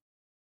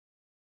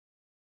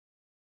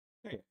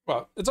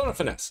 Well, it's on a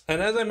finesse.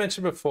 And as I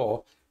mentioned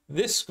before,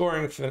 this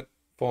scoring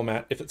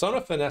format, if it's on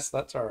a finesse,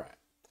 that's all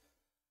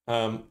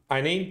right. I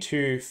need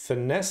to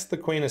finesse the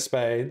queen of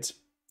spades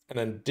and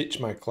then ditch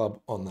my club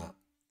on that.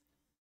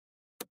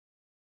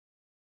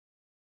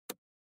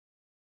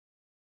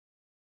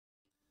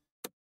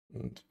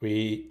 And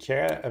we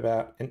care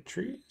about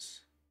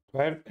entries. Do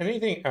I have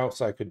anything else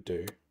I could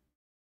do?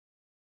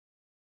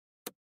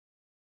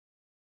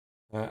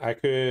 I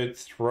could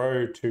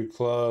throw 2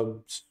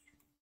 clubs.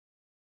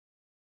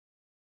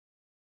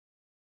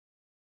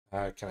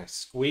 Can I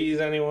squeeze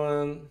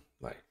anyone?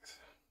 Like,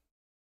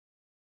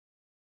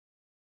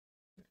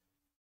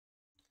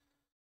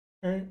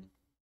 all right.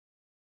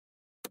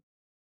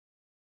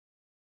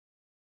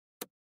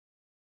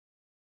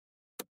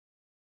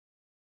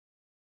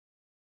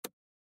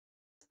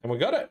 And we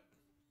got it.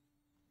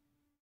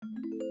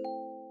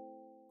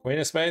 Queen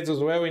of spades was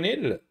where we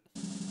needed it.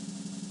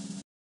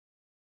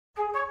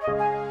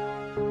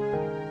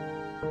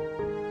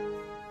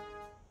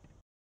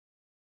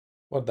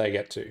 What'd they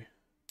get to?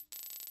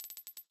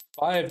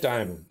 5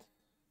 diamonds.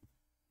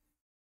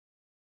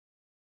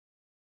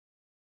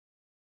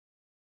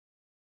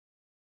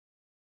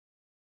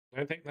 I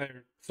don't think they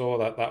saw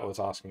that that was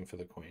asking for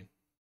the queen.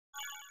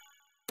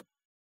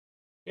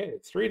 Okay,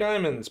 3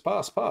 diamonds.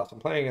 Pass, pass. I'm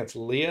playing against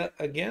Leah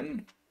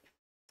again.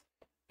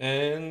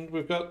 And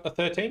we've got a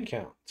 13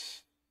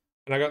 count.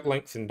 And I got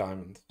length in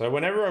diamonds. So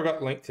whenever I've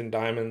got length in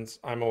diamonds,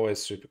 I'm always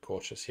super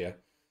cautious here.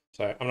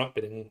 So I'm not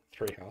bidding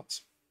 3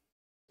 hearts.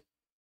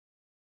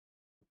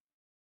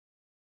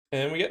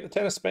 And we get the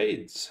 10 of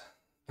spades.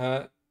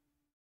 Right,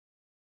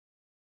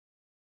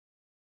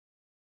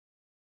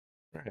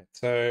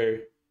 so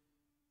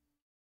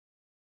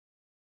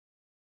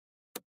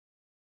I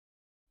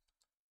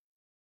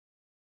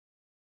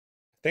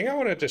think I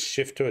want to just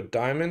shift to a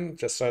diamond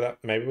just so that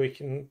maybe we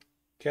can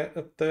get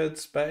a 3rd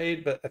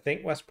spade, but I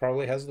think West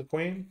probably has the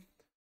queen.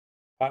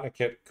 Partner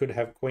could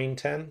have queen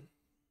 10.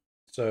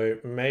 So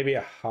maybe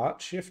a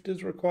heart shift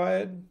is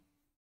required.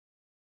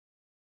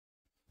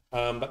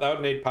 But they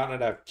would need partner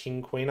to have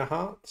king, queen of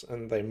hearts,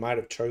 and they might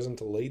have chosen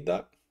to lead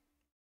that.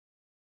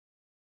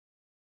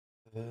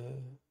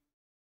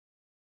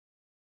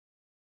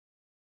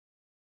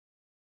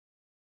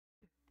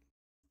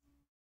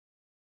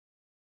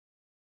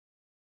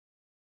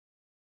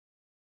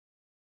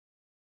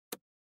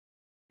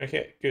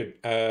 Okay,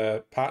 good.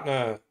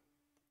 Partner.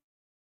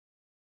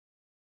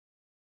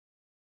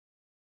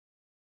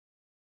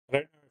 I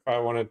don't know if I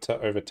wanted to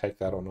overtake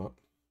that or not.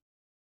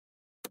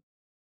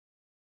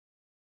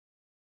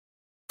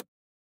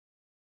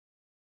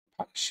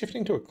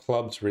 Shifting to a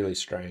club's really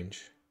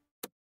strange.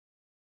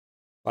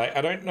 Like,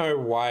 I don't know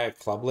why a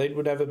club lead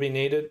would ever be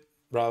needed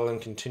rather than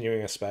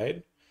continuing a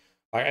spade.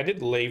 Like, I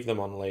did leave them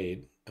on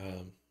lead.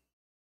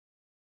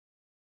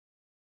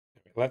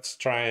 Let's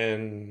try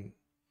and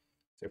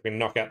see if we can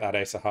knock out that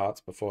ace of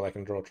hearts before they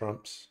can draw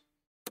trumps.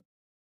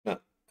 No,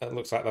 it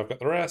looks like they've got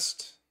the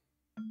rest.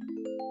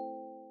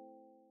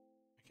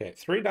 Okay,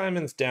 3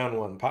 diamonds down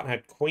 1. Partner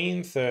had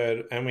queen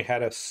 3rd, and we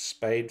had a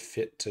spade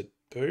fit to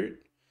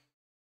boot.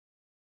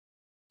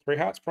 3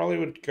 hearts probably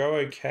would go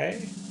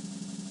okay.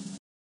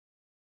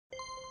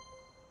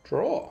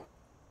 Draw.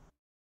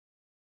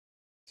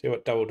 See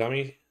what double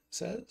dummy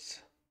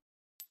says.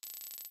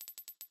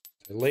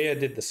 So Leah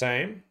did the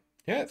same.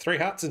 Yeah, 3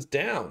 hearts is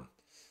down.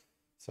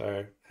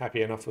 So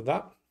happy enough with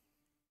that.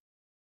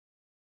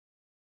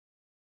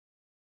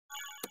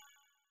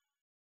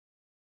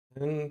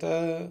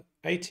 And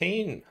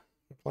 18.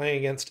 We're playing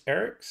against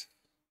Eric's.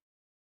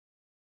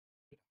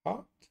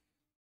 Heart.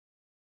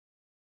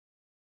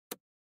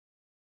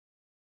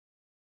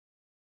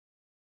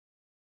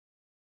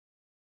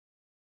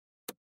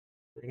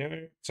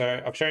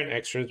 So I've shown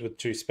extras with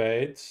 2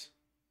 spades.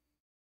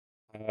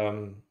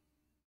 3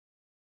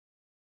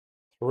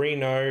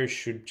 no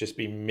should just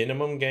be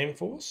minimum game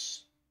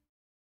force.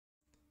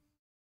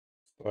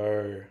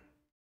 So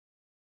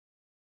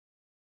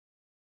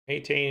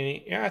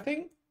 18, yeah, I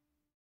think.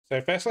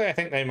 So firstly, I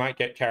think they might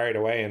get carried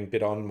away and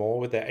bid on more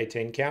with their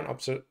 18 count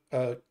opposite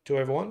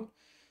 2/1.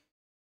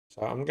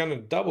 So I'm going to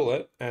double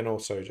it and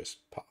also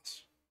just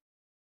pass.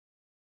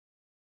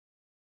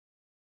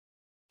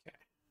 Okay.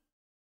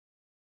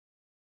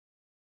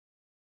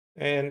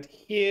 And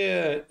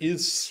here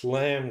is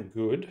slam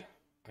good.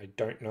 I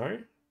don't know.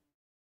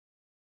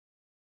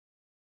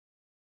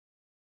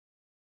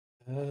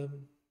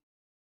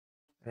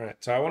 All right,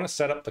 so I want to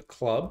set up the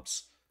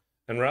clubs.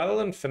 And rather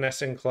than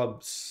finessing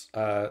clubs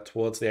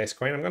towards the ace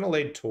queen, I'm going to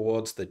lead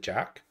towards the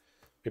jack.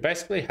 We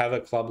basically have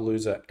a club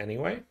loser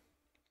anyway.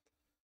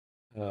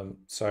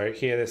 So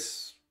here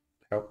this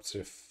helps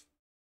if,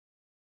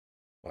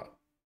 well,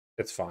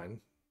 it's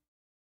fine.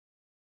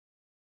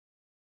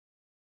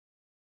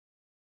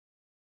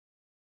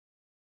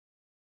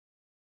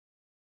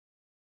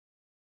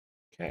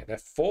 Okay, they're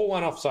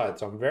 4-1 offside,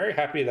 so I'm very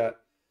happy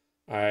that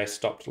I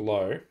stopped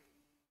low.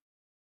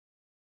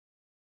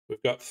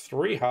 We've got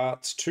 3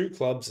 hearts, 2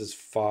 clubs is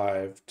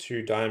 5,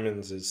 2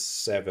 diamonds is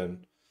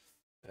 7.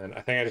 And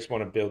I think I just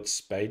want to build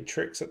spade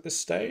tricks at this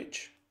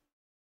stage.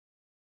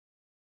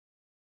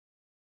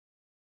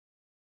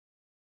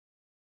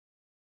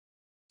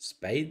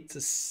 Spades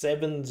is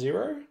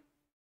 7-0.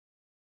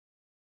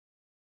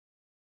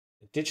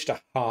 Ditched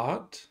a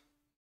heart.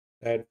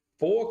 They had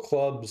 4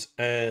 clubs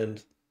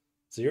and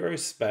 0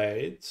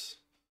 spades.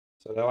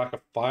 So they're like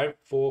a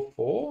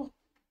 5-4-4.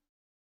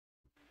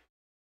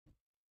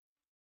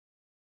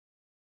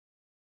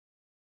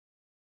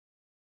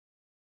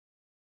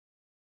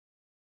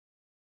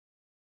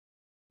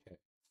 Okay,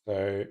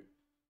 so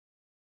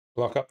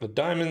block up the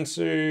diamond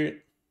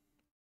suit.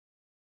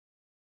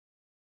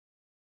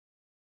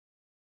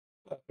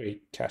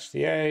 We cash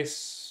the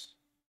ace.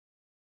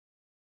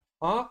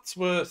 Hearts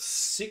were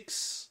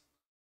 6.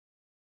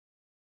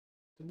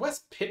 Did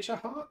West pitch a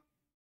heart?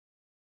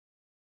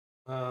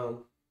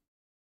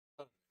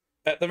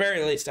 At the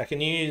very least, I can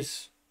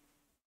use...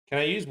 Can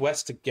I use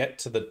West to get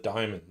to the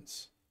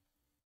diamonds?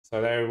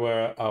 So they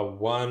were a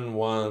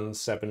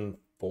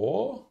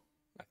 1-1-7-4,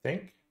 I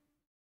think.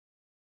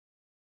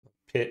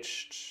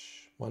 Pitched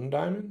 1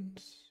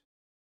 diamond.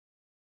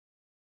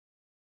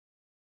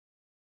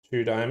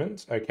 2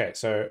 diamonds. Okay,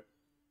 so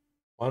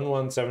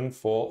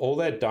 1-1-7-4. All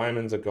their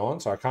diamonds are gone,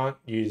 so I can't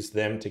use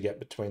them to get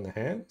between the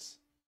hands.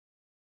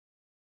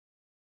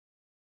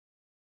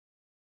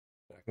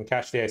 I can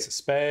cash the ace of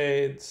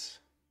spades.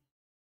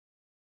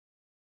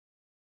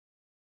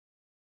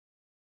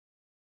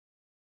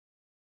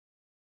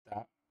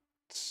 That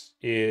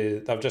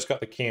is, I've just got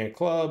the king of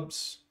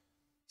clubs.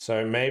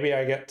 So maybe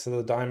I get to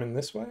the diamond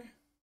this way.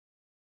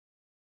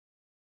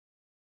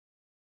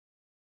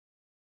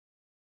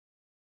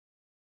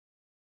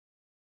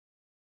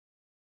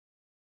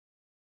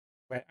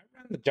 Wait, I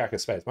ran the jack of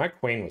spades. My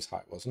queen was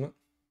high, wasn't it?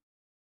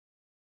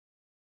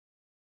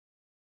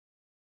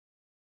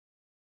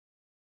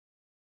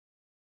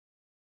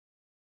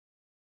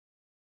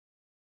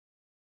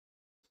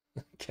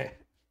 Okay.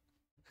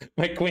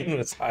 My queen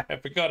was high. I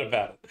forgot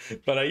about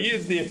it. But I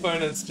used the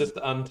opponents just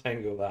to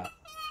untangle that.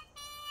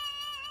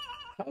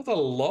 That was a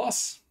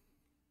loss.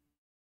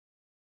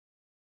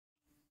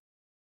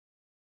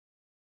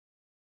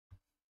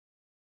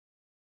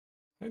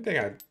 I don't think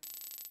I...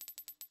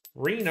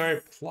 Reno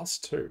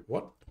 +2.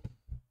 What?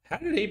 How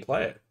did he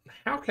play it?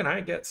 How can I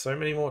get so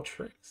many more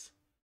tricks?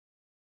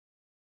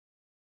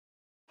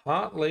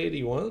 Heart lead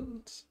he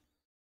wants.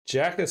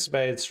 Jack of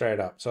spades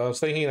straight up. So I was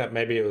thinking that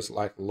maybe it was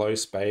like low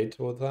spade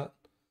towards that.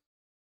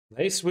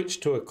 They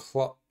switched to a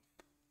club.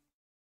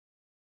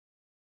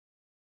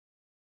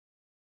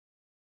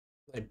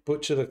 They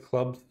butchered a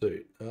club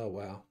suit. Oh,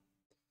 wow.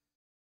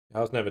 I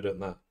was never doing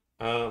that.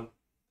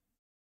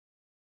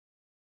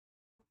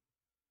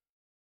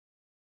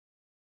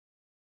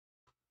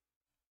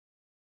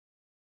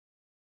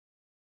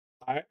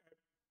 I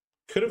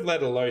could have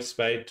led a low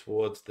spade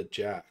towards the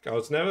jack. I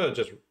was never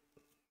just...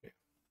 Yeah.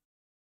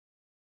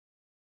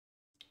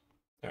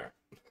 All right.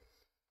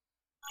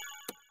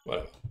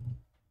 Whatever.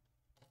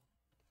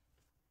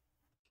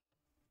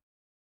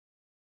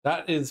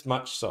 That is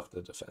much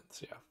softer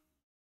defense, yeah.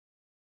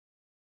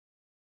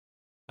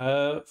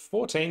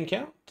 14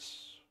 count.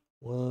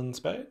 1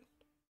 spade.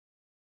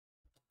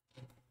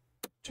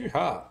 2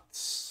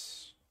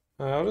 hearts.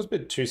 I'll just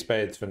bid 2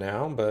 spades for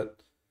now, but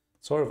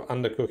sort of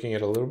undercooking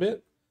it a little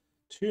bit.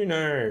 2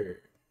 no.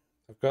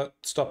 I've got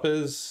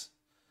stoppers.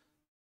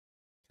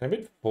 Can I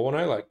bid 4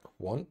 no like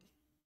quant?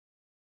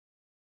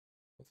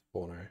 What's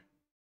 4 no?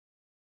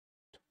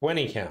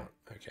 20 count.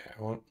 Okay,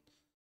 I want...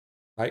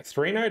 Like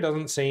 3 no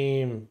doesn't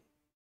seem...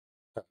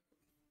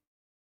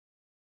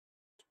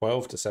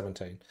 12 to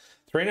 17.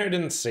 3 no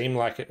didn't seem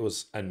like it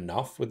was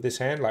enough with this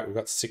hand. Like we've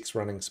got 6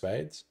 running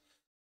spades.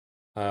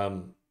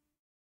 Right.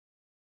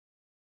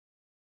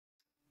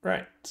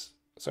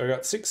 So we've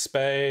got 6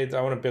 spades.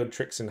 I want to build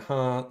tricks in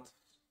hearts.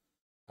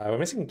 We're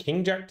missing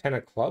king, jack, 10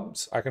 of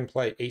clubs. I can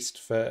play east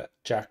for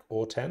jack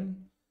or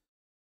 10.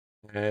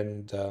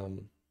 And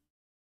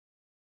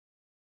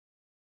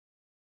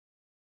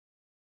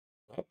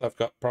I've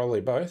got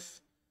probably both.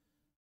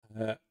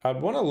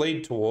 I'd want to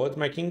lead towards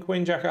my king,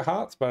 queen, jack of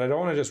hearts, but I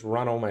don't want to just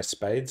run all my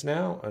spades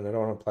now, and I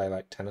don't want to play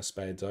like 10 of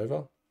spades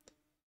over.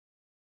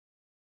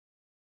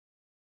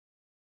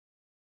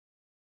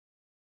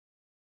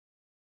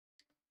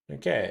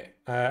 Okay,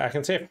 I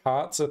can see if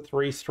hearts are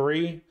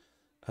 3-3,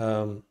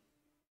 but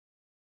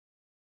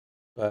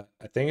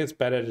I think it's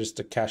better just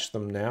to cash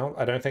them now.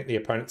 I don't think the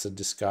opponents are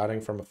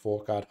discarding from a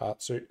 4-card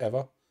heart suit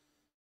ever.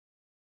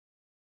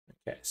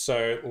 Okay,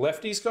 so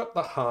lefty's got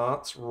the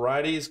hearts,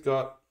 righty's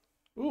got...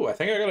 Ooh, I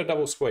think I got a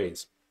double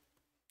squeeze.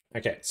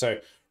 Okay, so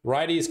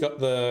righty's got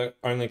the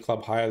only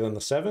club higher than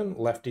the 7.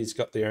 Lefty's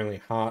got the only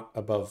heart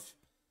above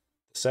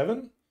the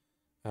 7.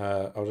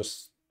 I'll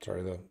just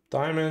throw the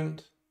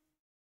diamond.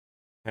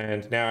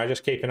 And now I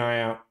just keep an eye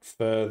out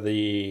for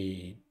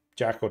the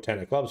jack or 10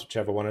 of clubs,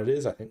 whichever one it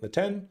is. I think the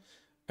 10.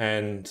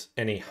 And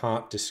any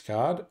heart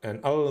discard.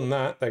 And other than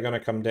that, they're going to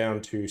come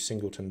down to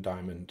singleton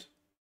diamond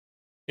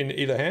in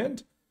either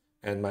hand.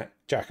 And my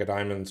jack of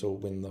diamonds will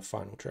win the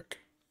final trick.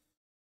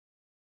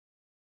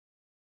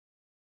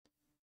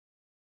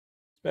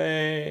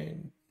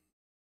 Spade.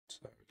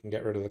 So we can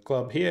get rid of the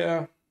club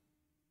here.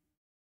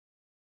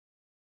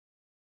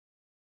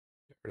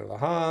 Get rid of the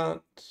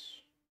heart.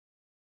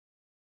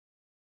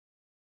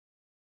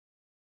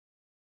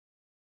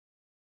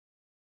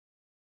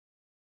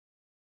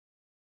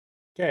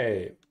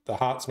 Okay, the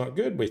heart's not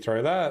good. We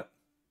throw that.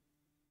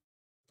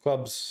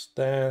 Club's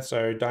there,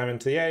 so diamond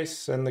to the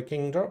ace, and the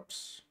king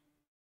drops.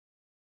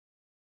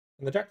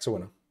 And the jack's a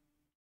winner.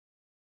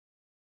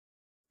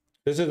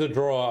 This is a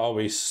draw. I'll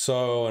be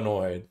so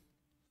annoyed.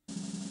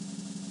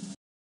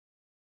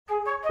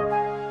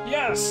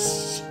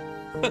 Yes!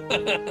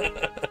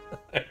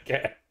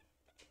 Okay.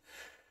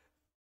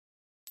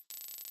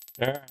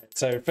 All right.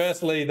 So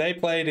firstly, they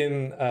played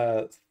in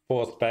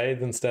 4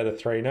 spades instead of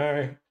 3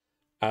 no.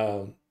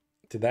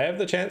 Did they have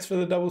the chance for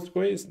the double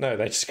squeeze? No,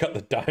 they just got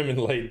the diamond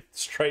lead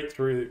straight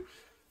through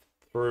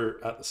through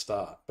at the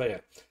start. But yeah,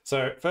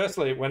 so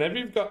firstly, whenever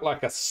you've got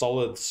like a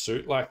solid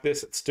suit like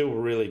this, it's still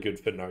really good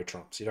for no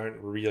trumps. You don't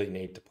really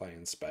need to play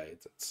in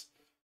spades. It's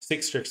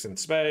 6 tricks in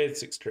spades,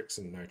 6 tricks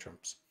in no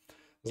trumps.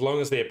 As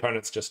long as the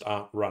opponents just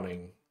aren't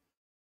running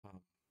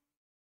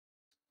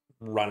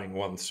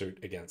one suit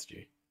against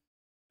you.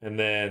 And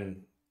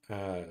then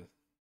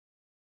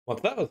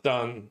once that was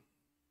done,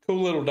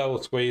 cool little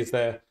double squeeze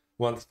there.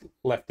 Once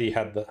lefty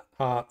had the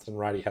hearts and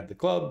righty had the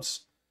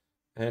clubs.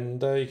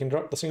 And you can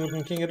drop the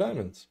singleton king of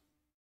diamonds.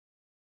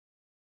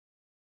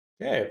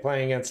 Okay,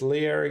 playing against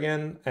Leo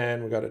again,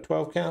 and we got a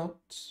 12 count.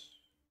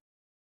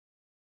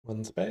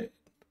 1 spade.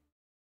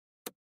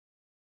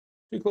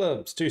 2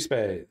 clubs, 2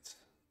 spades.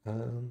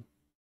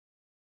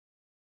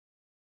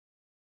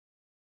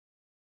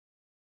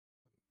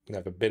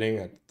 Never bidding.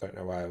 I don't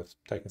know why I was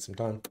taking some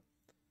time.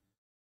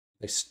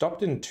 They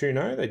stopped in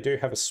 2-0. They do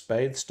have a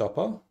spade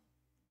stopper.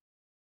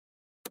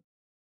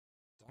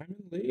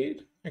 Diamond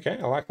lead. Okay,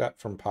 I like that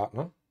from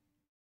partner.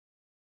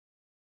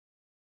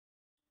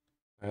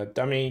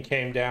 Dummy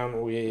came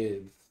down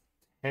with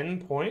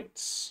 10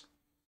 points.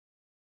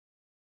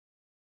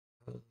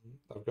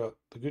 I've got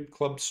the good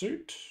club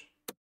suit.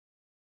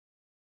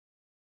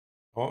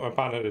 I want my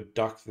partner to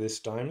duck this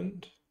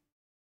diamond.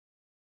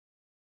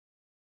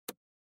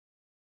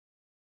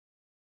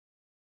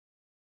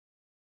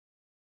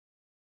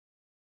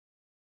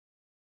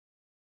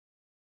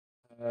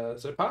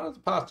 So partner's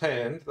past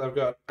hand, they've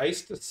got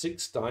ace to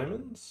 6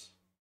 diamonds.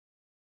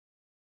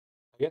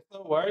 I guess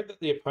they're worried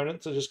that the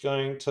opponents are just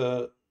going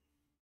to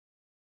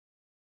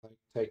like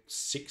take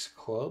 6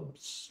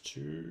 clubs,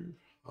 2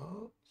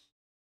 hearts.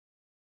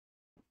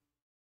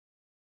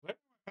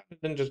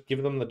 Then just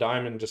give them the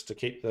diamond just to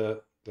keep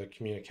the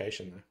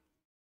communication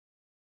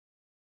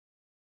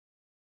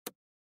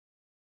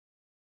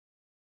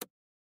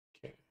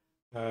there.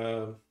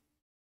 Okay.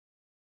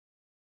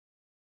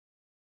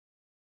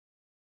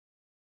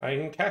 I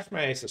can cash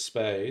my ace of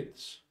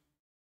spades.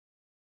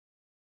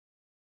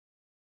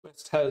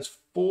 West has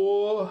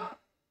 4.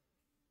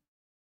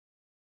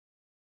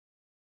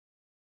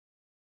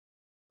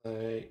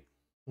 I've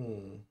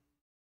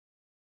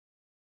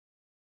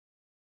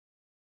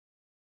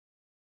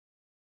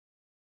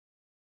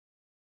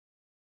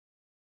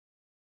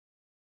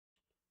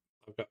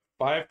got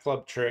 5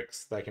 club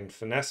tricks. They can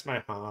finesse my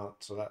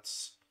heart, so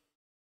that's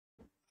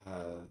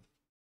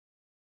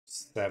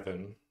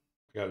 7.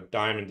 I got a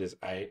diamond is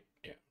 8.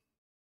 Yeah.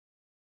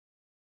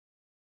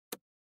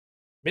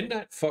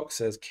 Midnight Fox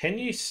says, "Can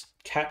you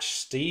catch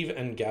Steve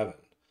and Gavin?"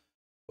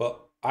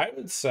 Well, I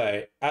would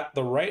say at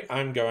the rate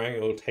I'm going,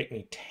 it will take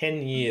me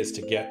 10 years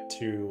to get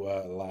to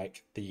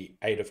like the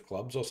 8 of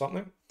clubs or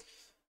something.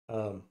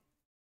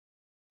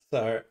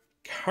 So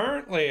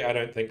currently, I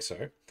don't think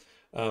so.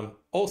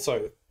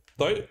 Also,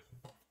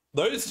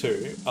 those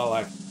two are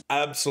like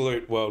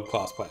absolute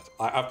world-class players.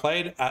 I've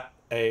played at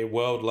a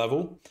world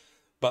level,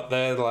 but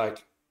they're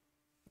like...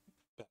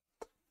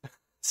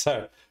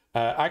 So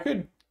I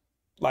could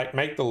like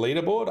make the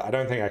leaderboard. I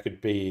don't think I could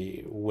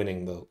be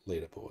winning the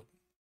leaderboard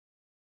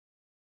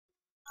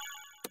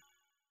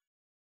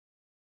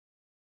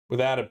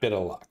without a bit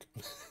of luck.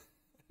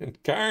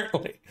 And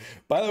currently,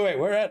 by the way,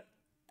 we're at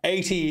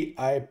 80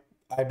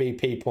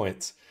 IBP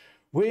points.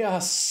 We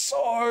are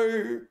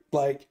so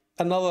like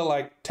another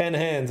like 10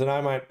 hands and I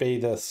might be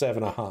the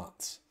 7 of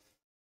hearts.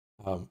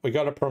 We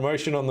got a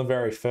promotion on the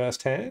very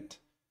first hand,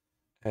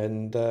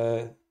 and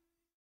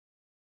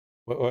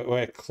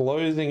we're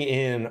closing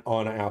in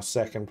on our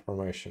second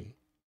promotion.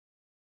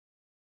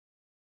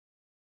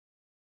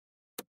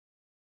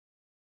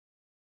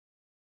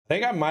 I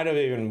think I might have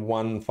even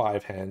won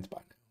 5 hands by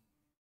now.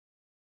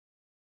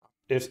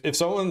 If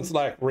someone's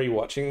like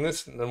rewatching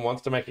this and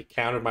wants to make a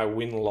count of my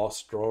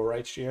win-loss draw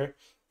ratio,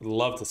 I'd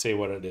love to see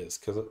what it is,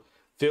 because it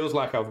feels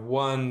like I've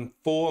won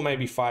 4,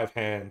 maybe 5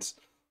 hands,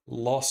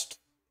 lost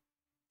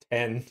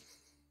 10,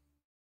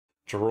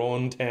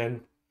 drawn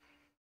 10.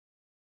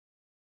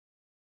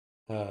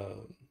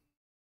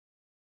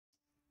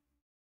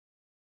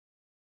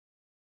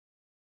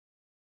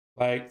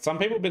 Like some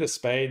people bid a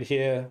spade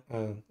here.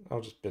 I'll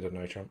just bid a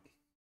no trump.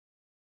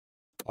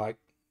 Like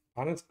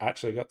partner's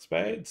actually got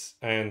spades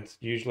and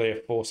usually a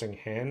forcing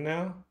hand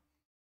now.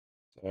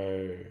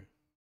 So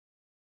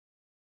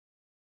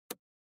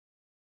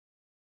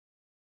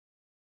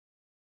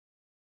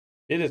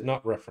it is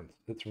not referenced.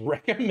 It's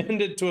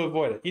recommended to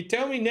avoid it. You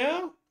tell me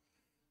now?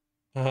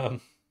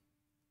 Okay,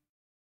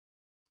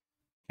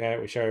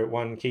 we show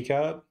 1 key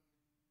card.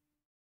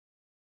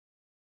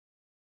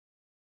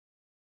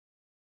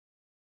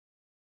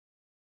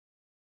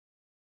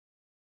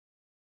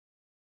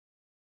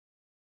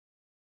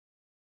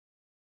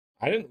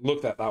 I didn't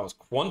look that was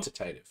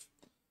quantitative.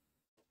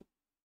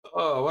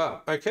 Oh,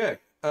 wow. Okay.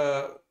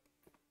 Well,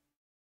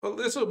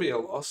 this will be a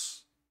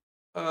loss.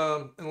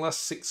 Unless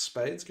 6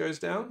 spades goes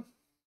down.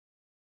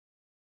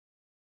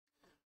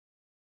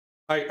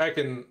 I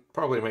can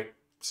probably make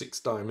 6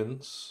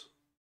 diamonds.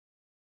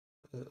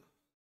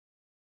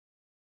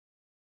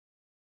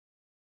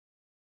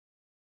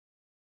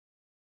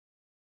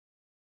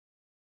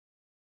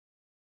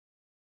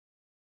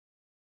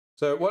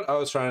 So what I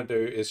was trying to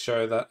do is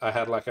show that I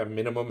had like a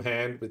minimum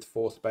hand with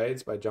 4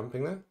 spades by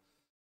jumping there.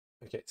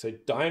 Okay, so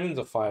diamonds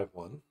are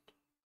 5-1.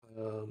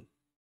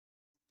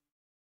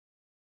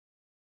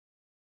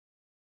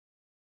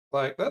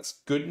 Like, that's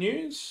good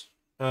news.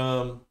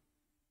 Do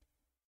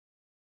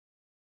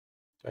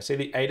I see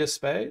the 8 of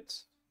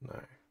spades? No.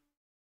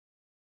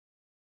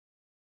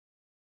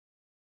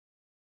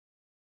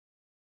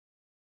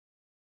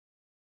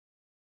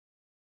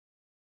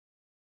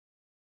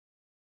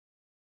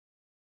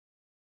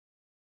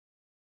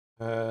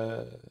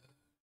 Yeah,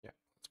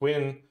 let's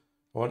win.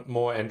 I want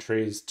more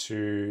entries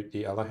to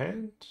the other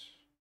hand.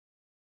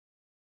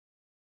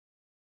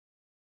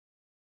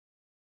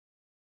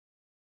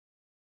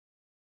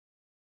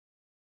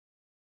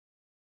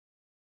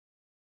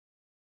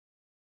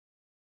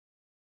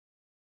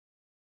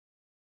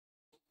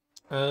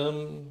 All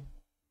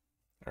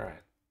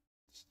right.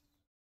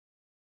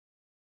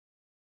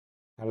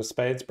 How do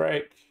spades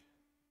break?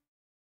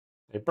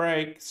 They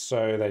break,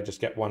 so they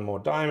just get 1 more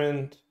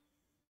diamond.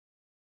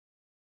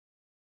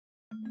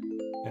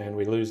 And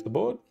we lose the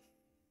board.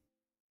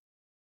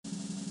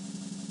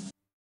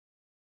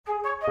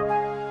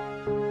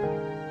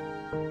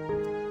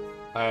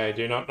 I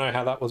do not know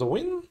how that was a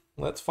win.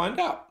 Let's find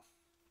out.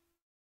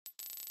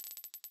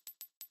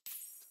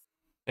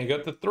 And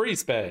got the 3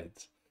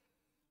 spades.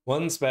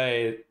 1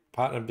 spade,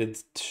 partner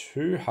bids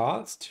 2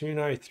 hearts, 2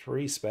 no,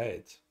 3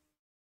 spades.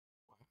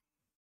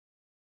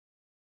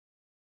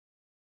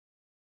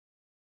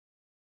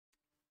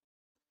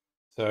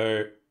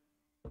 So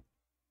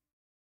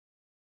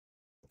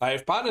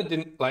if partner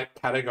didn't like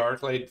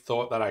categorically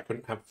thought that I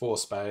couldn't have 4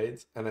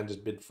 spades and then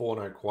just bid 4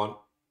 no quant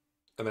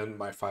and then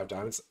my 5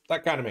 diamonds,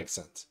 that kind of makes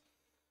sense.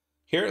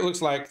 Here it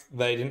looks like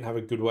they didn't have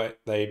a good way.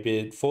 They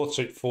bid 4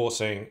 suit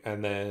forcing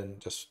and then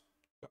just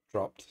got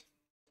dropped.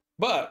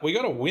 But we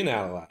got a win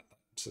out of that.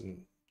 It's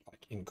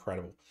like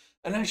incredible.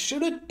 And I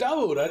should have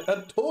doubled. I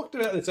talked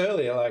about this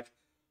earlier. Like,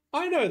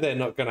 I know they're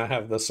not going to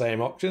have the same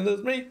options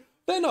as me.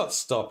 They're not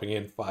stopping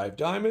in 5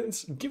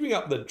 diamonds. Giving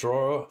up the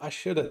draw, I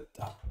should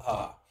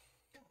have.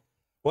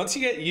 Once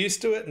you get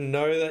used to it and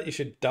know that you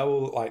should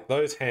double, like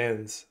those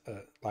hands,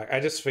 like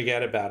I just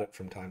forget about it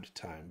from time to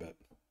time. But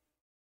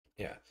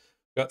yeah,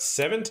 got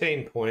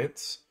 17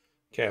 points.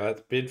 Okay,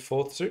 let's bid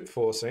 4th suit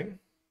forcing.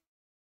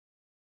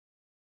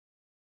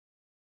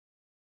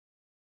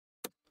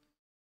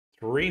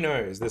 3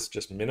 no's. This is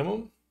just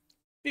minimum.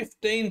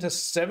 15 to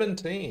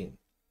 17.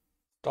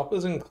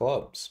 Stoppers and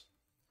clubs.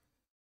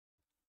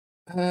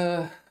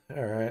 All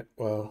right.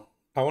 Well,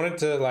 I wanted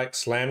to like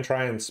slam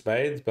try in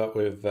spades, but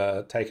we've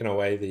taken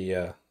away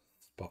the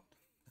spot.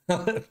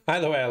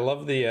 By the way, I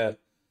love the.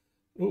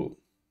 Ooh,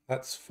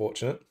 that's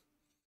fortunate.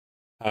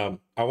 I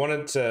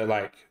wanted to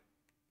like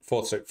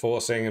 4th suit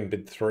forcing and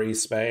bid 3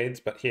 spades,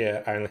 but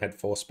here I only had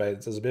 4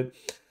 spades as a bid,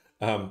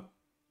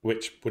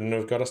 which wouldn't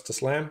have got us to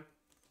slam,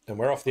 and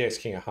we're off the ace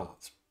king of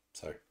hearts.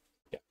 So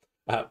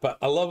yeah, but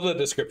I love the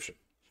description.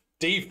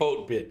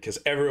 Default bid because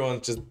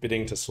everyone's just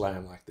bidding to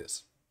slam like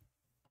this.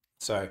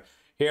 So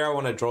here I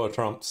want to draw a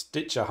trump,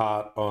 stitch a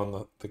heart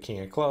on the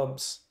king of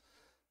clubs,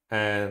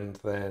 and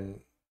then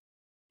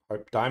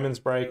hope diamonds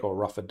break or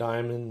rough a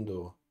diamond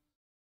or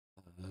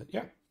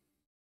yeah.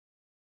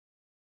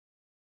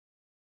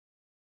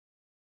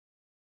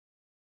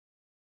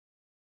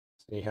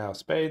 See how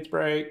spades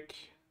break.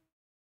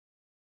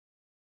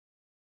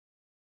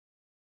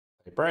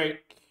 They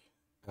break.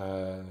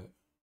 I'm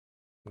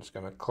just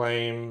going to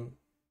claim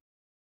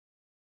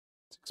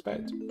 6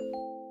 spades.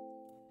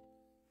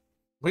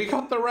 We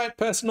got the right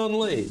person on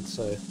lead,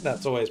 so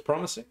that's always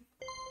promising.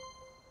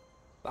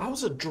 That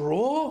was a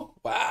draw?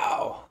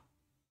 Wow.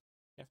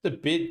 You have to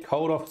bid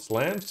cold off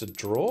slams to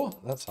draw?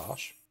 That's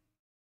harsh.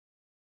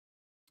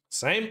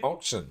 Same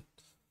auction.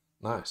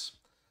 Nice.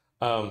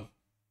 I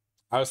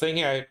was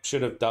thinking I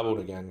should have doubled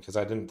again because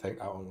I didn't think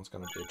that one was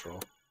going to be a draw.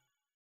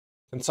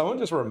 Can someone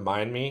just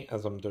remind me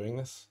as I'm doing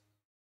this?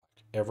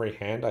 Every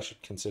hand I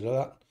should consider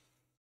that.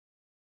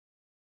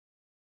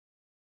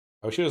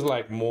 I wish it was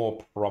like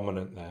more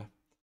prominent there.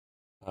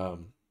 So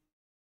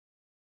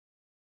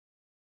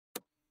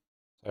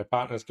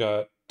partner's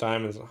got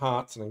diamonds and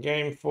hearts and a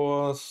game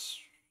force.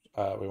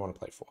 We want to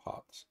play 4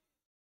 hearts.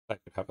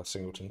 That could have a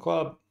singleton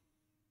club.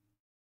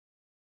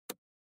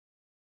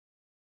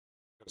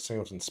 Got a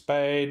singleton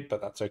spade, but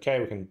that's okay.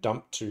 We can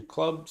dump 2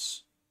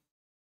 clubs.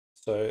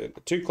 So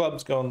the 2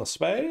 clubs go on the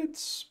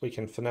spades. We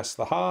can finesse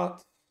the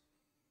heart.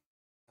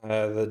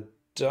 The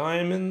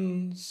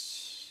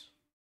diamonds.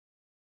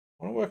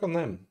 I want to work on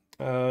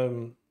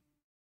them.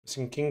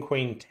 Missing king,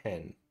 queen,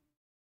 10.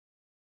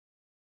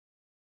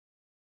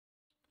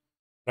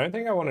 I don't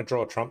think I want to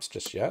draw trumps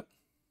just yet.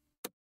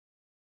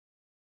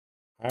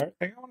 I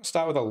think I want to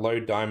start with a low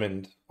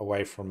diamond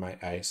away from my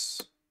ace.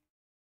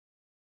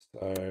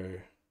 So,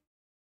 is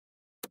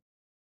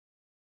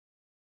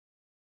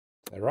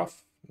that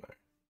rough? No.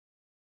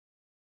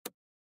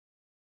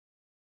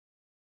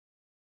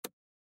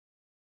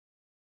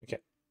 Okay.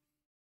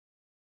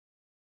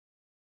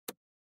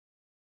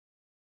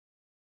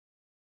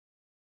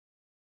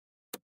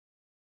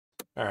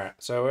 All right,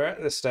 so we're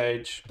at this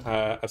stage.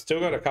 I've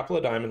still got a couple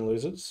of diamond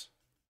losers.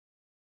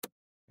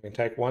 I can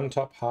take one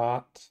top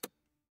heart.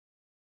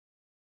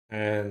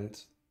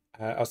 And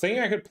I was thinking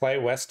I could play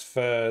west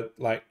for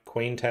like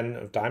queen 10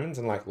 of diamonds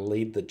and like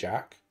lead the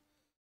jack.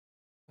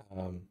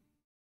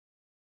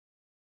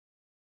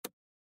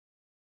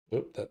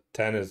 Oop, that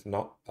 10 is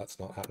not,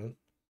 that's not happening.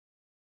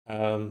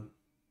 I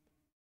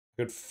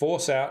could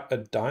force out a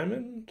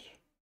diamond.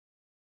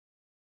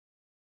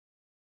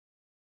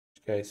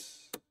 In which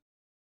case,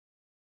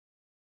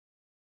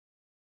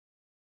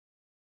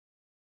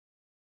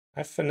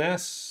 I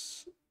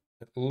finesse,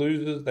 it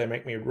loses, they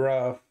make me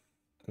rough,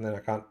 and then I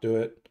can't do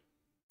it.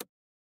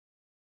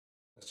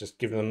 Let's just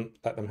give them,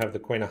 let them have the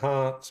queen of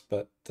hearts,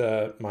 but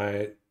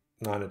my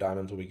 9 of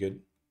diamonds will be good.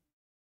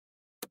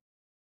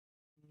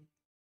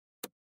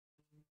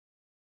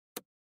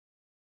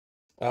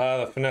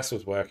 The finesse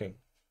was working.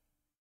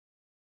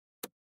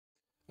 I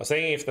was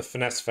thinking if the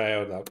finesse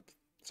failed,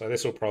 so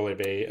this will probably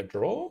be a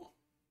draw.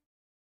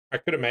 I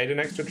could have made an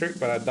extra trick,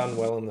 but I'd done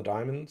well in the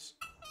diamonds.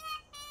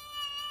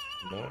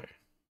 No.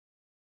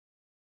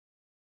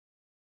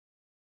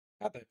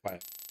 How'd they play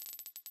it?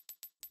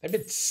 They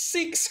bid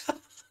 6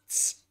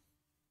 hearts.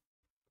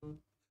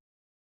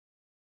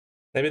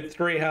 They bid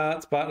 3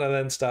 hearts, partner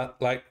then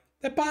start, like,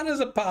 their partner's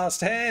a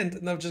passed hand,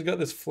 and they've just got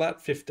this flat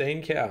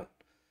 15 count.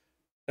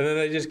 And then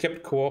they just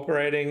kept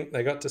cooperating.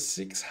 They got to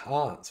 6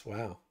 hearts.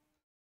 Wow.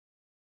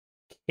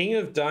 King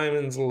of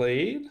diamonds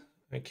lead.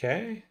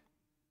 Okay.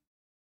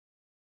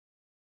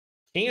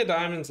 King of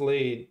diamonds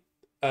lead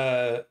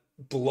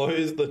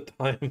blows the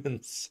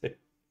diamond suit.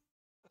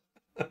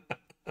 All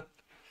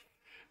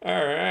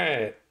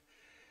right.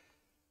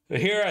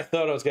 Here I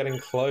thought I was getting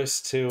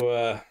close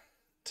to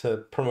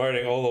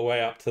promoting all the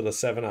way up to the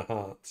 7 of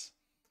hearts.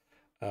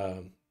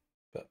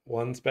 But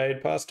 1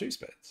 spade past 2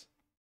 spades.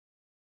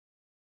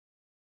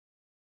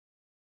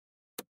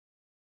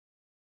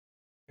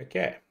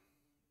 Okay.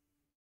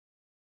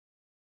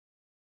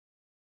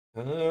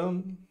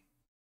 All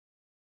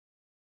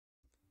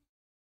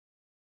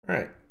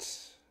right.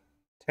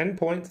 10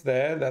 points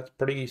there. That's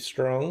pretty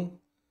strong.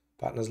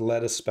 Partner's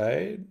led a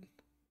spade.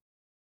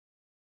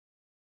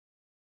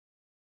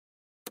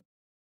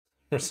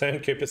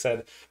 Rasan Cooper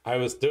said, I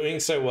was doing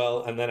so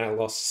well and then I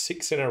lost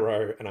 6 in a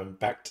row and I'm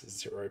back to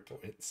 0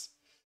 points.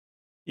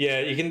 Yeah,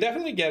 you can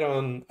definitely get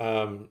on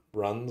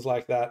runs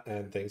like that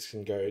and things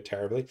can go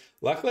terribly.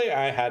 Luckily,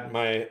 I had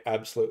my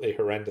absolutely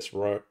horrendous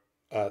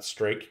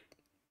streak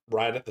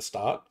right at the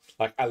start.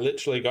 Like, I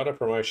literally got a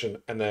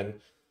promotion and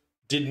then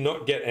did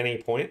not get any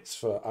points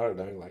for, I don't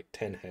know, like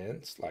 10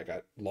 hands, like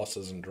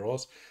losses and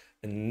draws.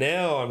 And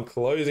now I'm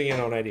closing in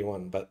on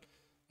 81, but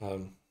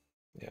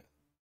yeah.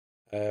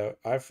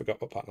 I forgot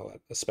what partner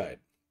led. A spade.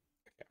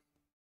 Okay.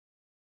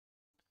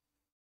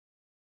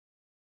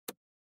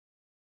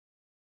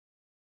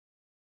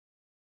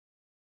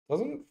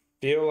 Doesn't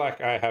feel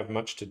like I have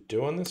much to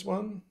do on this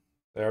one.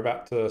 They're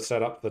about to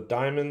set up the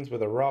diamonds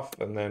with a ruff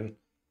and then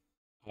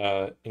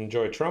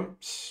enjoy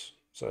trumps.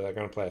 So they're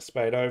going to play a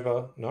spade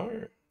over.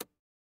 No.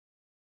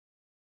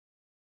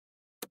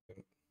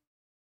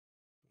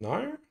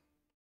 No?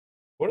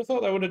 Would have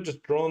thought they would have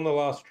just drawn the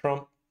last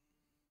trump.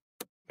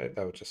 They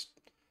were just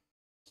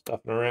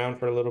stuffing around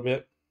for a little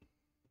bit.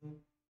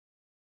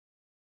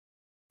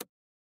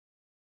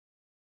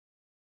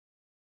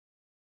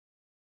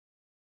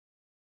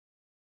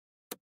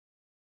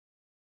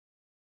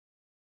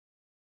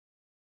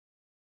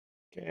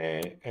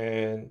 Okay,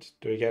 and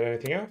do we get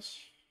anything else?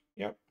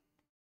 Yep.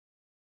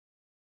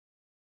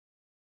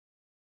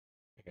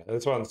 Okay,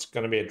 this one's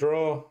going to be a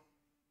draw.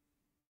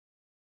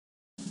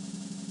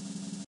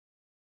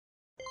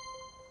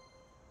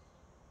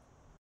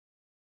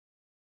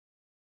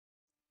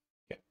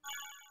 Yeah.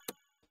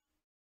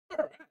 All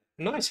right.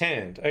 Nice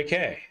hand.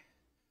 Okay.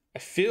 I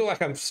feel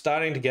like I'm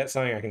starting to get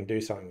something I can do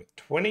something with.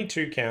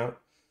 22 count,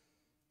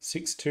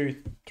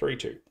 6-2,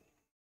 3-2.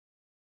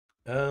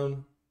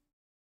 Probably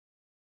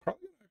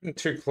open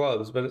 2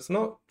 clubs, but it's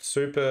not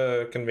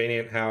super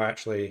convenient how I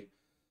actually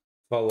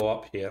follow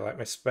up here. Like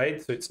my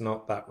spade suit's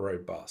not that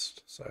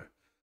robust. So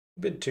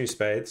bid 2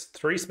 spades,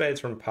 3 spades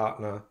from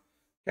partner.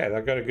 Okay,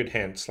 they've got a good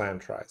hand, slam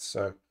tries.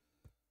 So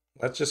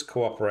let's just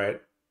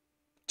cooperate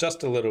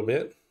just a little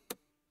bit.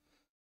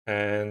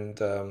 And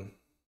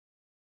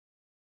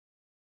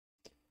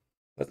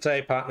let's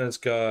say partner's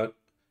got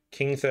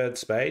king 3rd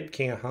spade,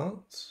 king of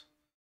hearts.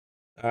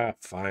 Ah,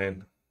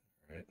 fine.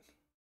 All right.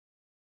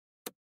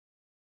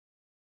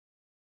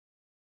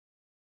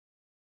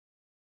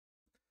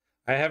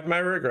 I have my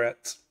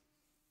regrets.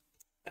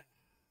 I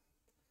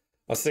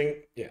was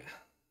thinking, yeah,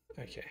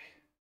 okay.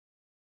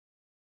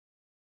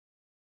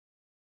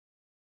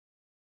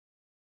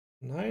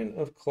 9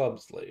 of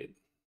clubs lead.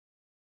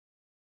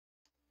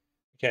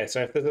 Okay,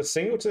 so if there's a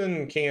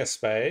singleton king of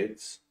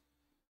spades,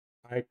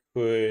 I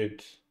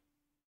could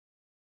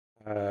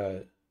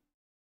there's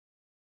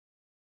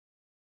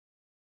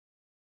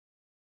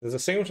a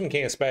singleton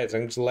king of spades. I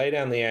can just lay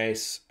down the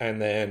ace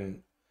and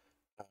then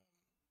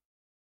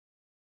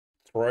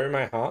throw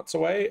my hearts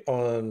away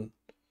on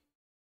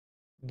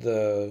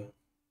the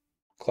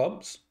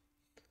clubs.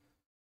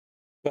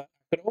 But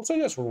I could also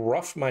just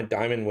rough my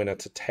diamond winner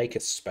to take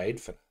a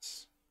spade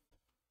finesse.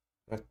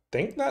 I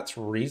think that's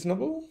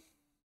reasonable.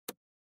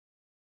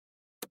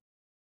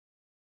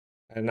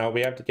 And I'll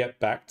be able to get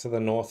back to the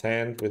north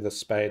hand with a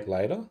spade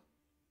later.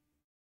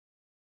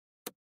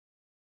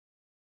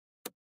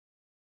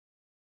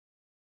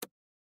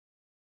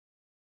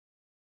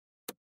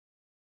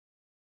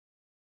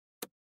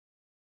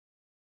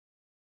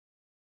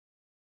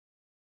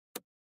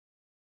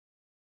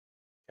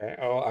 Okay,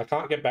 well, I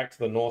can't get back to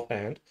the north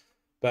hand,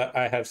 but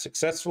I have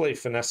successfully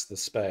finessed the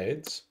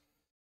spades.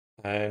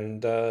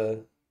 And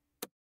I'll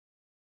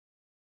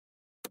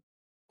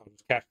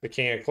just catch the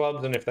king of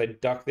clubs, and if they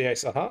duck the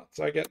ace of hearts,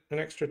 I get an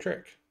extra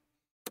trick.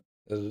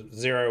 There's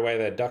zero way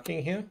they're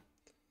ducking here.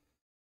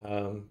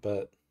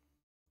 But,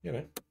 you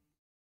know.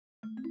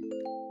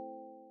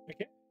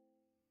 Okay.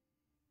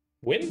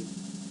 Win.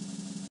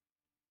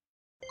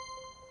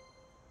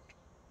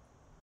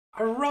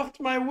 I roughed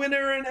my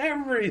winner and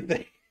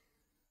everything.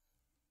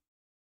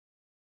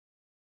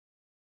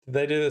 Did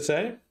they do the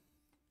same?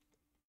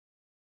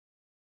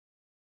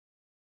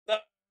 No,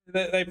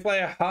 they play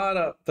a heart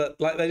up, but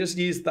like they just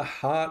used the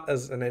heart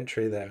as an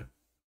entry there.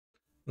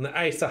 And the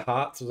ace of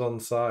hearts was on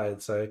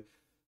side, so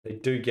they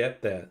do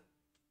get there.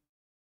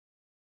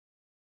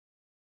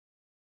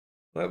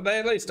 Well, they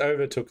at least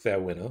overtook their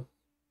winner.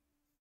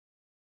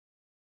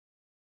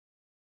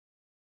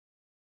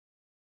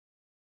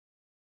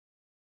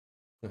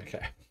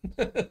 Okay.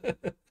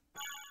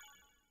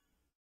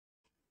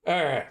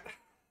 All right.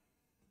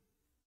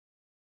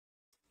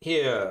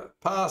 Here,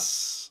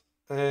 pass.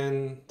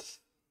 And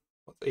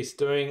what's East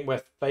doing?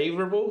 We're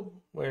favorable.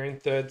 We're in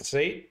third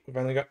seat. We've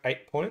only got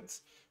 8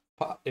 points.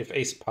 If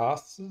East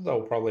passes,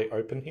 they'll probably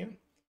open here.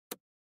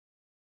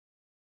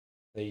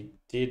 They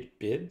did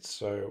bid,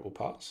 so we'll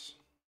pass.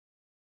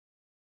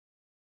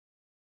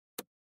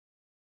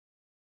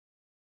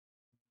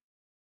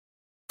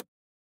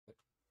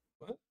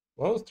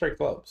 What was 3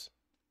 clubs?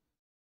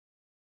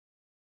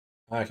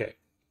 Okay.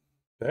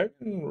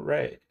 Bergen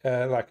Ray,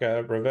 like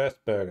a reverse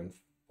Bergen,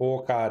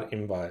 4-card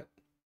invite.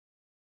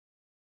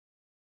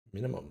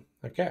 Minimum.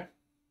 Okay.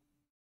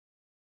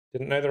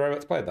 Didn't know the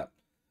robots played that.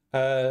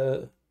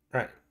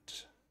 Right.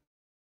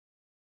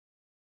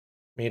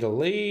 Me to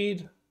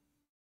lead.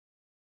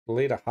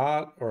 Lead a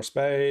heart or a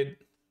spade.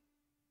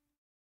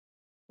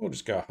 We'll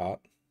just go heart.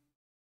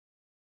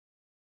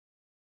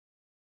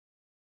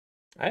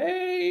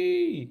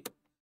 Hey!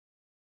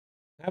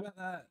 How about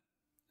that?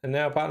 And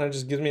now partner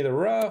just gives me the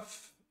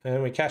rough,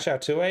 and we cash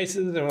out 2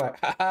 aces, and we're like,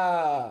 ha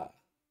ha!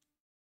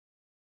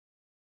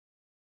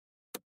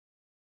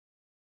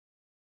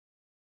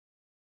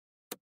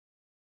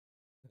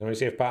 And we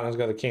see if partner's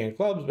got the king of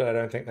clubs, but I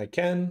don't think they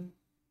can.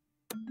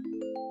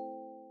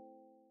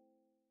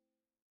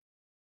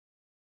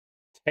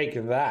 Take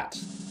that.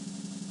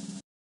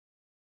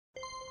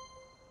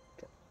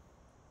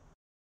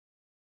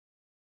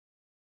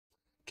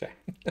 Okay.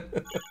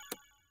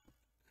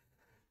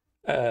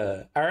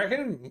 I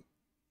reckon,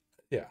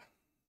 yeah.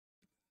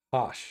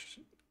 Harsh.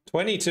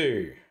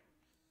 22.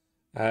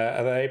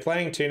 Are they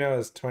playing Tuno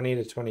as 20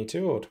 to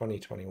 22 or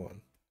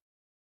 2021?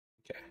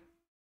 Okay.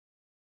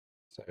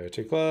 So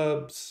 2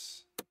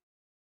 clubs.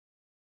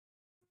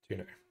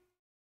 Tuno.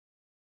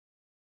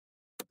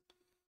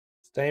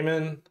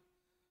 Stamen.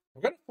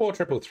 I've got a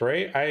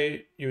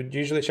 4-3-3. You would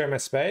usually show my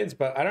spades,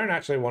 but I don't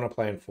actually want to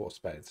play in 4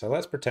 spades. So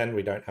let's pretend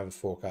we don't have a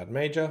 4-card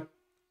major.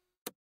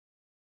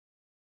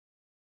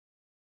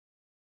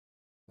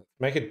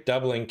 Make a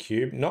doubling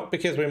cube, not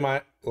because we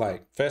might,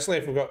 like, firstly,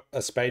 if we've got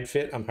a spade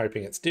fit, I'm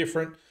hoping it's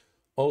different.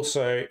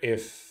 Also,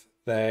 if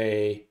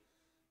they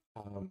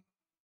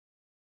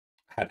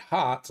had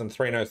hearts and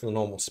 3 notes in the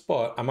normal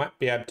spot, I might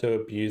be able to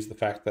abuse the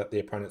fact that the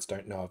opponents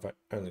don't know I've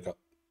only got,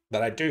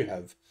 that I do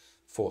have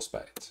 4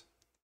 spades.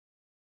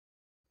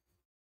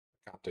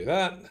 Can't do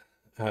that.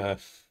 I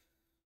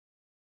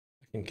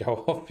can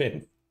go off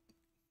in.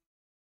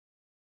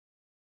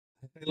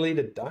 They lead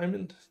a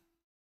diamond.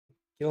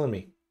 Killing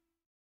me.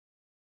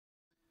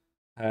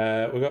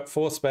 We've got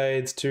 4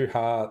 spades, 2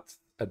 hearts,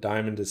 a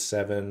diamond is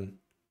 7.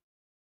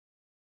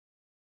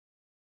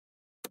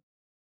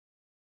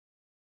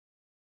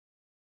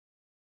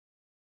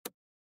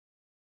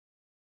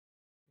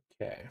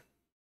 Okay.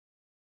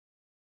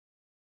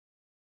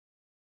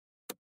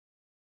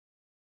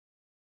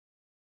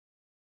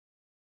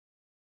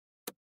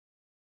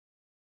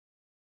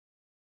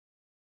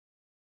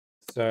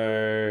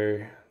 So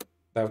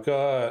they've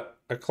got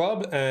a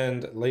club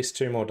and at least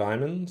 2 more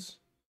diamonds.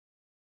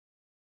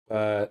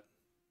 But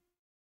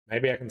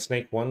maybe I can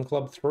sneak 1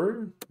 club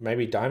through.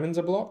 Maybe diamonds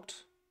are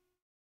blocked.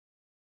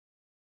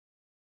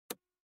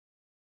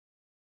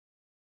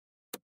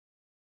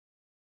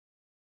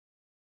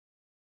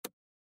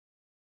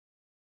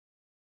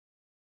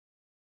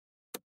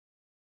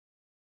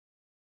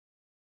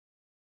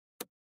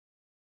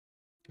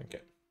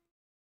 Okay.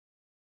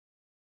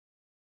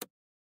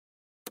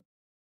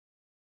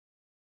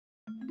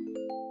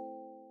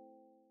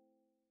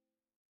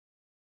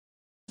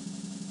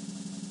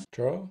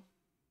 Draw.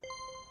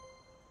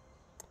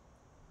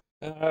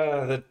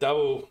 The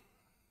double.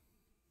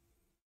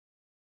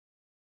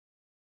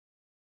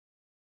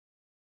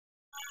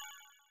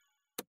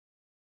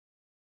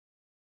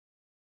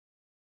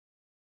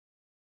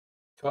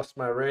 Cost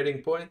my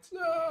rating points.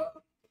 No.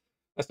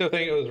 I still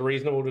think it was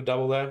reasonable to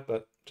double there,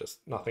 but just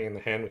nothing in the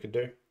hand we could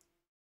do.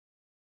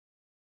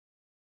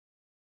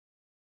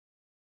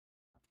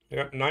 We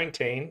got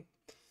 19.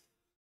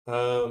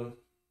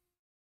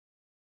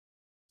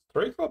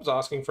 Three clubs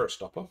asking for a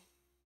stopper.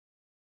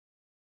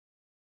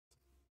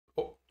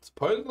 Oh,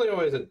 supposedly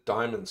always a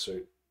diamond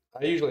suit.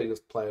 I usually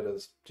just play it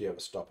as, do you have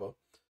a stopper?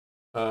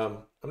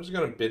 I'm just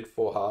going to bid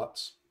 4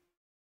 hearts.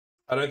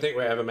 I don't think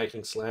we're ever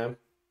making slam.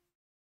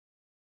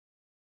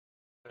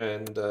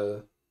 And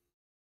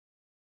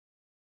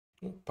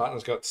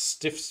partner's got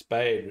stiff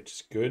spade, which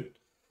is good.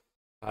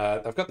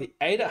 I've got the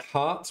 8 of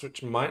hearts,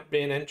 which might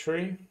be an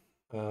entry.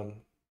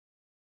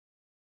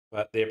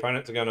 But the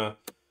opponents are going to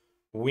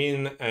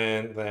win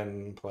and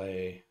then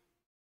play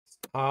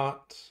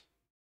heart.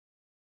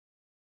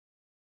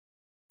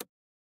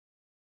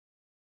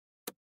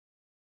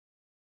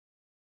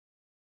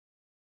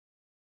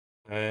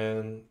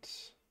 And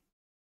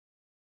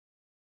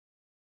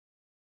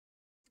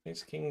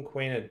it's king,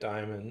 queen of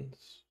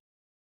diamonds.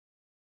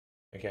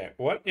 Okay,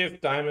 what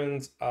if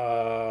diamonds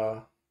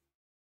are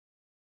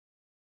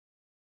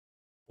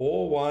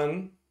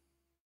 4-1,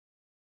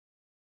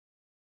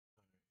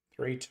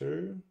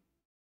 3-2?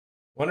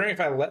 Wondering if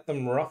I let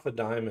them ruff a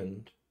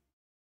diamond,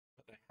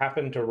 but they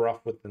happen to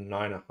ruff with the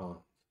 9 of hearts.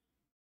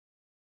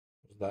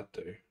 What does that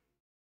do?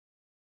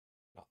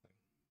 Nothing.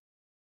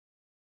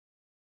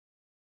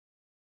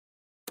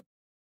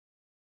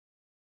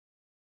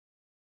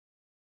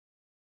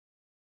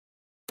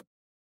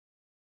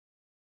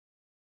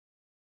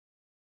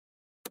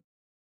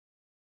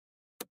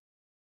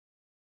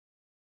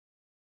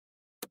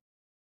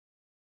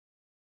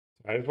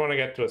 I just want to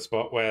get to a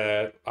spot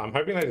where I'm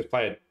hoping they just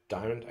play a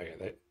diamond.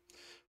 Okay,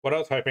 what I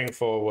was hoping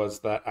for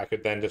was that I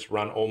could then just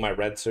run all my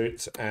red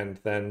suits and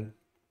then...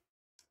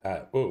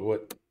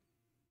 what?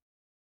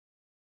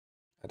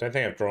 I don't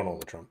think I've drawn all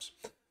the trumps.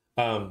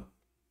 I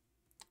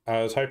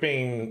was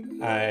hoping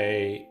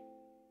I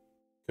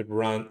could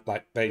run,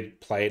 like, they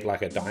played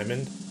like a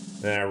diamond,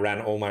 and then I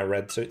ran all my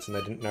red suits and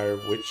they didn't know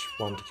which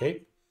one to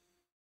keep.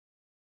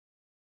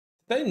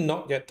 Did they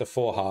not get to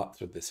 4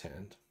 hearts with this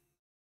hand?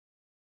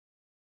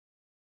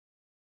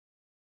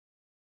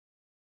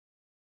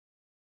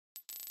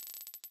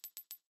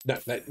 No,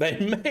 they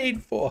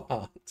made 4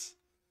 hearts.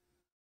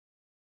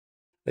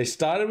 They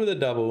started with a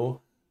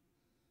double,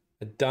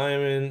 a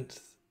diamond,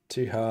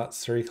 2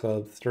 hearts, 3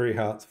 clubs, 3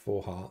 hearts,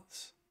 4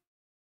 hearts.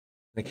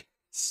 Like,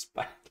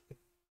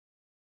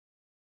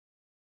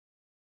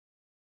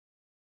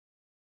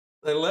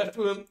 they left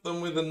them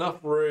with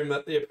enough room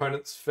that the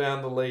opponents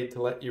found the lead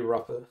to let you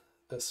ruff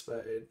a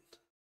spade.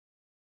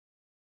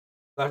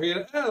 I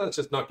figured, let's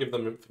just not give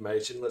them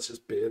information. Let's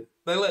just bid.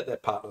 They let their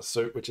partner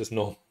suit, which is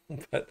normal.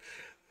 But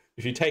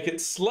if you take it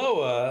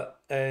slower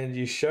and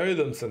you show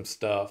them some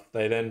stuff,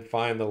 they then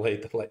find the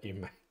lead to let you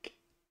make.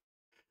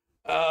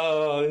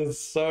 Oh, it's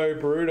so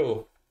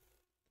brutal.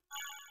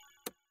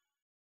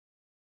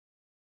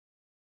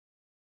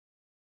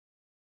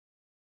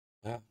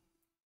 Wow.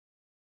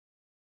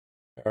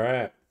 All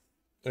right.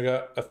 I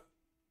got a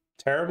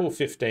terrible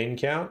 15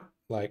 count,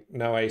 like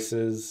no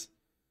aces,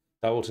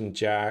 doubleton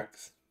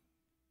jacks.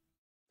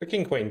 The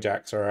king queen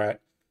jack's all right.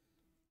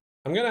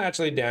 I'm going to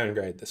actually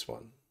downgrade this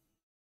one.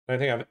 I don't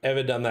think I've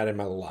ever done that in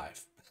my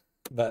life,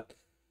 but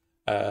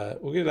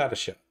we'll give that a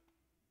shot.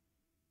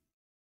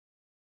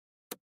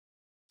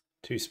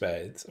 2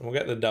 spades, and we'll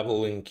get the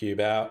double in cube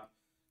out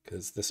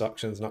because this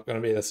auction's not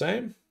going to be the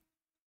same.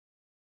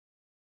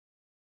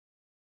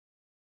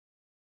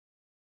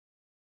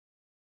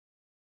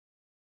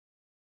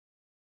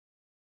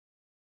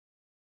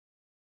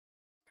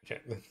 Okay,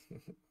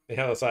 the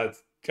other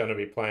side's going to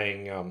be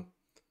playing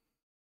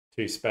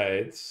 2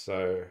 spades,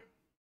 so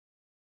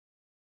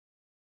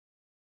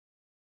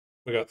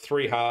we got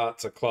 3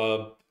 hearts, a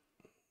club,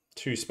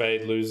 2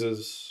 spade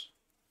losers.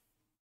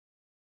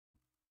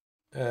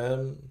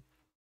 Yeah.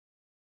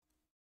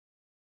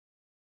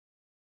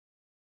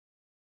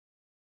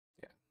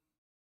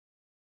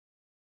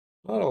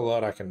 Not a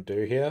lot I can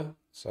do here,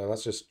 so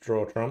let's just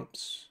draw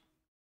trumps.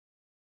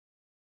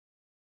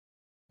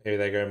 Maybe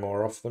they go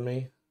more off than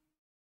me.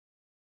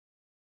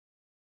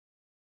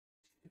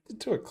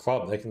 To a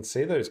club, they can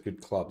see those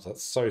good clubs.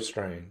 That's so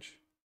strange.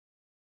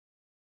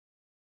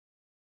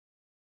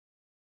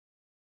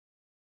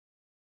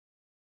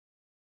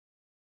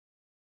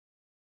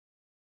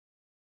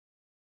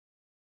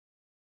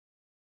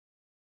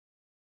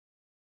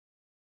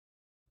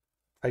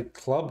 A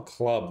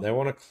club. They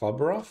want a club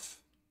ruff?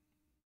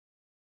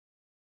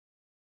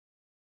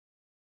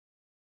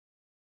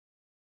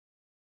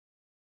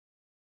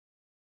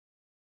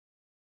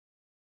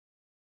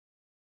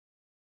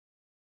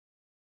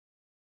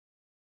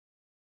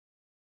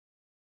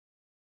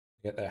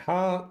 Get their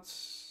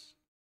hearts.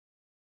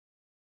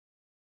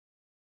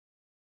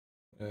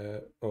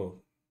 Oh.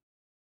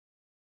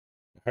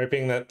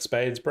 Hoping that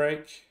spades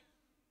break.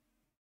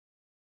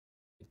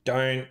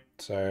 don't,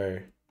 so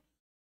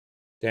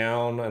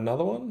down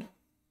another one.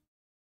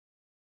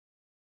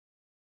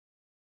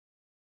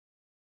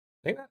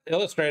 I think that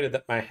illustrated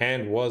that my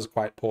hand was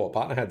quite poor.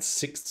 Partner had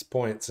 6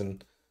 points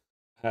and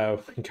we go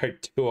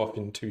 2 off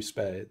in 2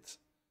 spades.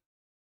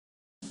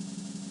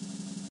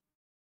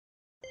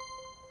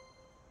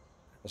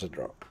 That's a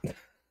drop.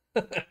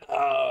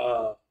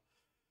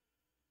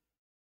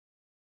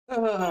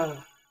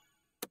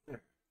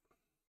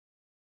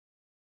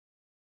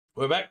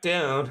 We're back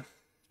down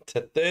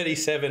to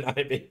 37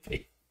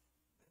 IBP.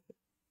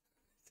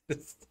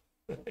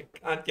 I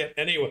can't get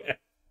anywhere.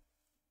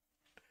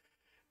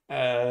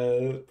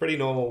 Pretty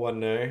normal one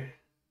now.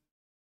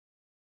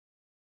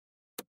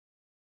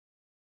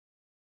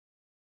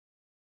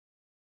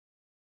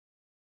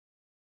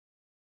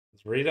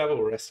 It's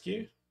redouble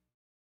rescue.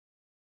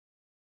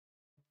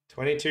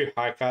 22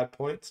 high card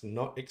points,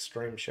 not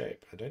extreme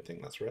shape. I don't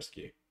think that's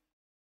rescue.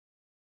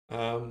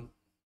 5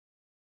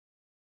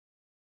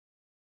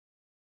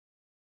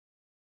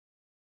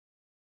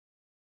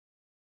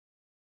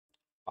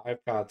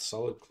 card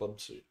solid club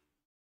suit.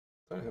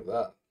 Don't have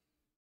that.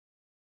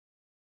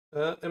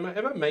 Am I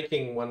ever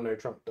making one no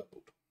trump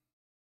doubled?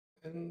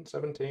 And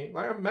 17,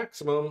 like a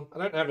maximum. I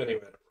don't have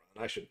anywhere to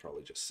run. I should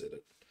probably just sit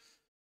it.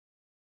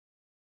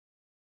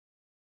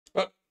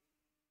 But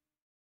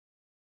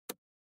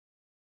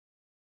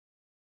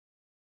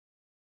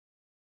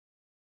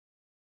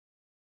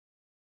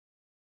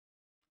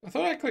I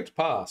thought I clicked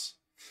pass.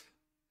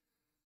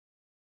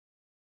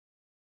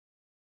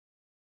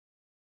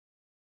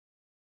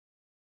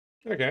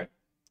 Okay.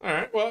 All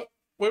right. Well,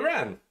 we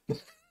ran.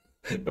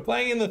 We're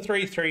playing in the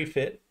 3-3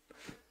 fit.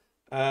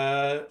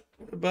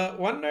 But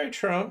one no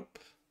trump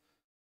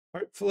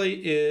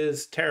hopefully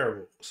is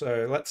terrible.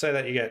 So let's say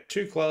that you get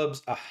 2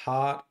 clubs, a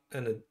heart,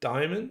 and a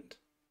diamond.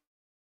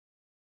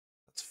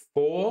 That's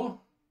 4.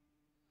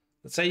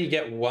 Let's say you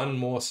get 1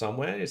 more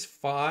somewhere, is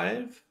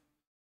 5.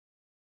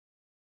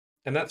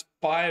 And that's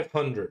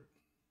 500.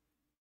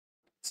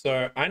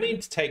 So I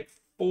need to take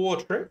 4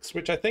 tricks,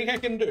 which I think I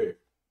can do.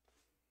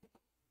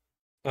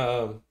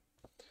 And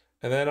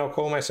then I'll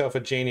call myself a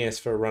genius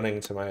for running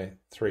to my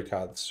 3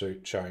 card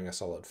suit, showing a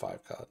solid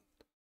 5 card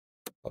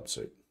club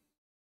suit.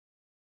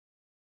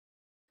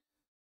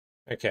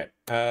 Okay,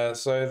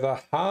 so the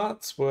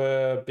hearts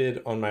were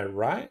bid on my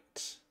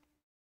right.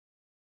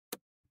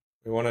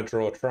 We want to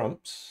draw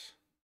trumps.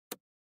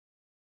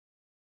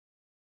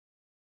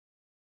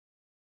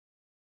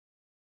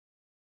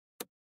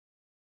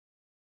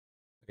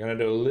 I'm going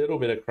to do a little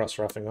bit of cross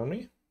roughing on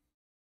me.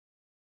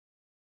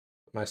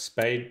 My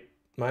spade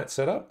might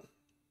set up.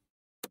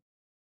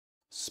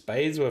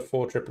 Spades were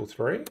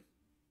 4-3-3.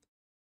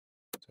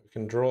 So we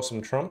can draw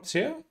some trumps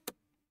here.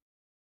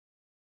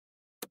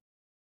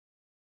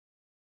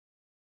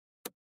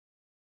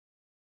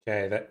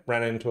 Okay, that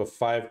ran into a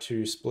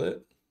 5-2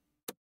 split.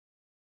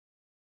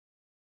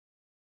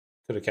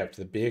 Could have kept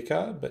the beer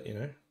card, but you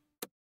know.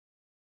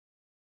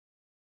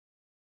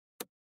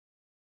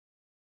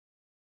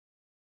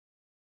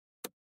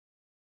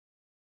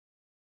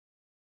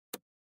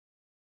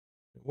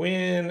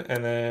 Win,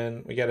 and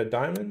then we get a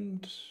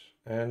diamond,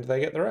 and they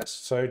get the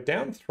rest. So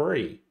down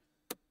 3.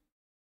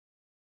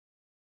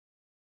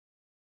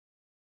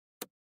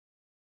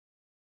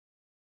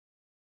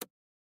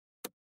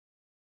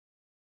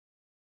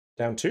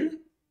 Down 2.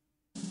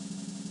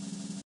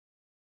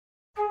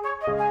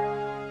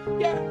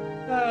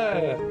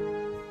 Yeah.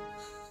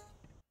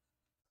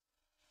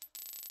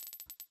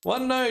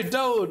 One no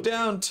double,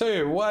 down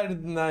 2. Why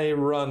didn't they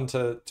run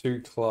to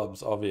 2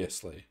 clubs,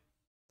 obviously?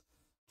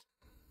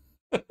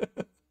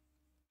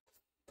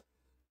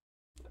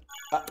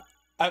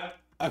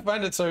 I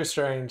find it so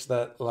strange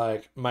that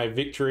like my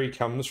victory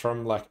comes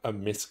from like a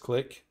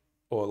misclick,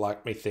 or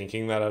like me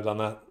thinking that I've done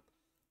that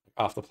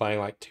after playing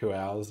like 2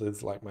 hours.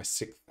 It's like my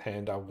 6th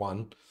hand I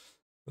won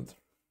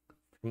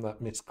from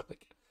that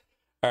misclick.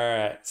 All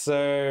right,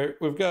 so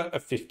we've got a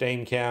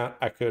 15 count.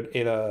 I could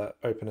either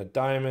open a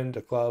diamond,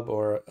 a club,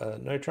 or a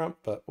no trump,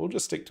 but we'll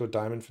just stick to a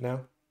diamond for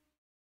now.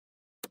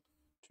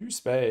 2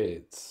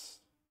 spades.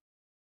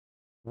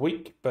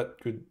 Weak,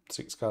 but good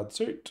 6 card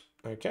suit.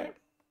 Okay.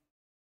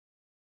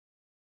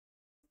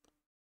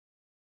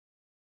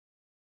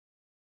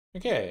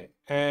 Okay,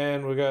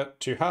 and we got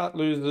 2 heart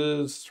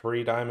losers,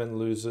 3 diamond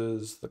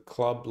losers. The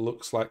club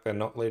looks like they're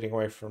not leading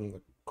away from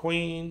the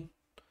queen.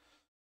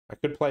 I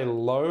could play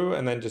low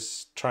and then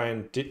just try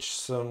and ditch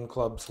some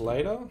clubs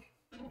later.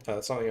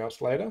 Something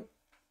else later.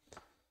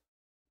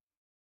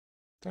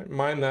 Don't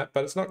mind that,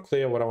 but it's not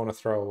clear what I want to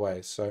throw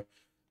away. So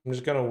I'm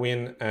just going to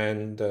win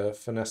and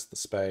finesse the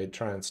spade,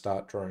 try and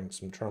start drawing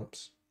some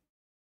trumps.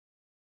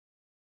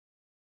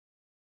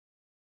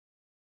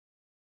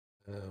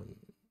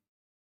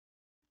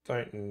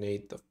 Don't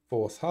need the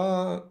 4th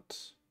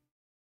heart.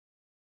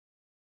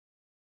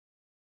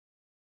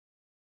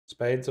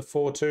 Spades are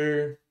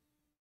 4-2.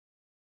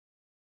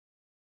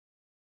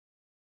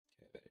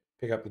 Okay,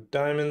 pick up the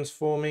diamonds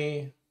for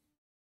me.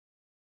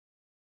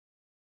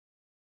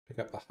 Pick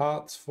up the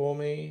hearts for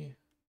me.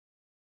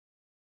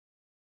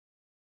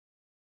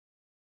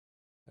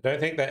 I don't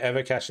think they're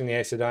ever cashing the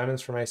ace of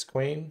diamonds from ace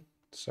queen,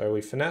 so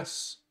we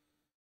finesse.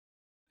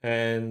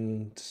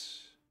 And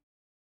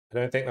I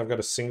don't think I've got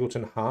a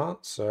singleton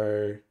heart,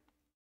 so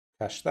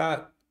cash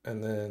that,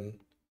 and then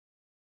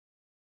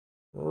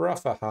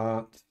rough a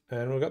heart,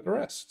 and we've got the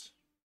rest.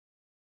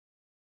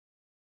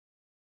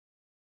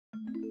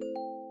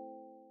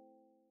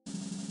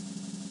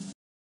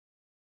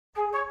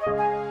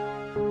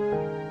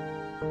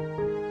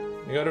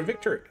 We got a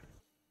victory.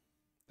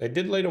 They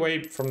did lead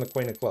away from the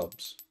queen of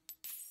clubs.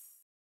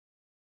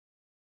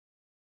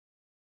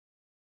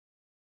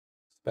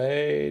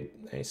 Spade,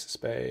 ace of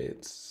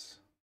spades.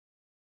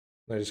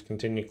 They just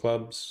continue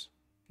clubs.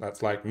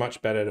 That's like much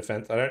better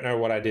defense. I don't know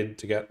what I did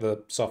to get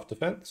the soft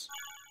defense.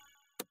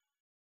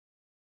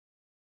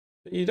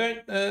 But you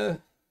don't, when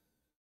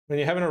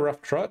you're having a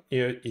rough trot,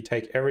 you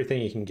take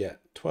everything you can get.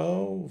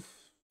 12,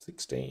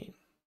 16.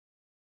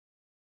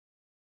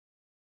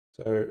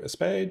 So a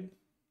spade.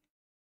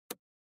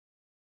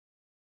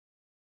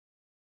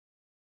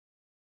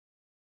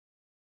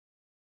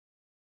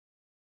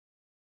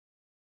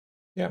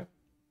 Yeah.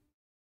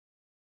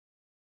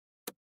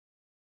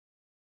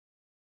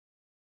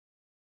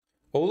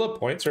 All the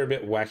points are a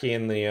bit wacky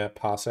in the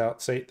pass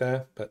out seat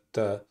there, but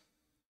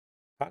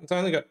Patton's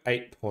only got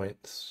 8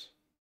 points.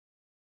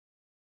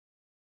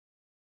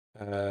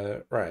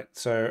 Right,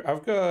 so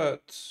I've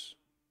got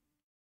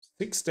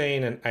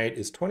 16 and 8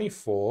 is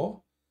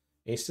 24.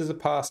 East is a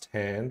passed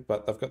hand,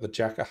 but I've got the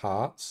jack of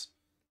hearts.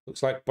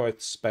 Looks like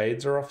both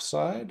spades are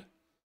offside.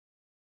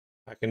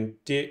 I can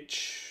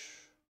ditch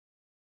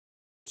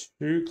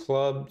 2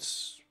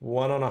 clubs,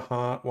 1 on a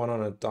heart, 1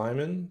 on a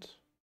diamond.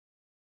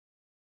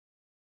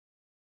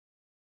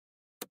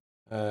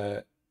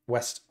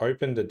 West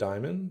opened a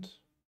diamond.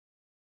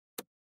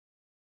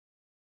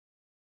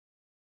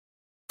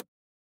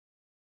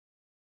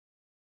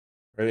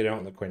 Really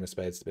don't want the queen of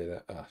spades to be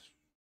there. Ugh.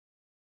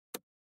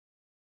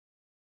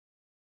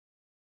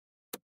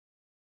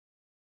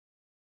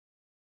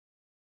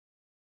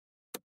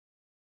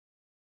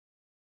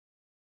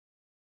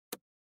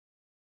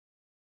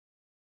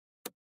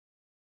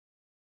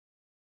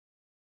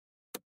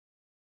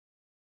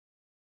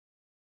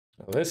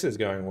 Well, this is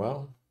going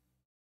well.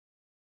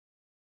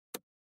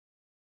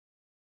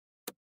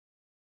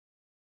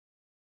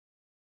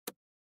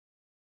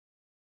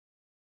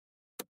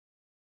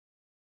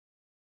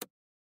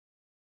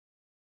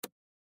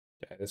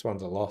 Okay, this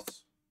one's a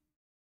loss.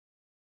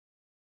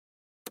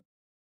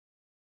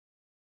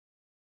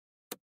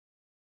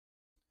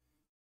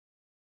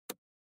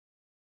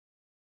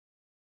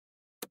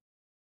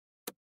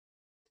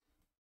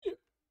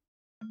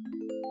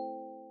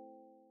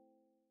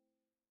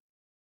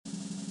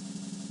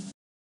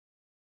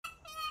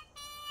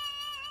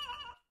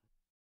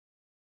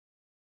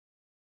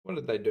 What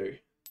did they do?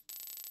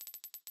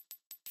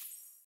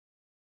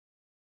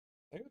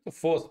 They got the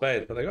 4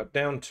 spades, but they got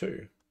down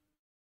 2.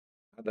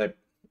 How'd they?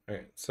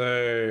 Okay,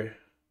 so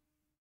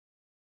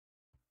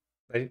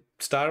they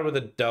started with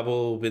a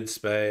double with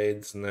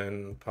spades and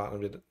then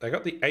partnered with. They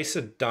got the ace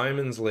of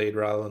diamonds lead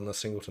rather than the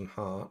singleton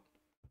heart.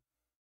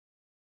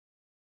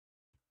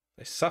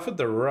 They suffered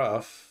the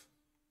ruff,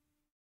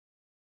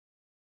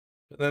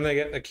 but then they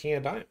get the king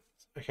of diamonds.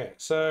 Okay,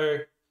 so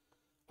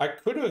I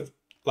could have,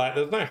 like,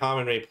 there's no harm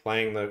in me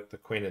playing the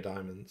queen of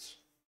diamonds.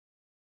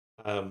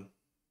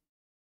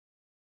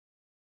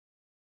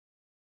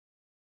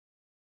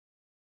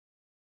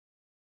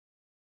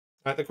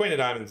 Like, the queen of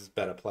diamonds is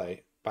better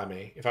play by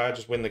me. If I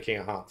just win the king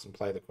of hearts and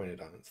play the queen of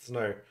diamonds,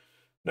 there's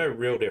no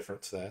real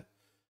difference there.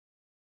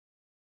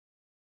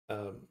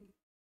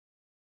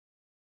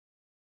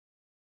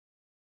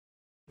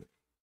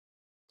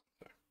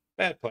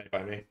 Bad play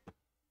by me.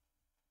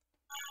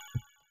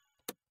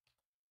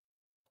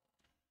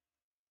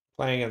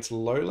 Playing against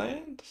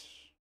Lowland.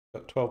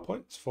 Got 12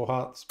 points, 4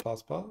 hearts,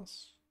 pass.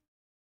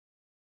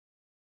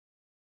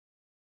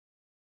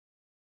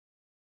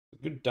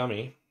 Good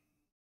dummy.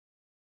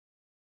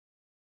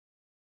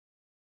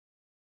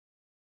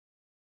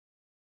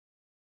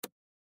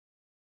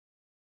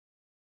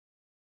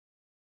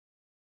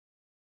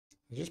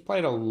 They just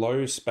played a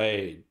low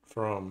spade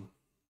from.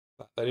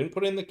 They didn't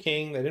put in the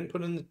king, they didn't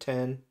put in the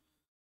 10.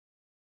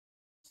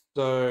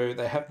 So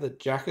they have the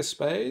jack of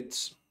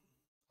spades.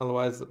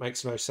 Otherwise, that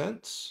makes no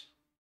sense.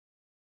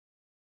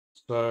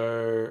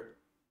 So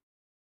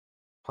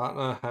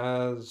partner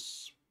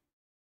has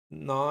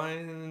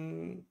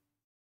 9,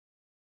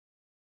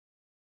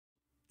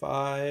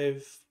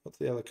 5. What's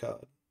the other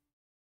card?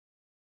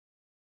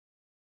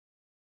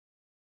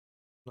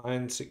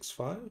 9, 6,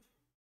 5.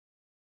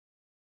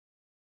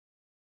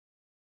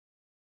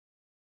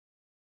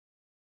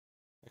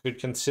 I could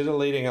consider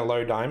leading a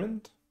low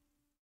diamond.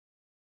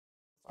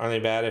 Only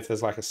bad if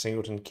there's like a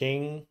singleton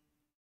king.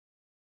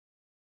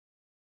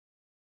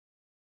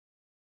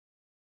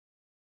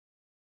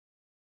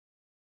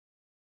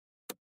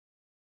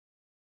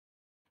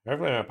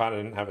 Hopefully my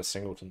partner didn't have a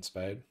singleton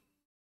spade.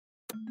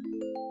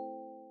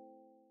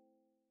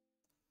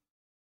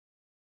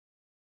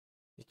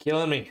 You're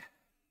killing me.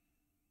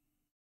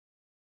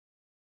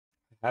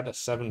 I had a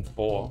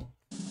 7-4.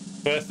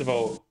 First of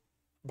all,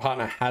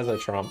 partner has a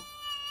trump.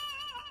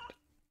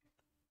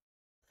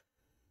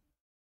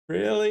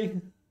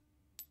 Really?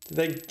 Did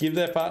they give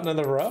their partner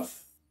the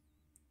ruff?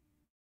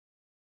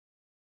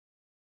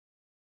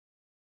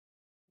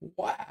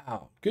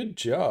 Wow, good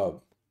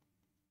job.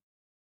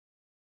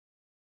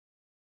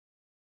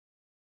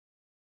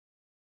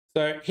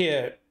 So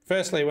here,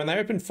 firstly, when they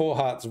open 4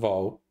 hearts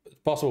vault,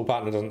 possible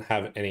partner doesn't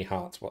have any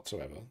hearts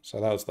whatsoever.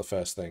 So that was the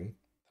first thing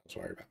I was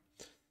worried about.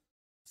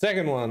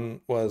 Second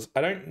one was,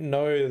 I don't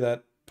know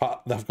that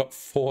they've got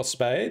 4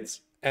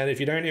 spades. And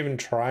if you don't even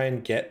try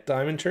and get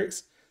diamond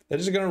tricks, they're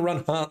just going to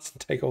run hearts and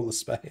take all the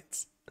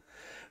spades.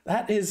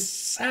 That is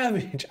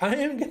savage. I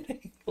am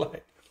getting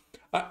like...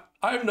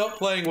 I'm not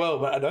playing well,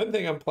 but I don't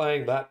think I'm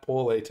playing that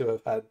poorly to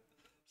have had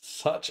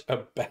such a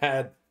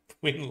bad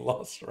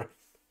win-loss rate.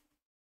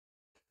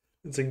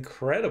 It's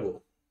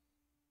incredible.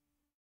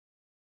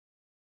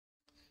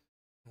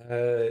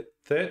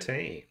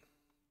 13.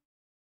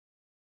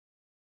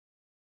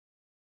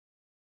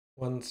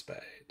 1 spade.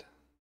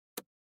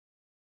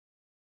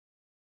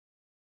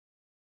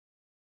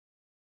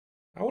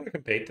 I want to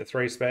compete to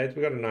 3 spades.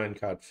 We got a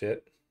 9-card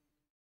fit.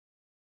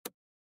 Is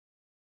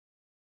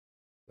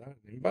that an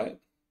invite?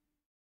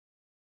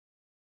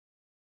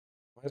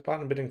 Why is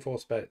partner bidding 4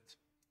 spades?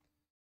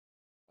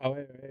 Oh,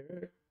 wait.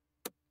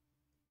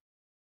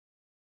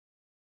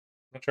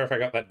 Not sure if I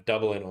got that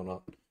double in or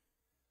not.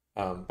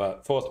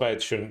 But 4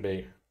 spades shouldn't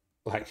be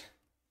like...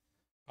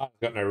 I've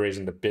got no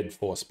reason to bid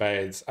 4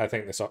 spades. I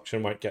think this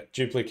option won't get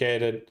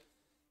duplicated.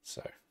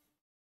 So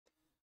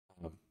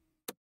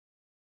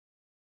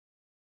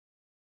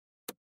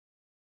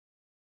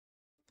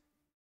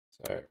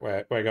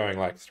we're going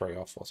like 3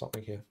 off or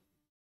something here.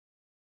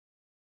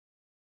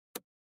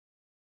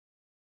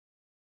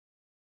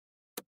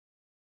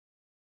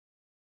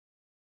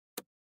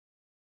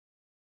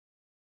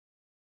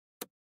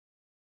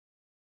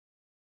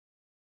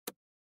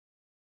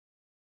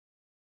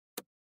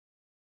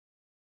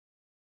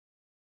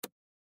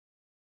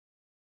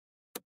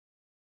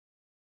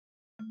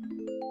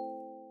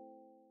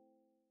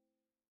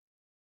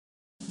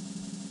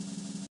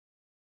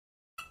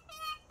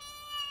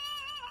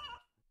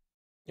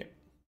 Yep.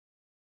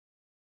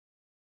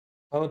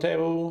 On the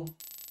table.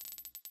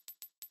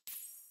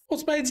 4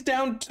 spades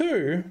down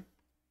 2.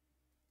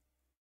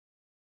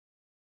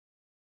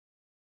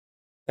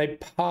 They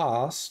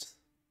passed,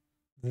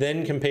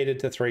 then competed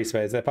to 3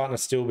 spades. Their partner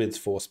still bids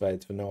 4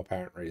 spades for no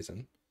apparent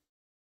reason.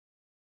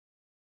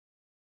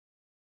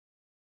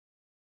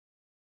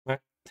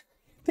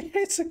 The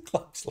ace of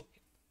clubs.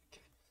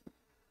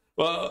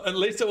 Well, at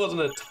least it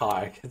wasn't a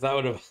tie, because that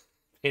would have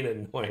been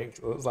annoying.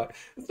 So it was like,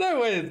 there's no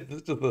way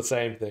it's just the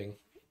same thing.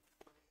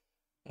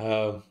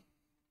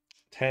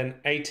 10,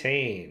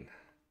 18.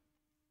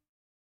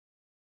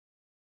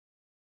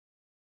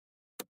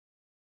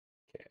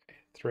 Okay,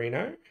 3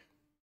 no.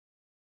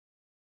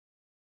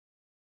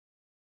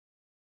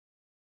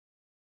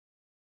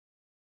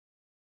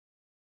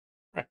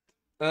 Right.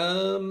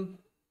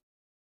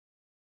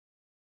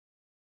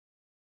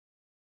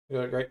 We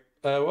got a great.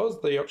 What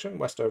was the auction?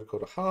 Westover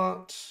called a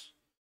heart.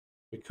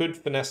 We could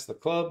finesse the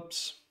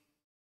clubs.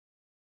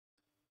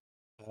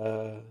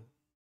 You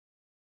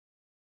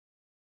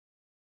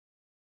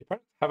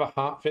probably have a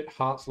heart fit.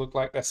 Hearts look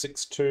like they're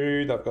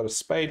 6-2. They've got a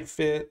spade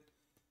fit.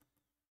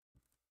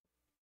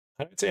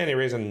 I don't see any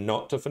reason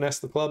not to finesse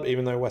the club,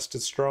 even though West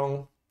is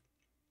strong.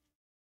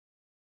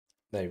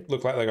 They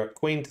look like they got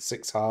queen to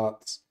 6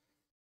 hearts.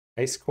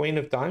 Ace queen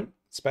of diamond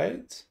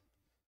spades.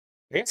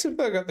 I guess if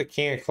they've got the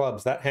king of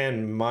clubs, that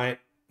hand might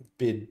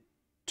bid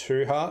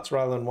 2 hearts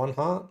rather than 1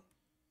 heart.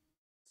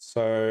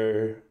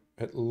 So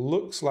it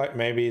looks like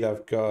maybe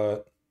they've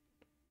got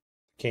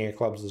king of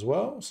clubs as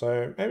well.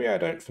 So maybe I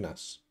don't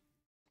finesse.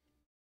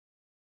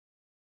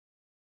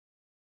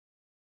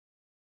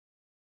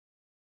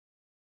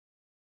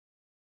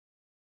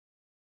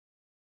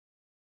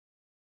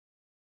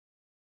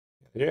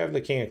 They do have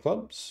the king of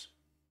clubs.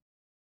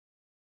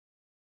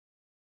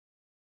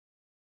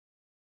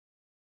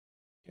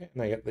 Okay,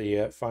 and they get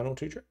the final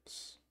 2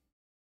 tricks.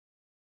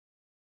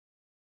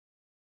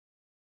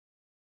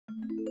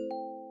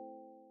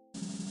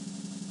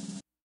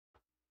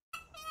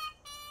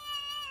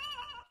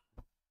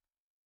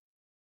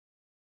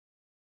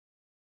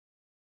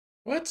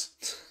 What?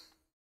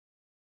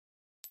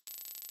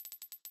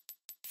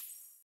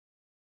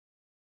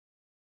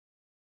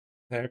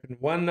 They opened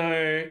 1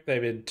 no, they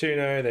bid 2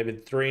 no, they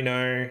bid 3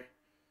 no.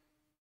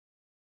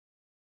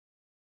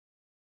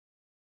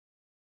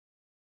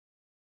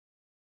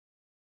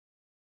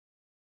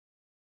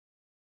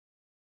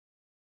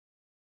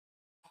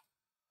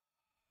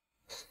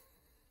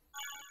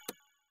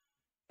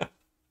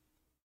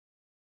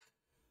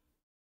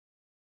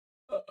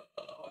 Oh,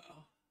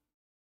 wow.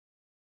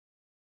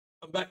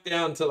 I'm back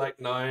down to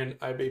like 9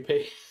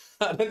 IBP.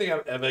 I don't think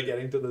I'm ever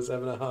getting to the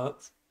 7 of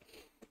hearts.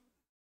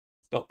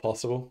 It's not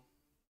possible.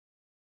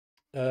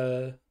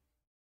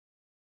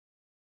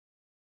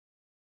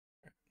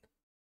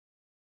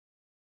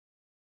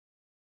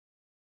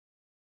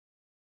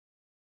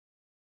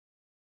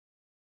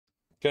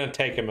 Gonna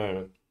take a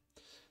moment.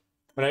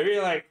 Whenever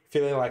you're like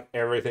feeling like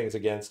everything's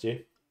against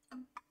you,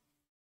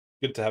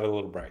 good to have a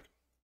little break.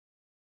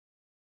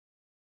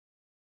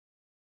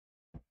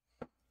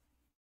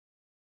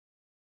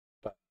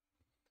 But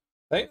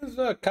I think there's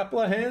a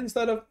couple of hands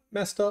that have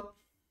messed up.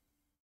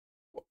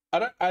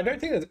 I don't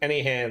think there's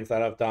any hands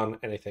that I've done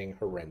anything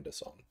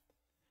horrendous on.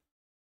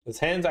 There's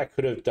hands I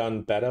could have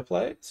done better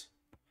plays,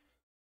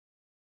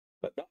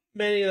 but not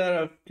many that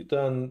I've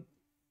done.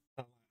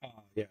 Oh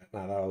yeah,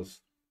 no, that was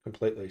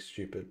completely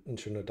stupid and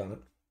shouldn't have done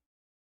it.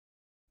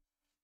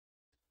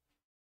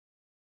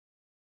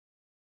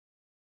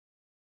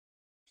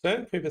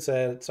 Certain people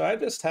said, so I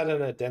just had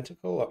an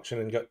identical auction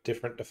and got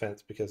different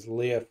defense because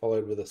Leah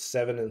followed with a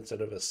 7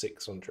 instead of a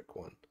 6 on trick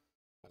 1.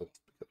 I lost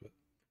because of it.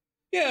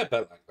 Yeah,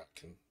 but like that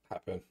can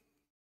happen.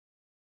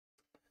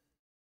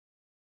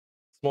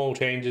 Small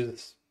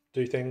changes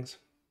do things.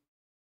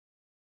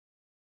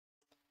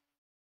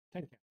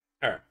 Thank you.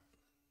 All right.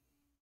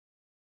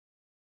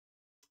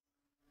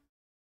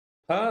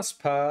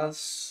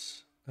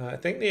 Pass. I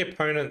think the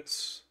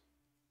opponents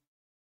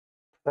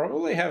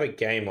probably have a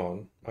game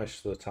on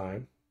most of the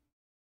time.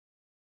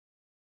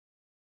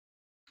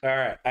 All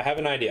right, I have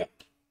an idea.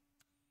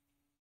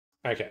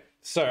 Okay,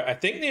 so I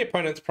think the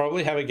opponents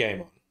probably have a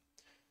game on.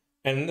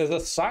 And there's a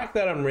psych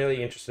that I'm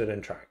really interested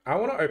in trying. I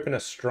want to open a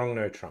strong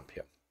no trump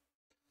here.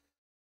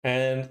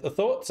 And the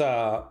thoughts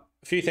are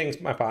a few things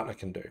my partner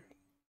can do.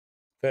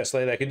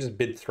 Firstly, they could just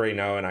bid 3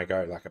 no and I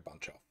go like a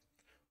bunch off.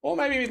 Or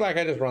maybe like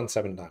I just run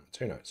 7 diamonds,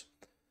 who knows.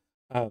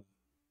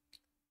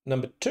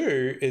 Number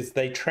 2 is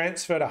they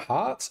transfer to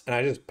hearts and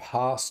I just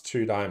pass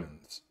 2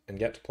 diamonds and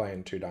get to play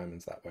in 2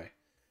 diamonds that way.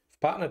 If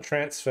partner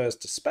transfers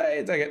to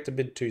spades, I get to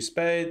bid 2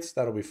 spades,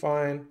 that'll be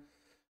fine.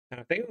 And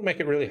I think it'll make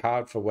it really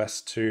hard for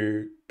West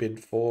to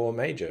bid for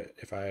major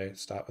if I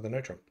start with a no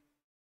trump.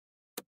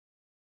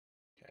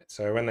 Okay,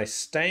 so when they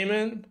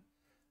stamen,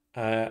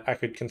 I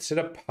could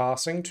consider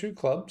passing 2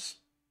 clubs.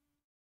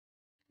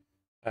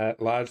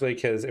 Largely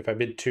because if I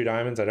bid 2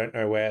 diamonds, I don't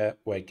know where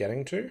we're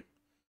getting to.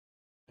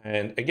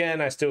 And again,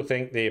 I still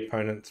think the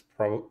opponent's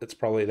it's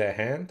probably their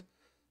hand.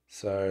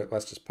 So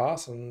let's just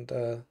pass and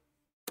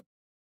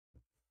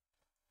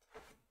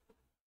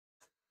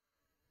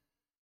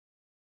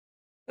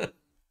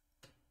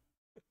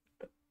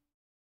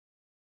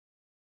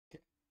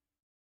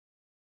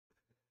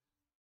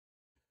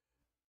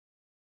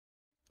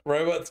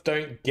robots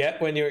don't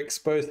get when you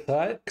expose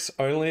psychs.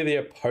 Only the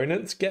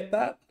opponents get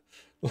that.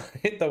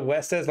 Like the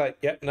West is like,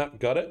 yep, nope,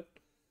 got it.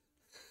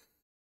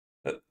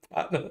 The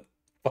partner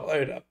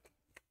followed up.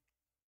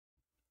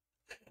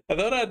 I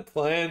thought I'd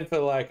planned for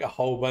like a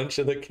whole bunch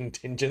of the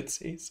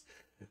contingencies,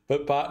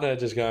 but partner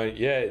just going,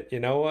 yeah, you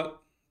know what?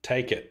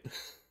 Take it.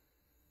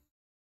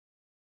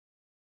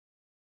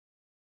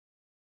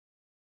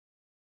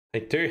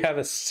 They do have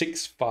a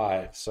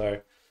 6-5,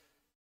 so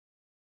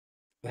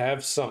they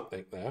have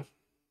something there.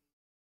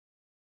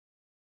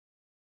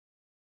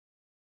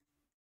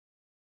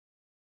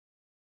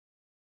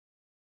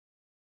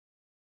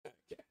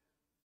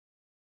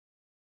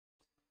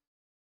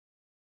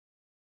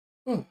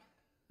 Okay.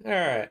 All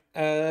right.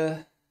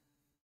 I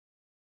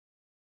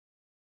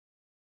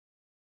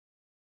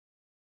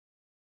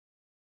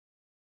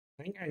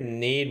think I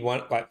need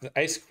one, like the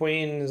ace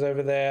queen is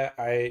over there.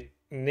 I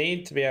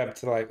need to be able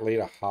to like lead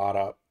a heart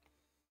up.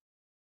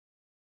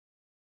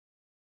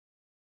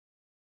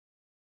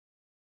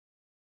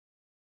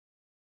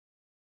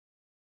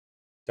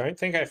 Don't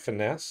think I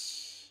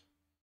finesse.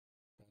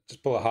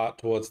 Just pull a heart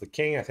towards the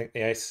king. I think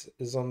the ace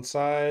is on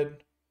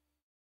side.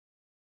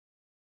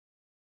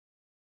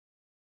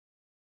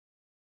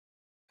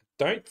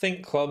 Don't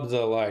think clubs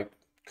are like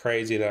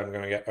crazy that I'm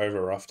going to get over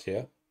roughed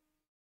here.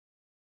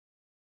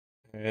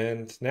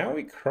 And now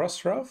we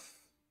cross rough.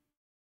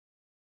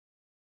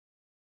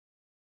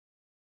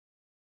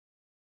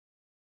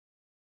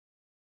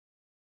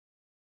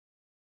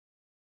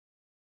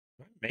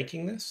 Am I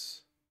making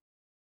this?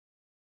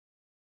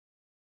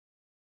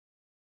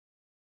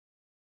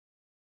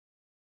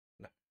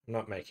 No, I'm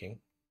not making.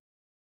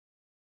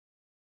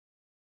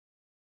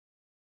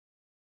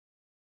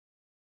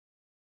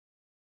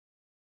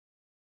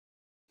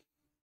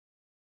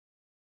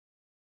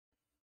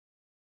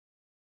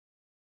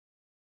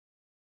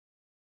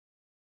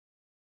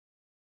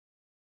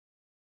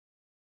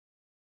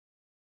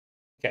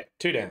 Okay,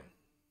 2 down.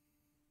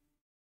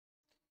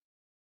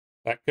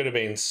 That could have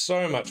been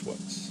so much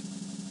worse.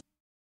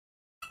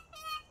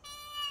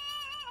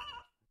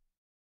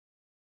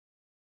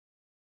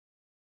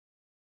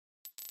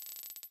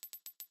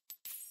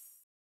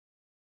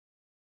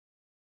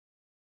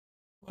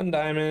 One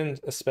diamond,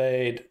 a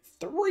spade,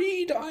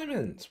 3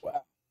 diamonds.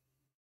 Wow.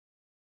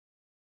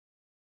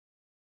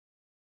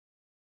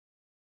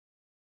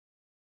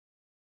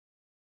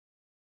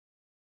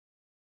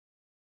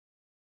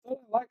 I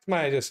liked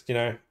my just,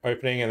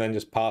 opening and then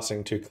just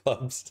passing 2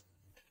 clubs.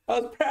 I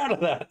was proud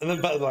of that. And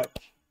then Buzz like,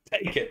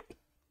 take it.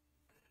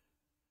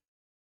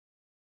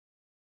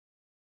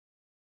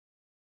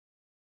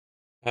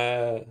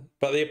 But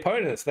the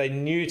opponents, they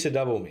knew to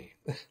double me.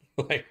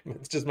 Like,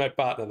 it's just my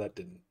partner that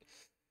didn't.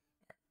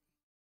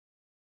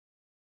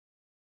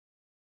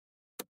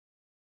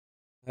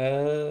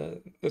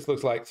 This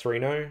looks like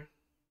 3-0.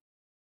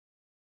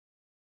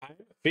 I'm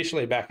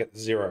officially back at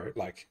 0.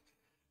 Like,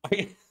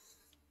 I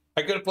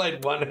could have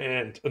played one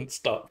hand and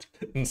stopped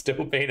and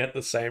still been at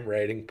the same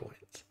rating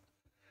points.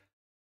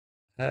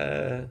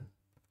 Slam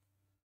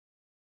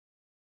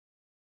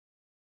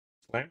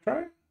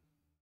throw?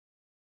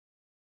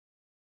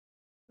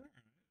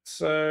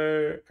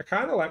 So, I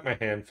kind of like my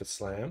hand for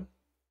slam.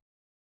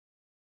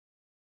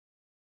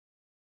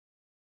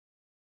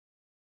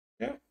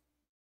 Yeah.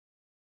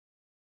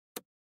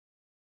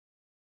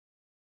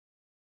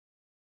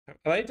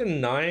 Are they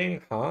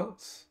denying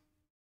hearts?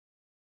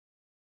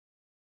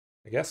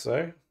 I guess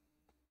so.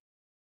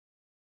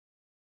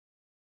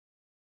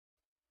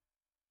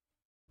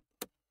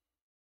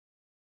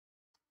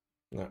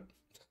 No.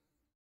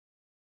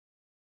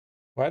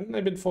 Why didn't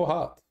they bid 4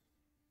 hearts?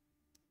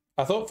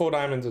 I thought 4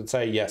 diamonds would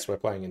say, yes, we're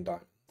playing in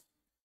diamonds.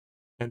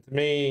 And to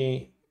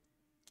me,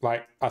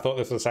 like, I thought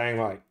this was saying,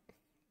 like,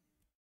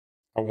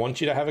 I want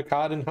you to have a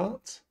card in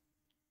hearts.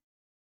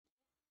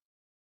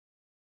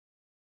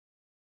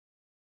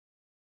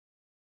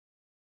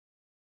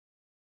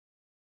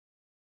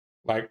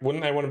 Like,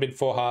 wouldn't they want to bid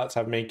 4 hearts,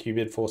 have me Q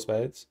bid 4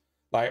 spades?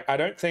 Like, I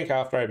don't think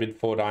after I bid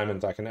 4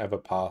 diamonds, I can ever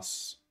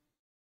pass.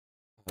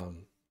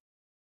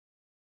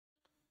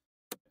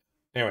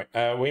 Anyway,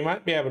 we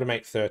might be able to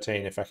make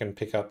 13 if I can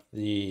pick up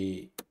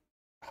the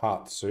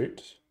heart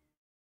suit.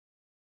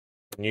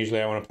 And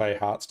usually I want to play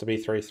hearts to be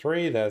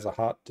 3-3. There's a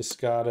heart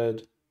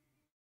discarded.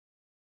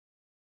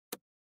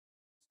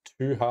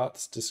 2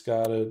 hearts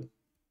discarded.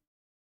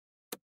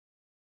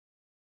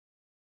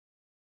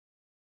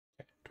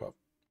 Okay, 12.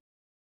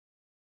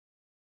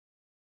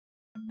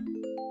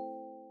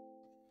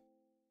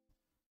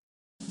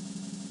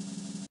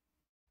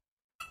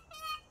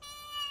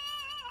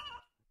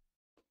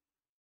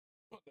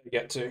 What did they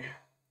get to?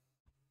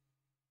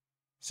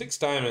 6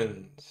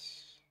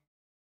 diamonds.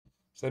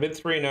 So they bid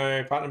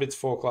 3-0. Partner bids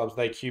 4 clubs.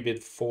 They Q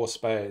bid 4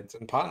 spades.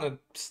 And partner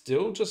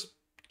still just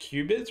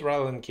Q bids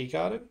rather than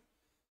keycarding?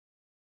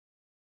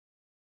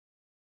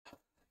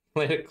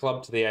 Lead a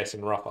club to the ace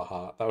and rough a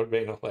heart. That would be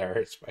an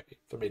hilarious way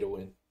for me to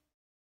win.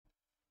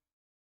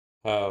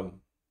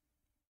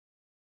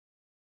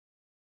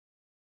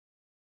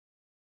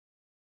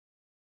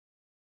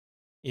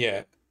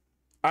 Yeah.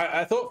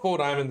 I thought 4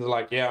 diamonds are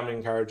like, yeah, I'm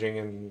encouraging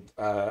and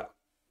tell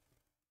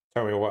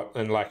me what.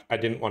 And like, I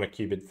didn't want to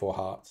Q bid 4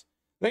 hearts.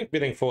 I think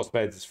bidding 4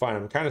 spades is fine.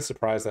 I'm kind of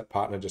surprised that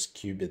partner just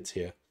Q bids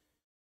here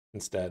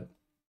instead.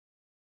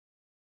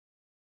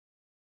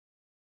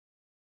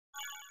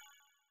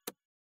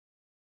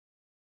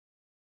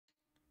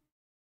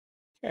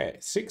 Okay,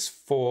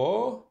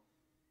 6-4.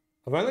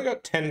 I've only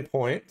got 10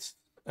 points.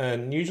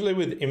 And usually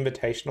with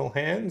invitational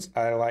hands,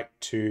 I like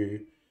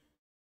to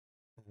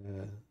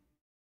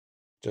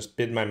just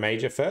bid my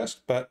major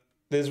first. But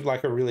there's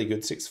like a really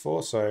good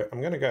 6-4. So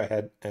I'm going to go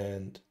ahead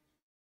and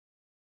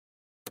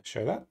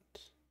show that.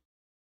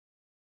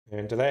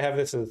 And do they have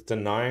this as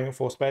denying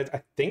 4 spades?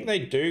 I think they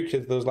do,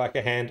 because there was like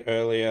a hand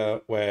earlier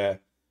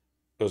where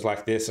it was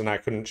like this and I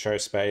couldn't show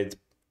spades.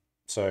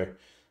 So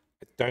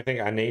I don't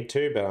think I need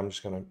to, but I'm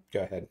just going to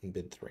go ahead and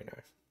bid 3 now.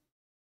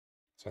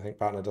 So I think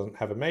partner doesn't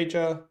have a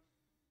major.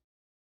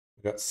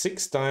 We've got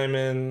 6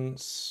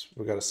 diamonds.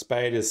 We've got a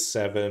spade is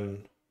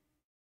 7.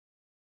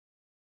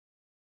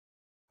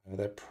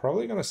 They're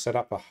probably going to set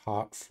up a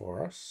heart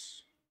for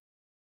us.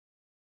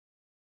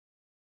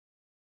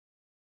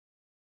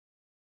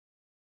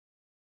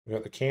 We've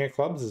got the king of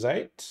clubs is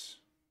 8.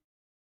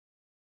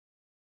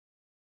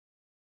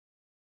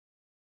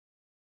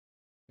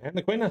 And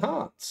the queen of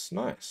hearts.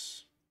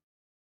 Nice.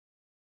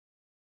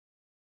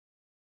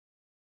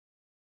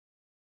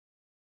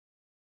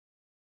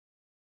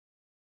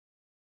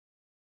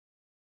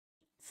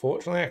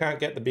 Fortunately, I can't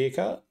get the beer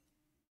cart.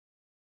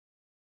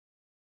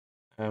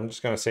 I'm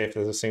just going to see if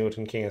there's a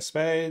singleton king of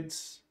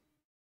spades.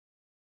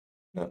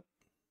 No.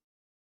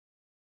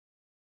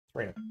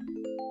 3 now.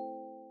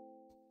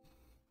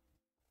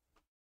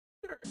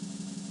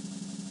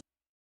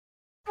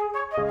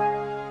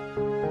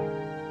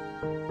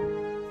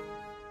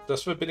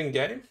 Just for bidding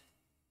game?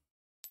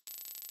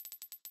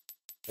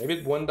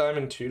 Maybe 1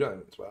 diamond, 2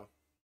 diamonds. Well,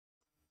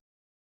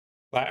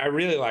 like I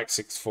really like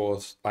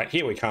 6-4s. Like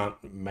here we can't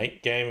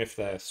make game if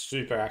they're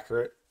super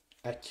accurate,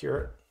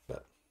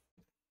 but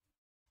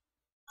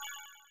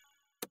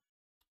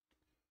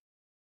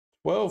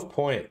 12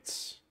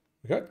 points.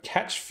 We got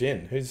Catch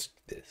Finn. Who's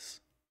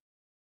this?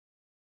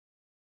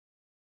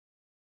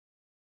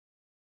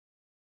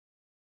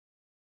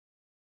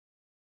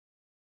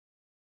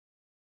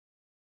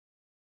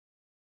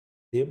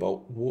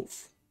 Theobald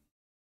Wolf.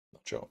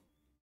 Not sure.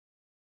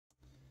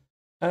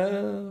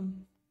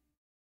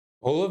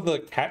 All of the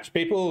catch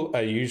people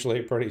are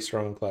usually pretty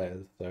strong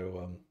players,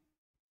 so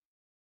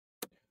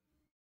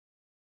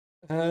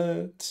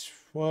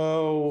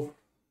 12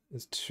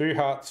 is 2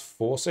 hearts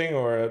forcing,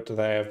 or do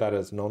they have that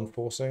as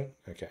non-forcing?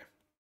 Okay.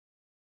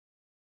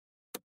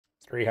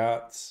 3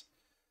 hearts.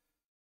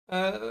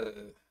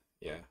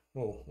 Yeah,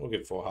 we'll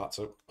give 4 hearts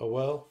a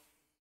whirl.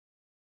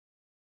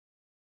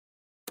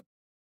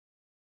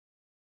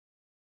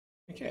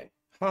 Okay,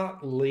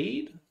 heart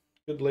lead.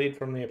 Good lead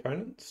from the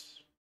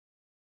opponents.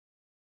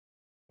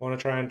 Want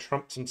to try and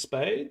trump some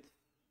spades.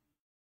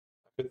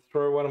 I could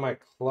throw one of my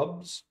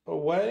clubs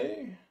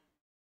away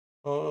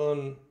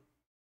on...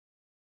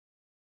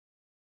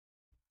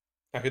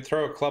 I could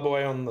throw a club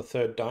away on the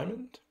 3rd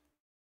diamond.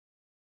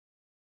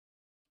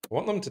 I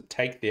want them to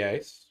take the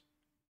ace.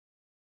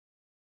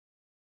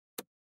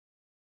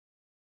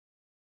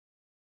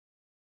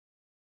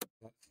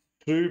 That's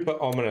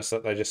super ominous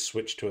that they just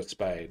switched to a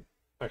spade.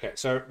 Okay,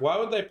 so why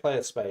would they play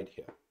a spade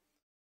here?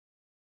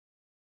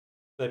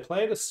 They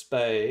played a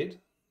spade,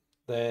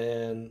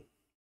 then...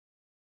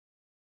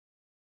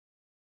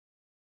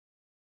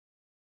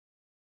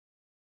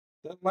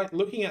 Like,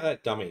 looking at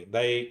that dummy,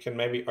 they can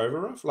maybe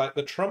overruff. Like,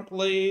 the trump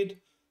lead,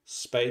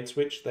 spade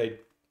switch, they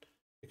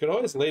could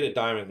always lead a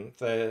diamond.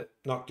 They're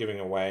not giving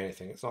away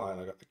anything. It's not like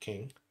they got the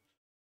king.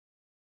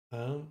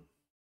 Why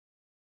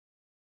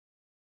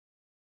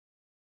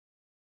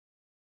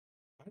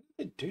did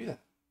they do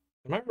that?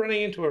 Am I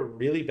running into a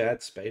really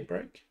bad spade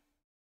break?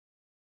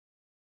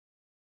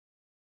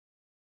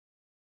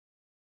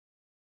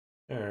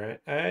 All right,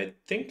 I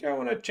think I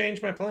want to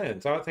change my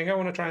plans. I think I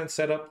want to try and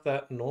set up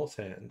that north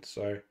hand,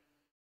 so...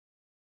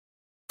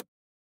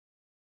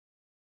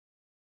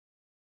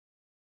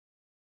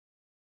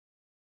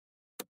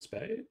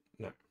 Spade?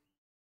 No.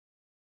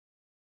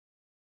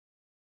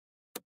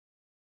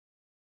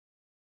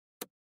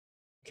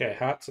 Okay,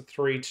 hearts are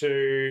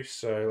 3-2,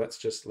 so let's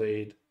just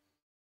lead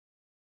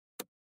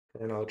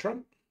for another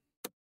trump.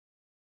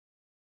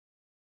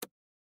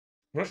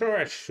 I'm not sure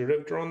I should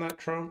have drawn that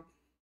trump.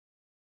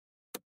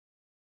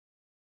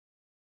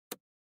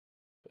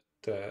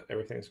 But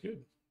everything's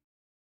good.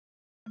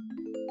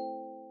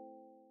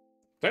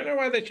 Don't know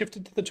why they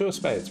shifted to the 2 of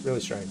spades.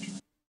 Really strange.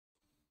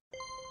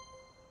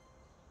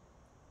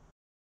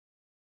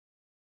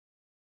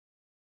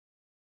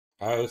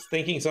 I was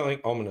thinking something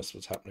ominous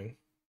was happening.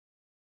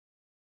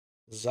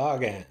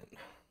 Zargan.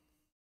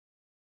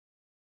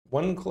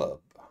 1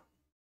 club.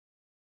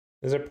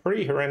 There's a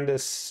pretty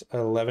horrendous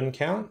 11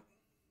 count.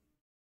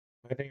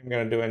 I think I'm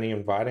going to do any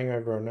inviting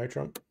over a no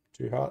trump.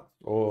 2 hearts.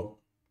 Or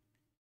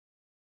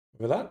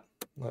over that.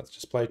 Let's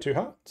just play 2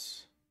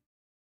 hearts.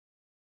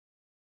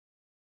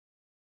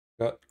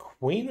 Got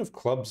Queen of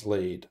Clubs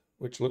lead,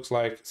 which looks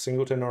like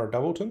singleton or a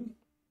doubleton.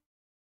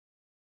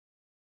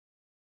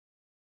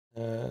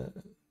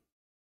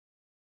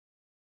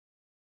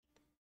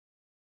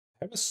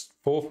 I have a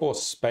 4-4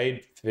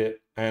 spade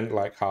fit and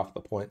like half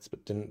the points,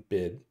 but didn't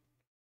bid.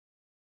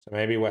 So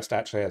maybe West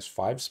actually has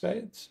 5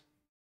 spades.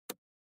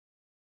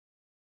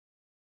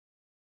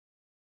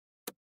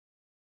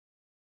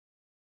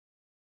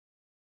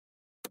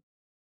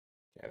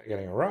 Yeah, they're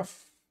getting a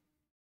rough.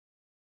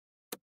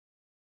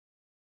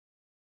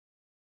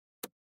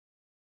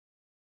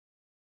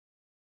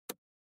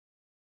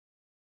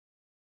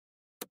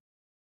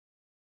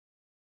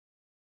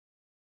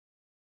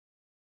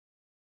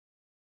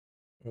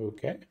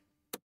 Okay.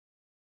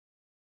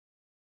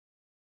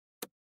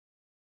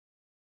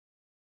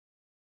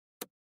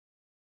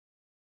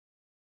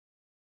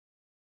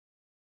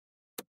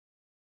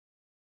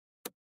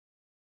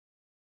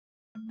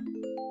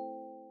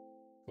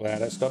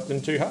 Glad I stopped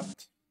in 2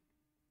 hearts.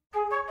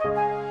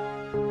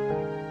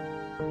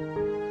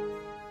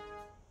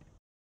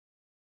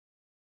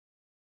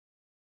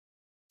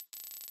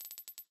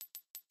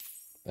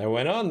 They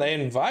went on, they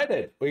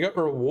invited. We got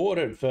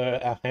rewarded for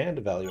our hand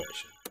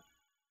evaluation.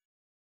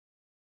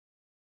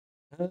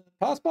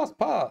 Pass, pass,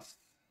 pass.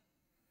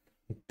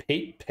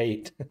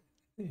 Pete.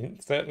 You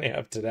certainly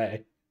have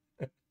today.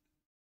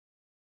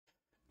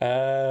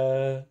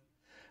 I'm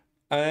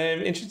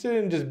interested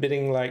in just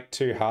bidding like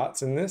 2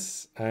 hearts in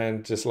this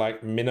and just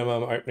like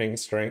minimum opening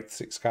strength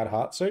 6 card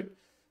heart suit.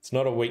 It's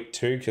not a week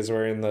 2 because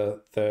we're in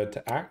the 3rd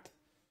to act.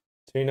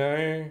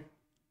 2-no.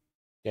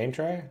 Game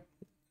tray.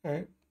 All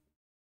right.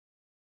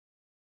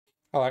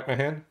 I like my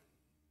hand.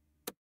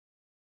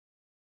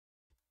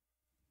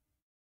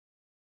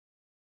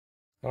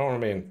 I don't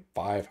want to be in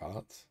 5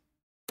 hearts.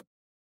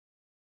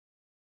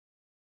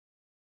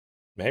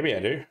 Maybe I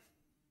do.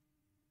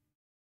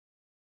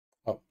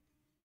 Oh,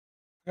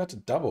 I got to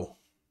double.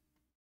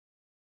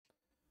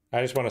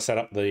 I just want to set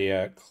up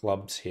the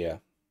clubs here.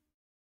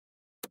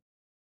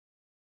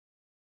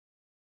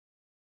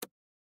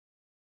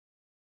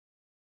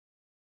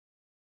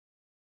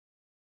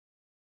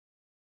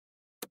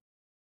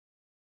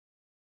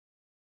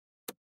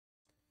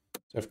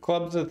 So if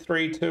clubs are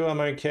 3-2, I'm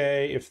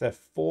okay. If they're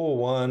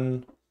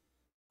 4-1,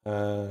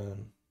 I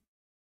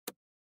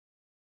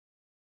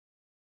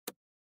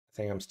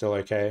think I'm still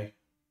okay.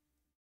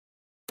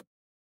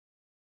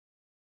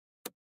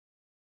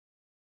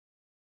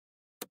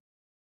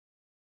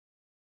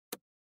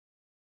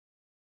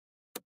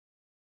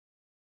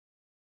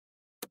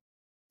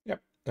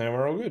 Yep, and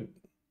we're all good.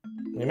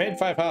 We made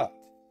 5 hearts.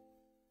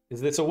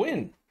 Is this a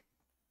win?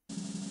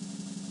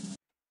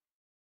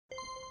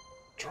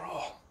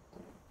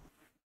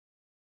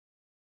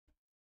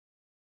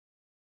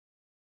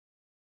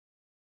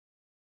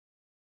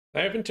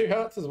 They opened 2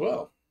 hearts as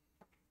well.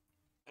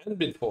 And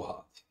bid 4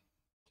 hearts.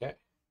 Okay.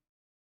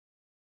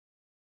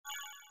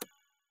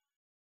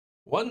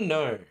 1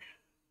 no.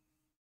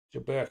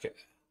 Jaburka.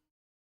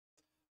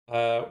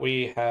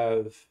 We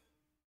have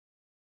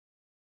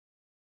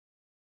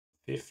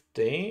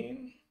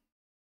 15.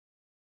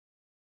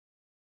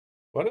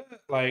 What are,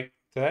 like,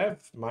 do they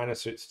have minor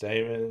suits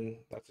Damon?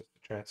 That's just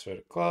a transfer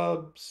to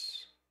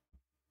clubs.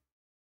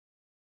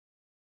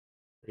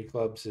 3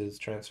 clubs is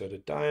transfer to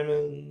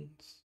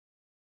diamonds.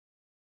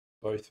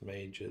 Both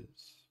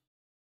majors.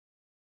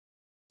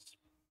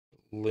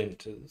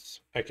 Linters.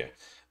 Okay.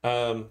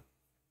 Yeah.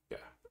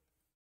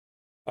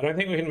 I don't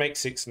think we can make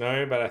 6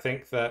 no, but I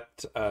think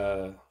that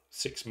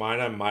 6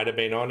 minor might have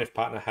been on if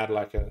partner had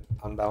like an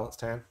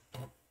unbalanced hand.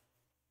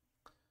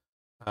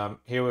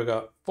 Here we've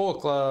got 4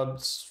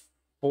 clubs,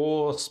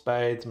 4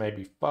 spades,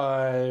 maybe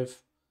 5.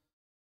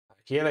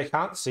 Here they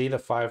can't see the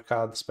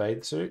 5-card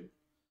spade suit.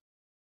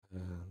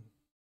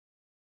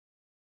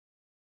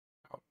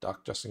 I'll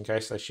duck just in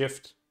case they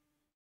shift.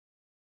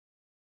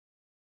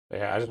 But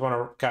yeah, I just want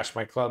to cash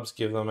my clubs,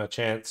 give them a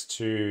chance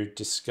to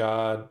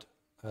discard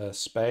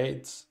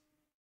spades.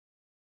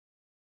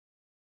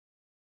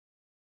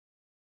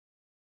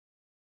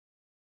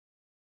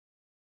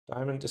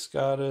 Diamond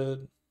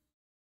discarded.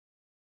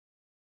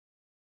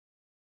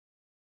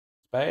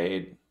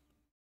 Spade.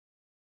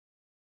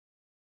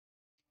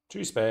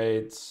 2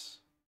 spades.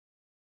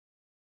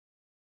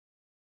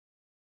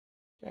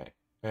 Okay,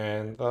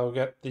 and they'll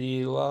get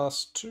the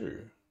last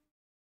 2.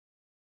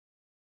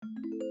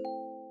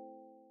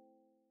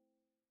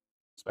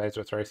 Spades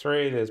were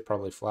 3-3, there's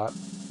probably flat.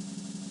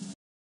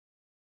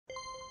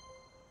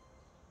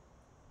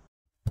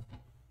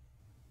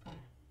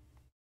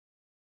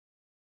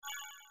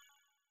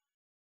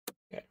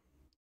 Okay.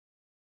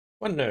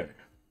 1 no.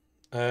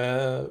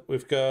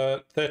 We've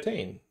got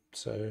 13,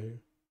 so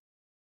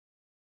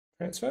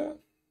transfer.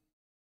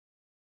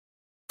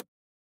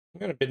 I'm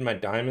going to bid my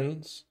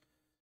diamonds.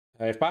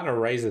 If partner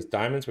raises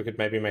diamonds, we could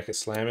maybe make a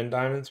slam in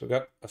diamonds. We've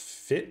got a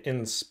fit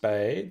in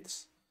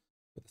spades.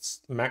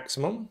 It's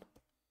maximum.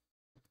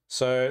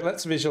 So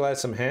let's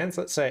visualize some hands.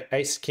 Let's say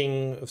ace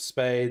king of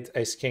spades,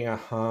 ace king of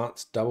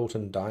hearts,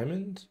 doubleton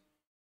diamond.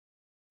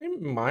 We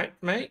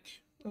might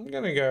make. I'm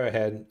going to go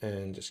ahead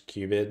and just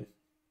Q bid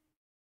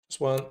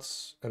just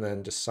once and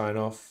then just sign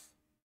off.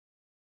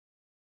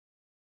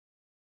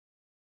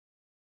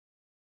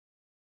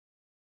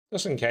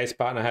 Just in case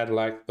partner had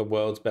like the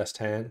world's best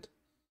hand.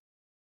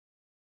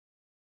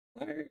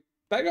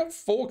 They got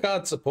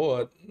 4-card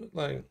support.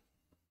 Like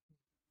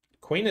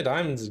Queen of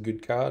Diamonds is a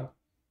good card.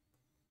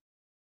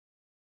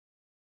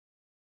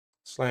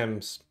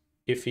 Slam's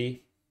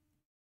iffy.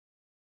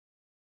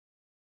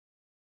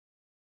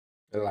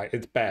 Like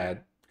it's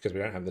bad because we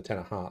don't have the 10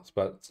 of hearts,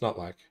 but it's not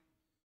like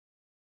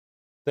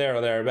there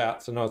or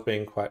thereabouts. So no, it's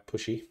being quite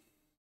pushy.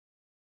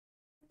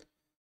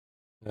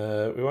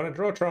 We want to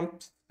draw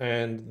trumps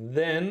and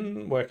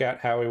then work out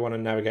how we want to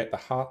navigate the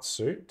heart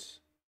suit.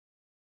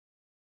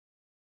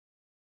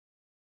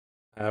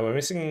 We're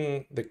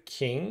missing the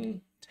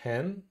king,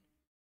 10.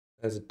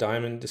 There's a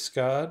diamond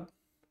discard.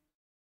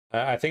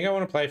 I think I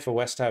want to play for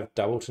West to have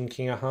doubleton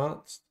king of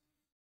hearts.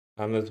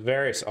 There's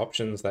various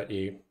options that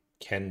you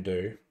can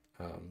do,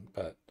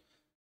 but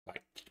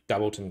like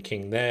doubleton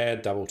king there,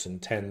 doubleton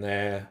 10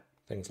 there,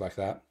 things like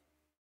that.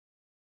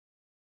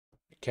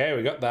 Okay,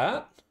 we got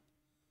that.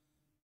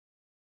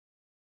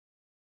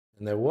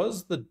 And there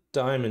was the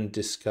diamond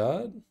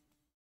discard.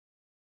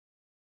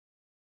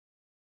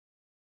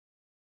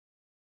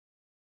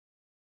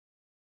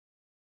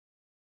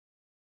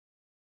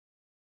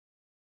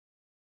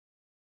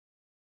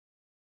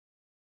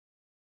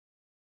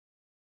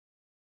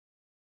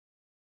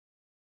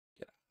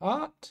 Get a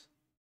heart.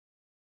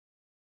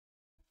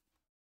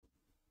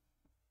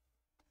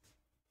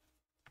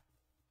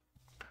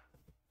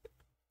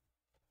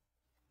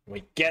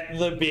 We get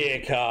the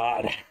beer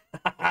card.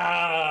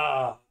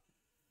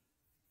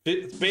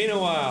 It's been a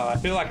while. I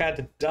feel like I had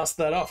to dust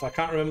that off. I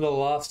can't remember the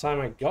last time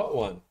I got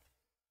one.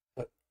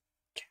 But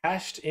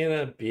cashed in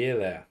a beer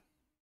there.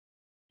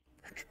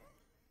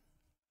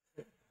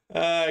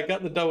 I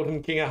got the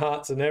Doubleton King of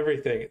Hearts and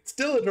everything. It's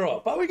still a draw,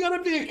 but we got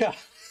a beer card.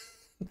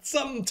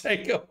 Some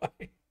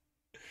takeaway.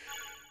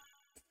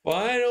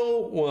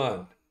 Final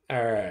one.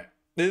 All right.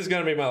 This is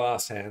going to be my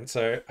last hand.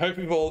 So hope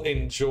you've all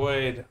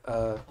enjoyed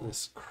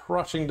this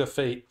crushing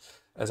defeat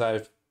as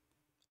I've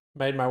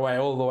made my way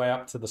all the way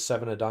up to the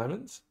 7 of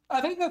diamonds. I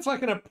think that's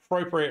like an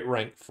appropriate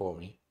rank for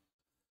me.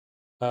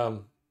 There's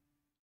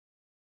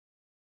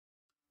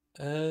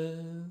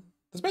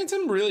been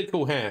some really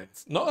cool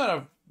hands. Not that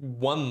I've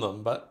won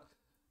them, but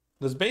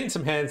there's been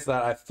some hands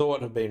that I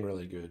thought have been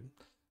really good.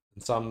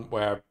 And some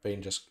where I've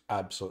been just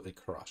absolutely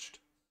crushed.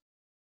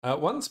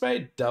 1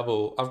 spade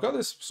double. I've got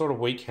this sort of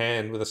weak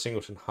hand with a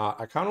singleton heart.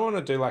 I kind of want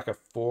to do like a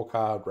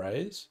 4-card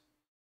raise.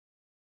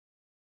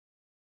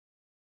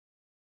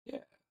 Yeah.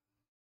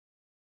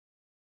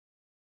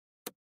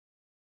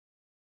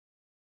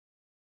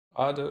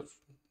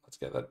 Let's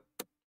get that.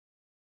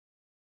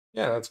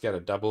 Yeah, let's get a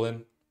double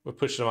in. We're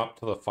pushing them up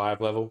to the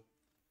 5 level.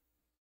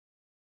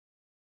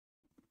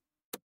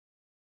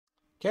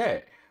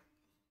 Okay.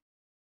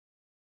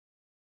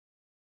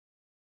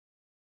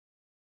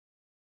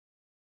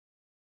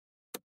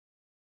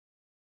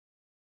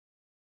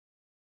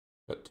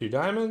 Got 2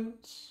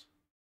 diamonds.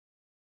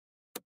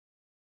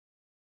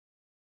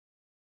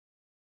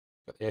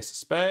 Got the ace of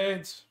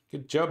spades.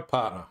 Good job,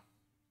 partner.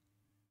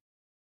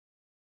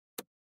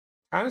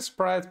 Kind of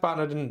surprised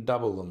partner didn't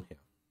double them here.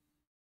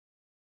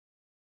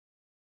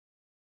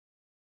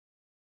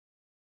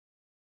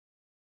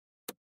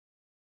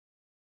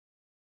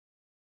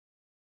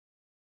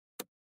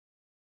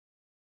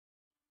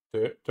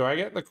 Do I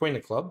get the queen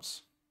of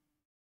clubs?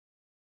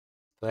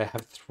 They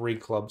have 3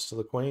 clubs to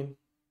the queen.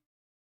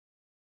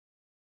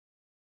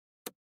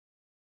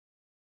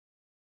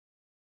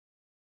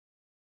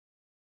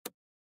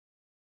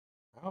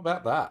 How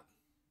about that?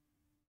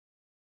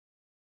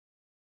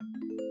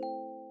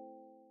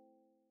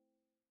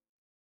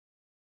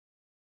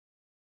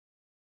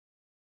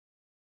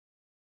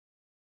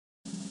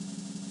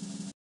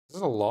 This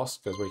is a loss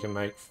because we can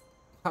make...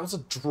 That was a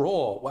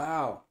draw.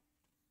 Wow.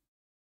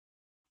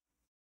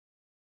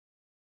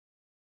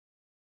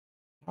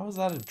 How was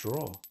that a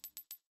draw?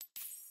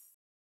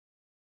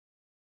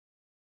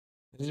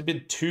 They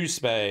bid 2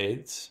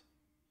 spades.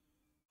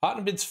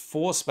 Partner bids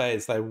 4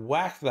 spades. They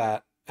whack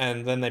that.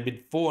 And then they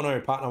bid 4.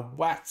 No, partner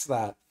whacks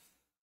that.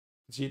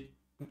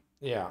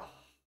 Yeah.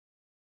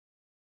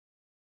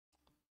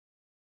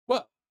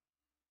 Well,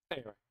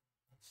 anyway.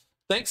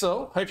 Thanks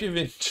all. Hope you've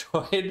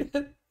enjoyed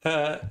it.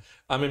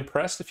 I'm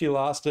impressed if you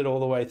lasted all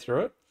the way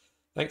through it.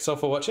 Thanks all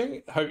for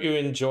watching. Hope you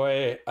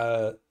enjoy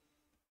the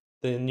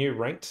new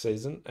ranked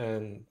season,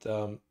 and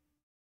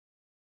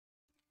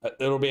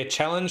it'll be a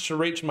challenge to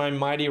reach my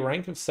mighty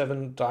rank of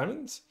 7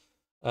 diamonds.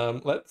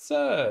 Let's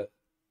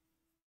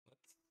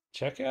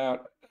check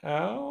out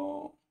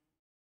how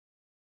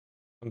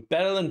I'm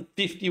better than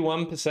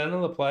 51%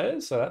 of the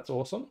players, so that's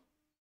awesome.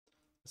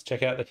 Let's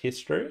check out the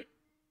history.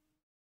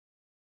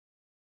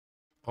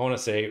 I want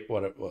to see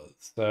what it was.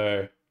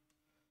 So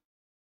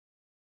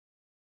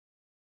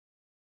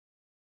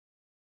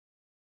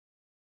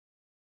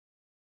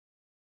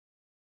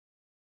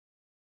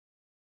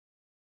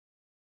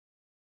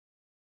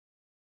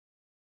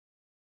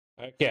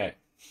okay.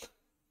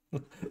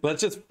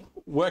 Let's just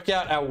work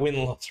out our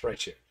win-loss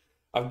ratio.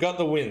 I've got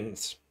the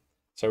wins.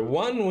 So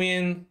 1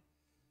 win,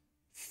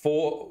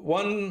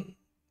 1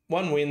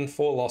 win,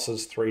 4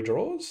 losses, 3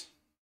 draws.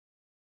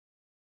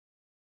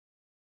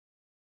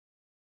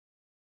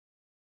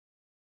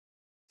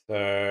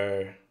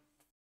 So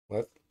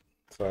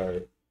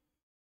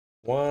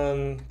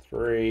 1,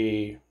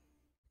 3,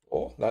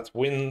 4. That's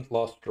win,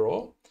 loss,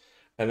 draw.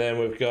 And then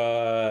we've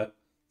got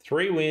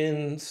 3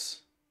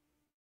 wins,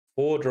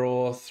 4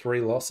 draw,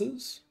 3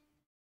 losses.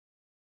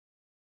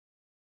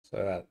 So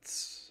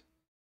that's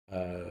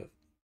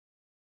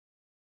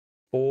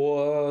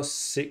 4,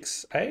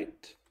 6,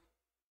 8.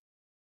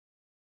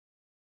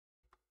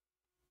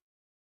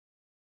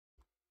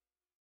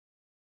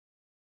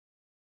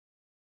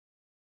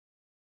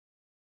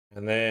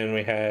 And then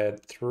we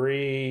had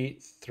 3,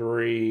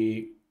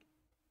 3,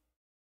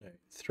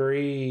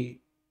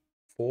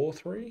 4,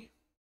 3,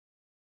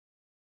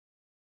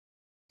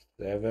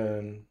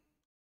 7,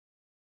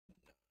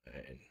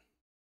 9.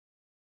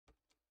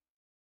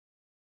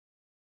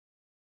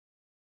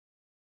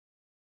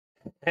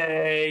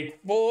 Hey,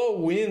 4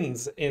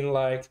 wins in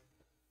like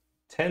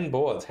 10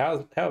 boards.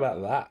 How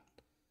about that?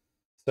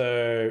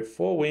 So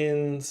 4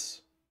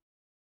 wins,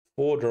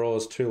 4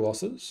 draws, 2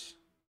 losses.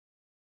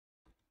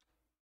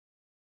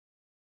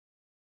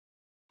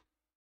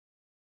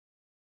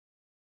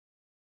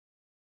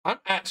 I'm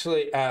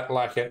actually at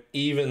like an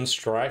even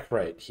strike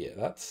rate here.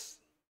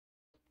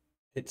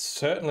 It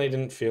certainly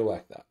didn't feel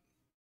like that.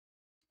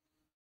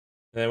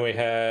 And then we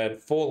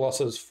had 4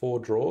 losses, 4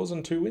 draws,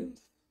 and 2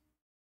 wins.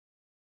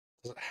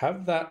 Does it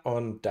have that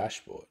on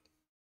dashboard?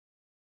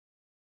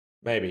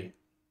 Maybe.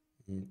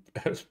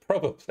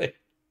 Probably.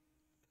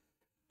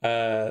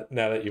 Now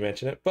that you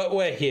mention it. But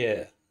we're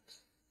here.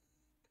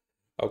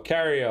 I'll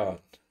carry on.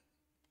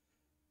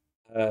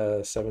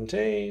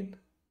 17.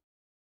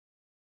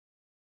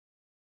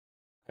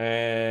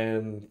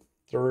 And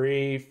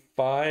 3,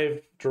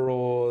 5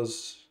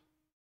 draws.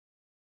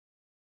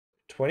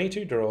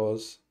 22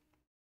 draws.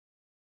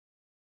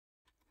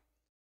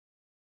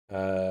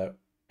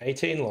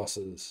 18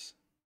 losses.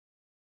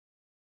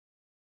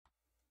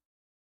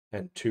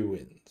 And 2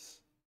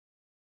 wins.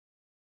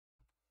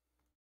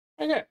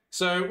 Okay,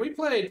 so we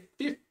played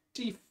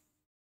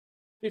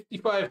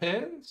 55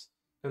 hands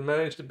and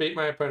managed to beat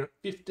my opponent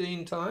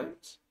 15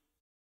 times.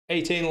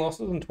 18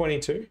 losses and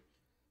 22.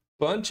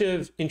 Bunch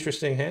of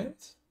interesting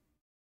hands.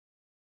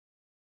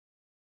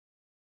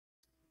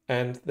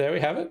 And there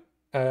we have it.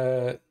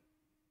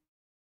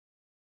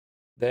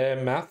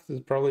 Their math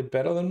is probably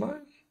better than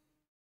mine.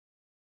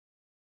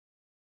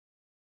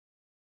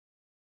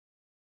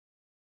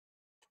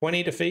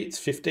 $20 defeats,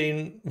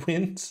 15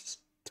 wins,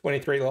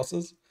 23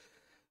 losses.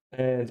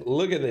 And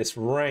look at this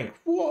rank.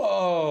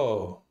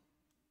 Whoa!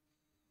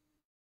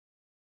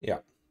 Yeah.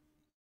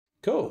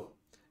 Cool.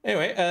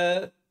 Anyway,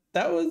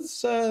 that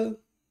was the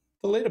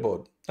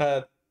leaderboard.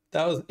 That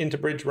was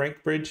Interbridge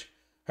Ranked Bridge.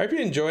 Hope you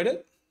enjoyed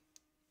it,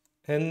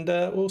 and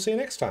we'll see you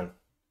next time.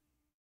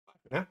 Bye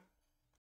for now.